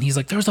escapes, and he's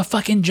like, "There's a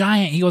fucking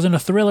giant." He goes in a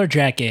Thriller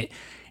jacket,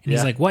 and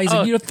he's like, "What?" He's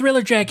like, "You know,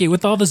 Thriller jacket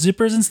with all the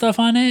zippers and stuff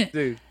on it."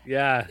 Dude,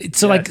 yeah.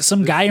 So like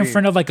some guy in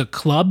front of like a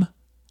club.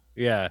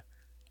 Yeah.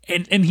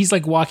 And he's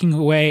like walking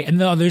away,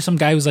 and there's some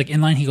guy who's like in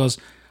line. He goes,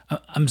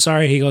 "I'm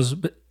sorry." He goes,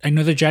 "But I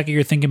know the jacket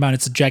you're thinking about.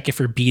 It's a jacket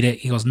for Beat It."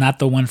 He goes, "Not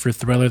the one for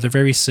Thriller. They're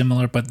very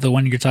similar, but the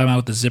one you're talking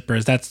about with the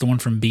zippers, that's the one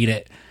from Beat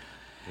It."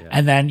 Yeah.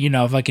 And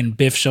then, fucking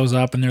Biff shows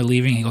up and they're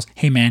leaving. He goes,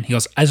 "Hey man," he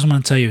goes, "I just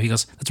want to tell you," he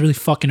goes, "that's really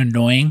fucking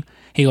annoying."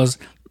 He goes,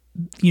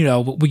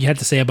 "What you had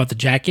to say about the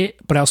jacket,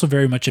 but I also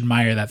very much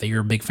admire that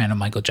you're a big fan of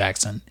Michael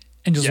Jackson."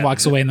 And just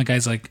walks away, and the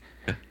guy's like,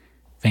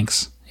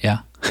 "Thanks." Yeah.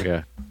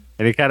 Yeah.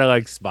 And he kind of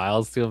like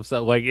smiles to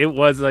himself. Like, it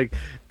was like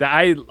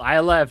I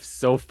laughed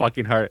so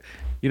fucking hard.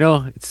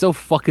 It's so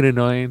fucking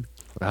annoying,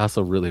 but I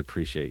also really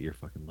appreciate your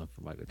fucking love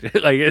for Michael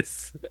Jackson. Like,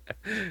 it's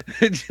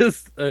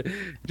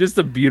just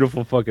a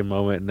beautiful fucking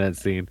moment in that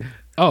scene.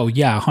 Oh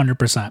yeah,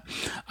 100%.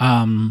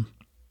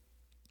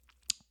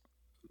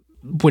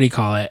 What do you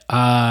call it?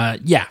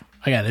 Yeah.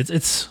 Again,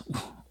 it's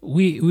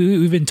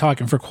we've been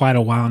talking for quite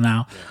a while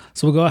now,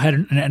 so we'll go ahead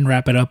and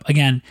wrap it up.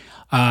 Again,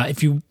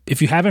 if you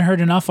haven't heard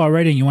enough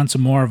already and you want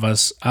some more of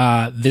us,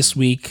 this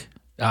week,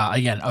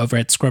 again, over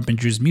at Scrump and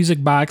Drew's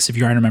Music Box, if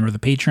you aren't a member of the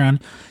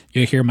Patreon,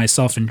 you'll hear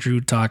myself and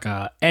Drew talk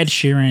Ed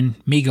Sheeran,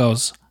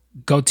 Migos,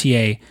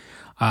 Gautier,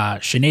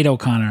 Sinead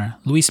O'Connor,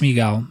 Luis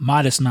Miguel,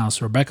 Modest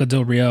Mouse, Rebecca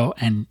Del Rio,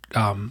 and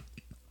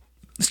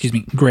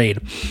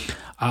Grade.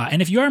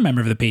 And if you are a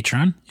member of the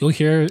Patreon, you'll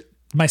hear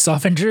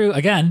myself and Drew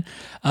again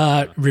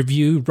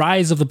review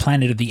Rise of the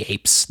Planet of the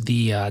Apes,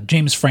 the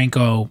James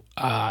Franco,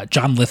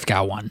 John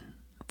Lithgow one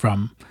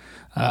from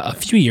a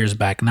few years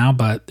back now,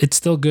 but it's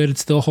still good. It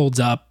still holds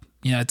up.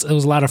 It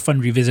was a lot of fun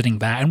revisiting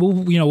that, and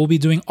we'll be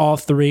doing all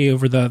three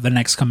over the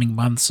next coming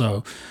months.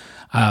 So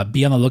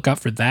be on the lookout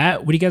for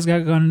that. What do you guys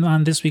got going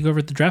on this week over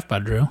at the Draft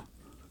Pod, Drew?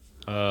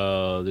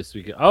 This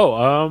week,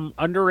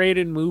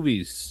 underrated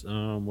movies.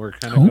 We're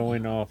kind of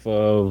going off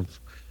of.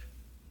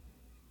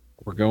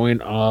 We're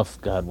going off.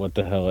 God, what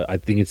the hell? I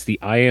think it's the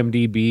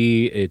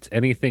IMDb. It's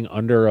anything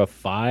under a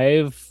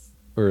 5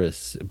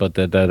 but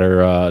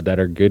that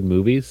are good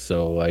movies.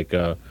 So like,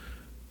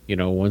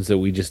 ones that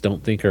we just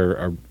don't think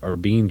are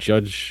being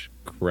judged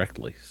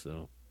correctly.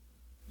 So.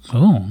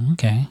 Oh,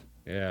 okay.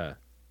 Yeah.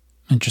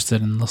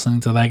 Interested in listening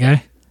to that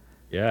guy?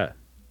 Yeah.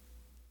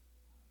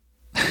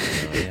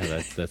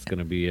 Yeah, that's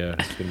gonna be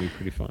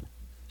pretty fun.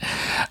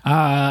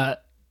 Well,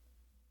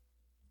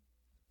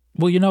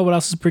 you know what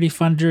else is pretty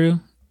fun,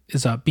 Drew?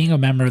 being a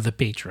member of the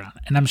Patreon.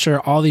 And I'm sure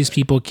all these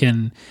people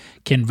can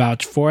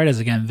vouch for it, as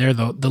again, they're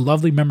the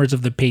lovely members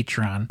of the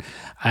Patreon.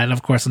 And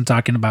of course, I'm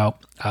talking about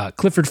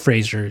Clifford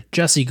Fraser,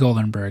 Jesse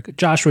Goldenberg,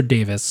 Joshua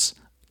Davis,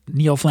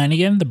 Neil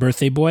Flanagan, the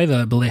birthday boy,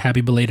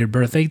 happy belated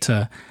birthday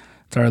to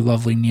our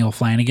lovely Neil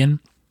Flanagan,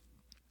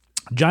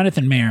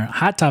 Jonathan Mayer,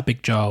 Hot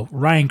Topic Joe,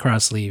 Ryan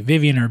Crossley,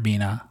 Vivian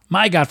Urbina,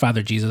 my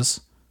Godfather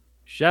Jesus.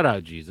 Shout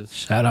out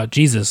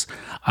Jesus.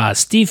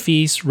 Steve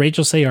Feast,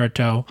 Rachel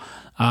Sayarto,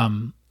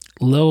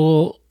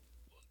 Lil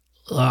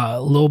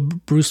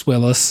Bruce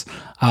Willis,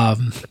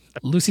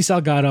 Lucy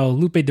Salgado,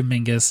 Lupe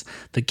Dominguez,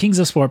 the Kings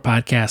of Sport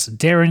podcast,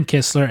 Darren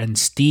Kistler, and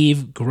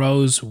Steve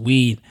Grows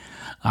Weed.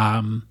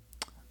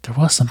 There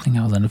was something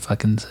I was going to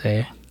fucking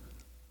say,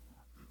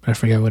 but I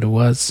forget what it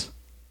was.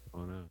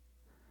 Oh no!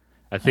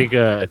 I think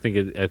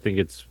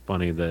it's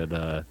funny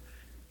that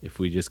if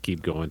we just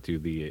keep going through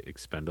the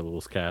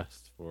Expendables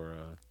cast for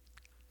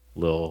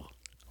little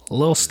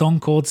Stone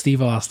Cold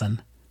Steve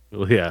Austin.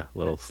 Yeah,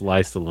 little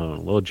Sly Stallone,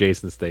 little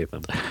Jason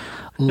Statham.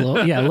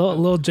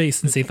 little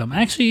Jason Statham.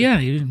 Actually, yeah,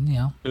 you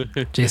know,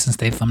 Jason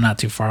Statham, not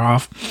too far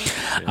off.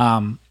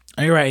 Yeah.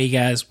 All right, you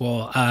guys.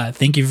 Well,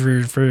 thank you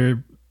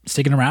for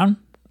sticking around.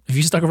 If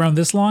you stuck around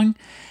this long,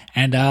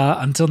 and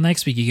until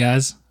next week, you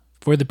guys.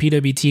 For the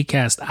PWT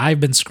cast,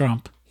 I've been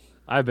Scrump.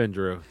 I've been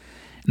Drew.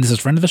 And this is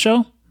friend of the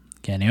show,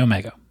 Kenny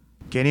Omega.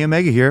 Kenny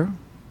Omega here,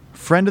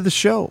 friend of the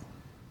show.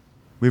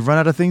 We've run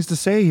out of things to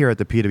say here at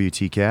the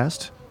PWT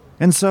cast,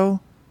 and so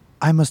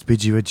I must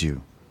bid you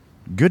adieu.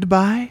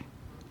 Goodbye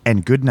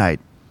and good night.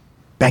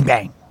 Bang,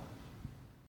 bang.